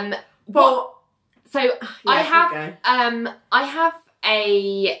 I have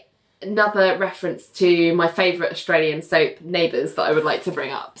another reference to my favourite Australian soap, Neighbours, that I would like to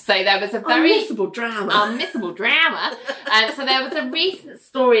bring up. So there was a very... Unmissable drama. So there was a recent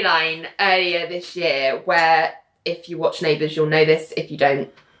storyline earlier this year where, if you watch Neighbours, you'll know this. If you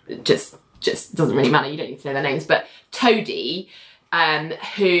don't, just doesn't really matter. You don't need to know their names. But Toadie,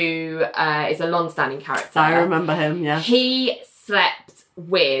 who is a long-standing character. I remember him, yeah. He slept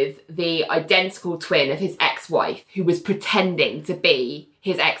with the identical twin of his ex-wife, who was pretending to be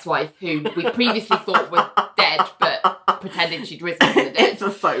his ex-wife, who we previously thought was dead, but pretended she'd risen from the dead. It's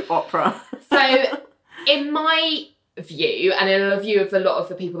a soap opera. So, in my view, and in a view of a lot of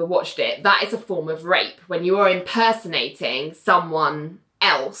the people that watched it, that is a form of rape. When you are impersonating someone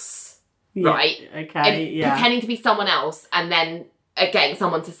else, right? Okay, pretending to be someone else and then getting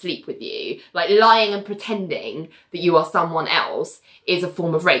someone to sleep with you. Like, lying and pretending that you are someone else is a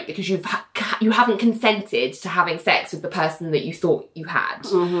form of rape because you haven't consented to having sex with the person that you thought you had.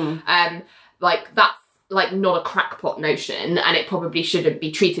 Mm-hmm. That's like not a crackpot notion, and it probably shouldn't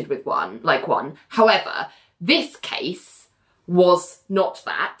be treated with one. However, this case was not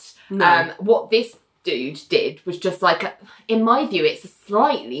that. No. What this dude did was just in my view, it's a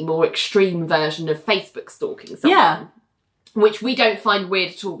slightly more extreme version of Facebook stalking someone. Yeah. Which we don't find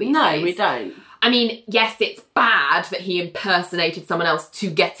weird at all these days. No, we don't. I mean, yes, it's bad that he impersonated someone else to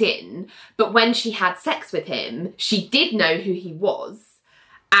get in, but when she had sex with him, she did know who he was,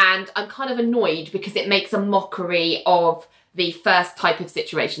 and I'm kind of annoyed because it makes a mockery of the first type of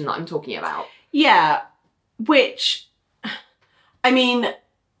situation that I'm talking about. Yeah, which, I mean,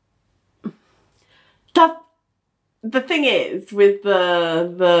 that the thing is with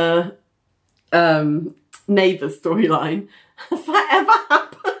the neighbour storyline, has that ever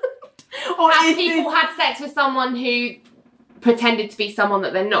happened? Or Have is people had sex with someone who pretended to be someone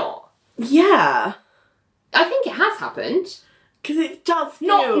that they're not? Yeah, I think it has happened. because it does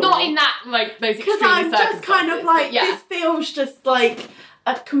feel Not in that, like, those extreme because I'm just kind of circumstances, like, but yeah. this feels just like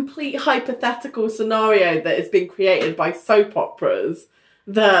a complete hypothetical scenario that has been created by soap operas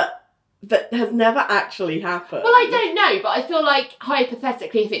that has never actually happened. Well, I don't know, but I feel like,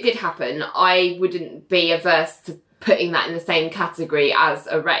 hypothetically, if it did happen, I wouldn't be averse to putting that in the same category as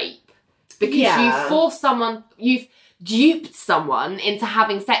a rape. Because Yeah. you force someone, you've duped someone into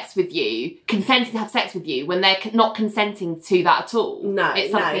having sex with you, consenting to have sex with you, when they're not consenting to that at all. No,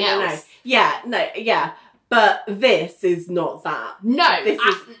 It's something no. else. Yeah. But this is not that. No, This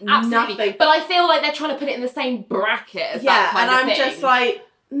is absolutely. nothing. But I feel like they're trying to put it in the same bracket as that kind and of I'm thing. just like,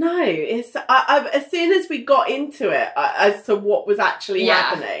 no. It's I, as soon as we got into it as to what was actually Yeah.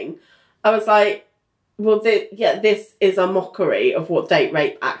 happening, I was like, well, this is a mockery of what date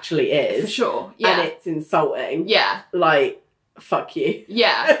rape actually is, for sure. Yeah. and it's insulting. Yeah. Like, fuck you.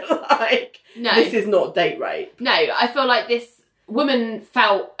 Yeah. Like, No. this is not date rape. No, I feel like this woman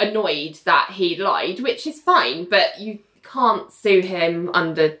felt annoyed that he lied, which is fine, but you can't sue him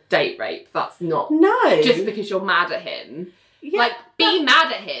under date rape. That's not No, just because you're mad at him. Yeah, Like, be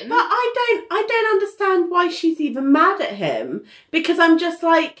mad at him. But I don't understand why she's even mad at him, because I'm just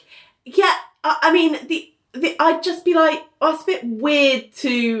like, yeah, I mean, I'd just be like, oh, it's a bit weird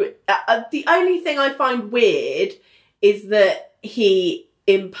to, the only thing I find weird is that he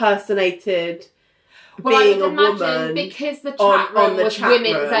impersonated well, I being would a imagine woman. because the chat on room the was chat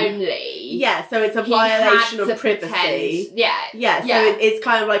women's room. only. Yeah, so it's a he violation had of to privacy. pretend- Yeah. Yeah, so Yeah. it's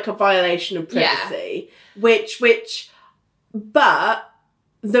kind of like a violation of privacy, but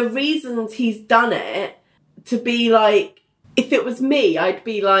the reasons he's done it, to be like, if it was me, I'd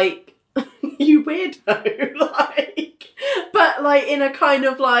be like, you weirdo, like, but like in a kind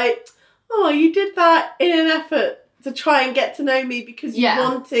of like, oh, you did that in an effort to try and get to know me because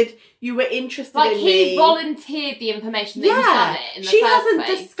you were interested Like, in he me. volunteered the information that he's done it in the she first hasn't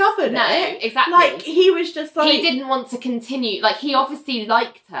place. discovered No, it. exactly. Like, he was just like, he didn't want to continue, like, he obviously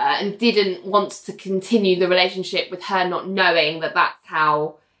liked her and didn't want to continue the relationship with her, not knowing that that's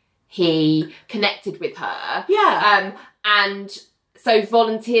how he connected with her. yeah. And so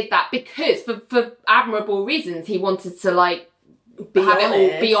volunteered that because, for admirable reasons, he wanted to, like,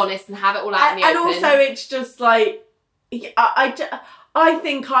 be honest and have it all out in the and open. also it's just like, I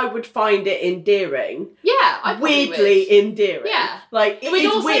think I would find it endearing. Yeah, I probably Weirdly would. endearing. Yeah. Like, It would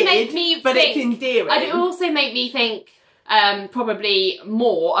it's also weird, make me but think, it's endearing. And it would also make me think probably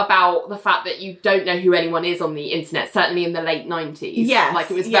more about the fact that you don't know who anyone is on the internet, certainly in the late 90s. Yes, Like,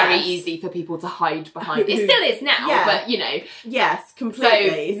 it was very yes. easy for people to hide behind. Who- It still is now, yeah. but, you know. Yes, So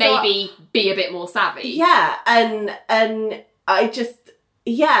completely. maybe be a bit more savvy. Yeah, and I just,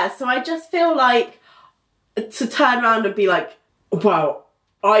 so I just feel like to turn around and be like, well,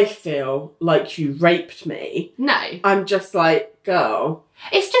 I feel like you raped me. No. I'm just like, girl.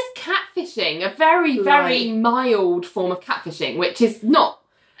 It's just catfishing, a very, very mild form of catfishing, which is not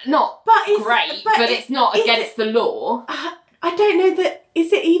But it's great, but it's not is against the law. I don't know that,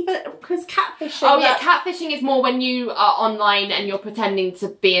 is it even, because catfishing... Oh yeah, catfishing is more when you are online and you're pretending to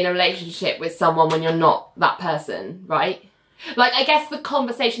be in a relationship with someone when you're not that person, right? Like, I guess the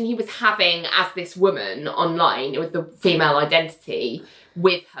conversation he was having as this woman online with the female identity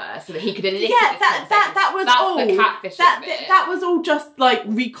with her, so that he could elicit this conversation. that was That's all. the catfishing bit. That was all just like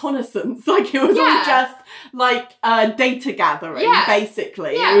reconnaissance. Like, it was all Yeah. just like data gathering, Yeah.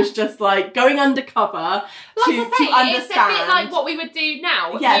 basically. Yeah. It was just like going undercover Like to I say, it's a understand. bit like what we would do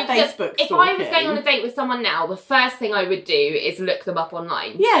now. Yeah, I mean, Facebook if I was stalking. going on a date with someone now, the first thing I would do is look them up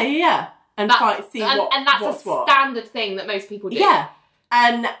online. Yeah. And see and that's what's a what. standard thing that most people do. Yeah,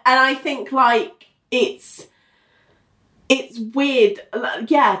 and I think like it's weird.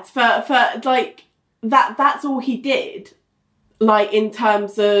 Yeah, for like that's all he did. Like, in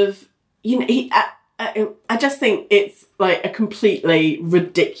terms of, you know, I just think it's like a completely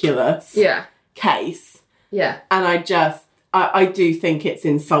ridiculous case, Yeah. and I do think it's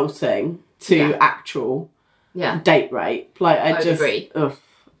insulting to actual date rape. Like, I would just agree. ugh,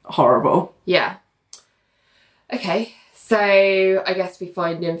 horrible. Yeah. Okay, so I guess we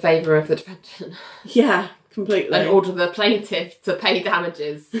find in favour of the defendant Yeah, completely. and order the plaintiff to pay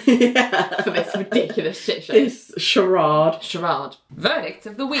damages Yeah. for this ridiculous shit show. This charade. Charade. Verdict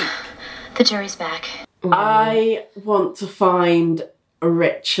of the week. The jury's back. I want to find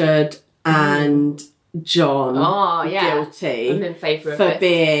Richard and John Oh, yeah. guilty I'm in favour of for this.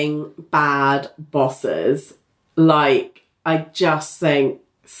 being bad bosses. Like, I just think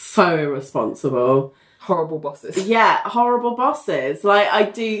so irresponsible. Horrible bosses. Yeah, horrible bosses. Like, I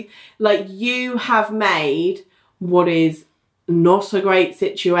do, like, you have made what is not a great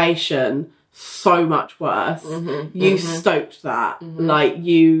situation so much worse. You stoked that. Like,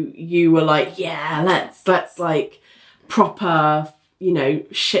 you were like, yeah, let's like proper, you know,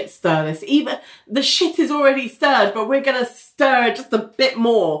 shit stir this. Even the shit is already stirred, but we're gonna stir it just a bit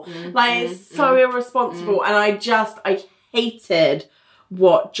more. Like, it's so irresponsible. And I hated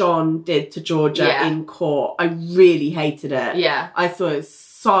what John did to Georgia in court. I really hated it. Yeah. I thought it was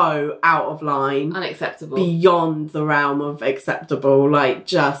so out of line. Unacceptable. Beyond the realm of acceptable. Like,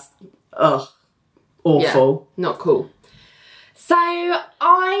 just, awful. Yeah, not cool. So,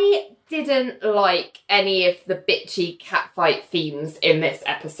 I didn't like any of the bitchy catfight themes in this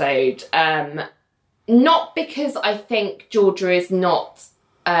episode. Not because I think Georgia is not,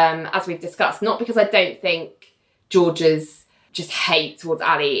 as we've discussed, not because I don't think Georgia's just hate towards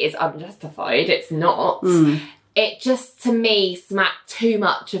Ali is unjustified. It's not. It just, to me, smacked too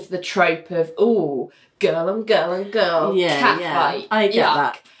much of the trope of, ooh, girl on girl on girl, catfight. I get yuck.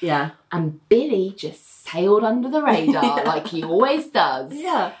 that. Yeah. And Billy just sailed under the radar like he always does.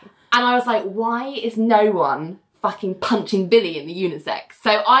 Yeah. And I was like, why is no one fucking punching Billy in the unisex?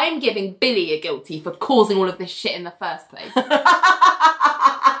 So I'm giving Billy a guilty for causing all of this shit in the first place. Because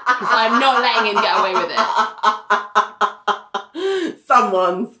I'm not letting him get away with it.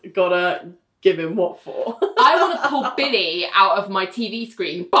 Someone's gotta give him what for. I want to pull Billy out of my TV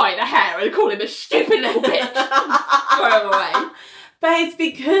screen by the hair and call him a stupid little bitch. Throw him away. But it's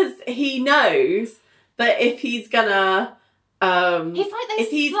because he knows that if he's gonna... He's like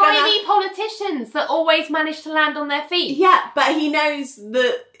those slimy politicians that always manage to land on their feet. Yeah, but he knows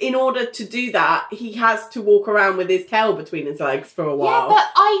that in order to do that, he has to walk around with his tail between his legs for a while. Yeah,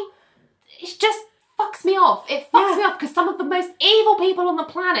 but it just fucks me off. It fucks me off because some of the most evil people on the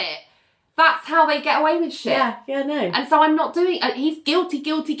planet, that's how they get away with shit. Yeah, no. And so I'm not doing... he's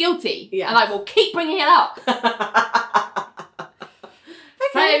guilty. Yeah. And I will keep bringing it up.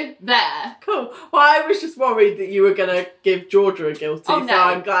 Okay. So, there. Cool. Well, I was just worried that you were going to give Georgia a guilty, Oh, no. so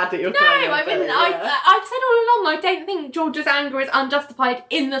I'm glad that you're No, trying to I mean, yeah. I've said all along, I don't think Georgia's anger is unjustified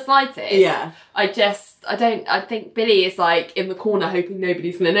in the slightest. Yeah. I think Billy is like in the corner hoping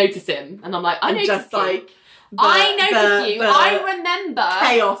nobody's going to notice him. And I'm like, I noticed just you. like... I noticed you. the I remember.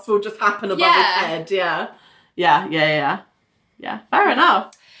 chaos will just happen above his head. Yeah. Yeah. Fair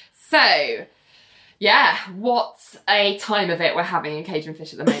enough. So, yeah, what a time of it we're having in Cajun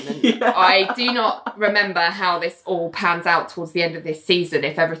Fish at the moment. Yeah. I do not remember how this all pans out towards the end of this season,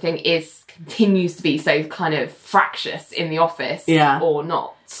 if everything continues to be so kind of fractious in the office or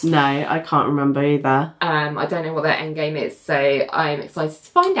not. No, I can't remember either. I don't know what their end game is, so I'm excited to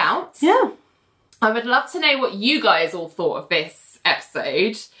find out. Yeah. I would love to know what you guys all thought of this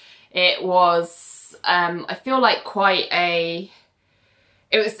episode. It was, I feel like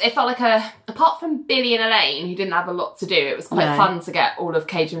it felt like apart from Billy and Elaine, who didn't have a lot to do, it was quite fun to get all of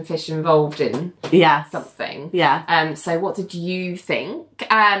Cajun Fish involved in something. Yeah. So what did you think?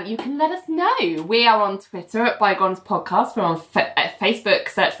 You can let us know. We are on Twitter at Bygones Podcast. We're on Facebook,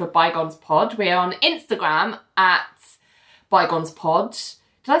 search for Bygones Pod. We are on Instagram at Bygones Pod.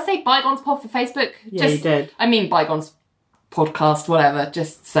 Did I say Bygones Pod for Facebook? Yeah, you did. I mean Bygones Podcast, whatever.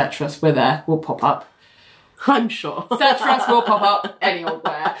 Just search for us. We're there. We'll pop up. I'm sure. Search for us, we'll pop up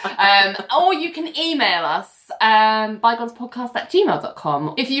anywhere. Or you can email us,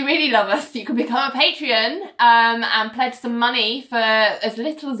 bygonespodcast@gmail.com. If you really love us, you can become a Patreon and pledge some money for as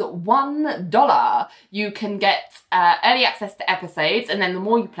little as $1. You can get early access to episodes, and then the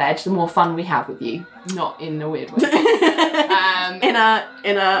more you pledge, the more fun we have with you. Not in a weird way. In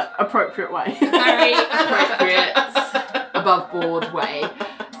a appropriate way. Very appropriate, above board way.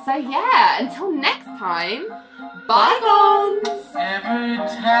 So yeah, until next time, bygones! Every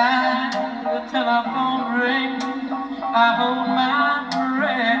time the telephone rings, I hold my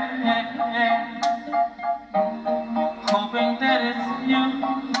breath, hoping that it's you.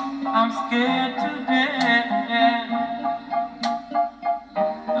 I'm scared to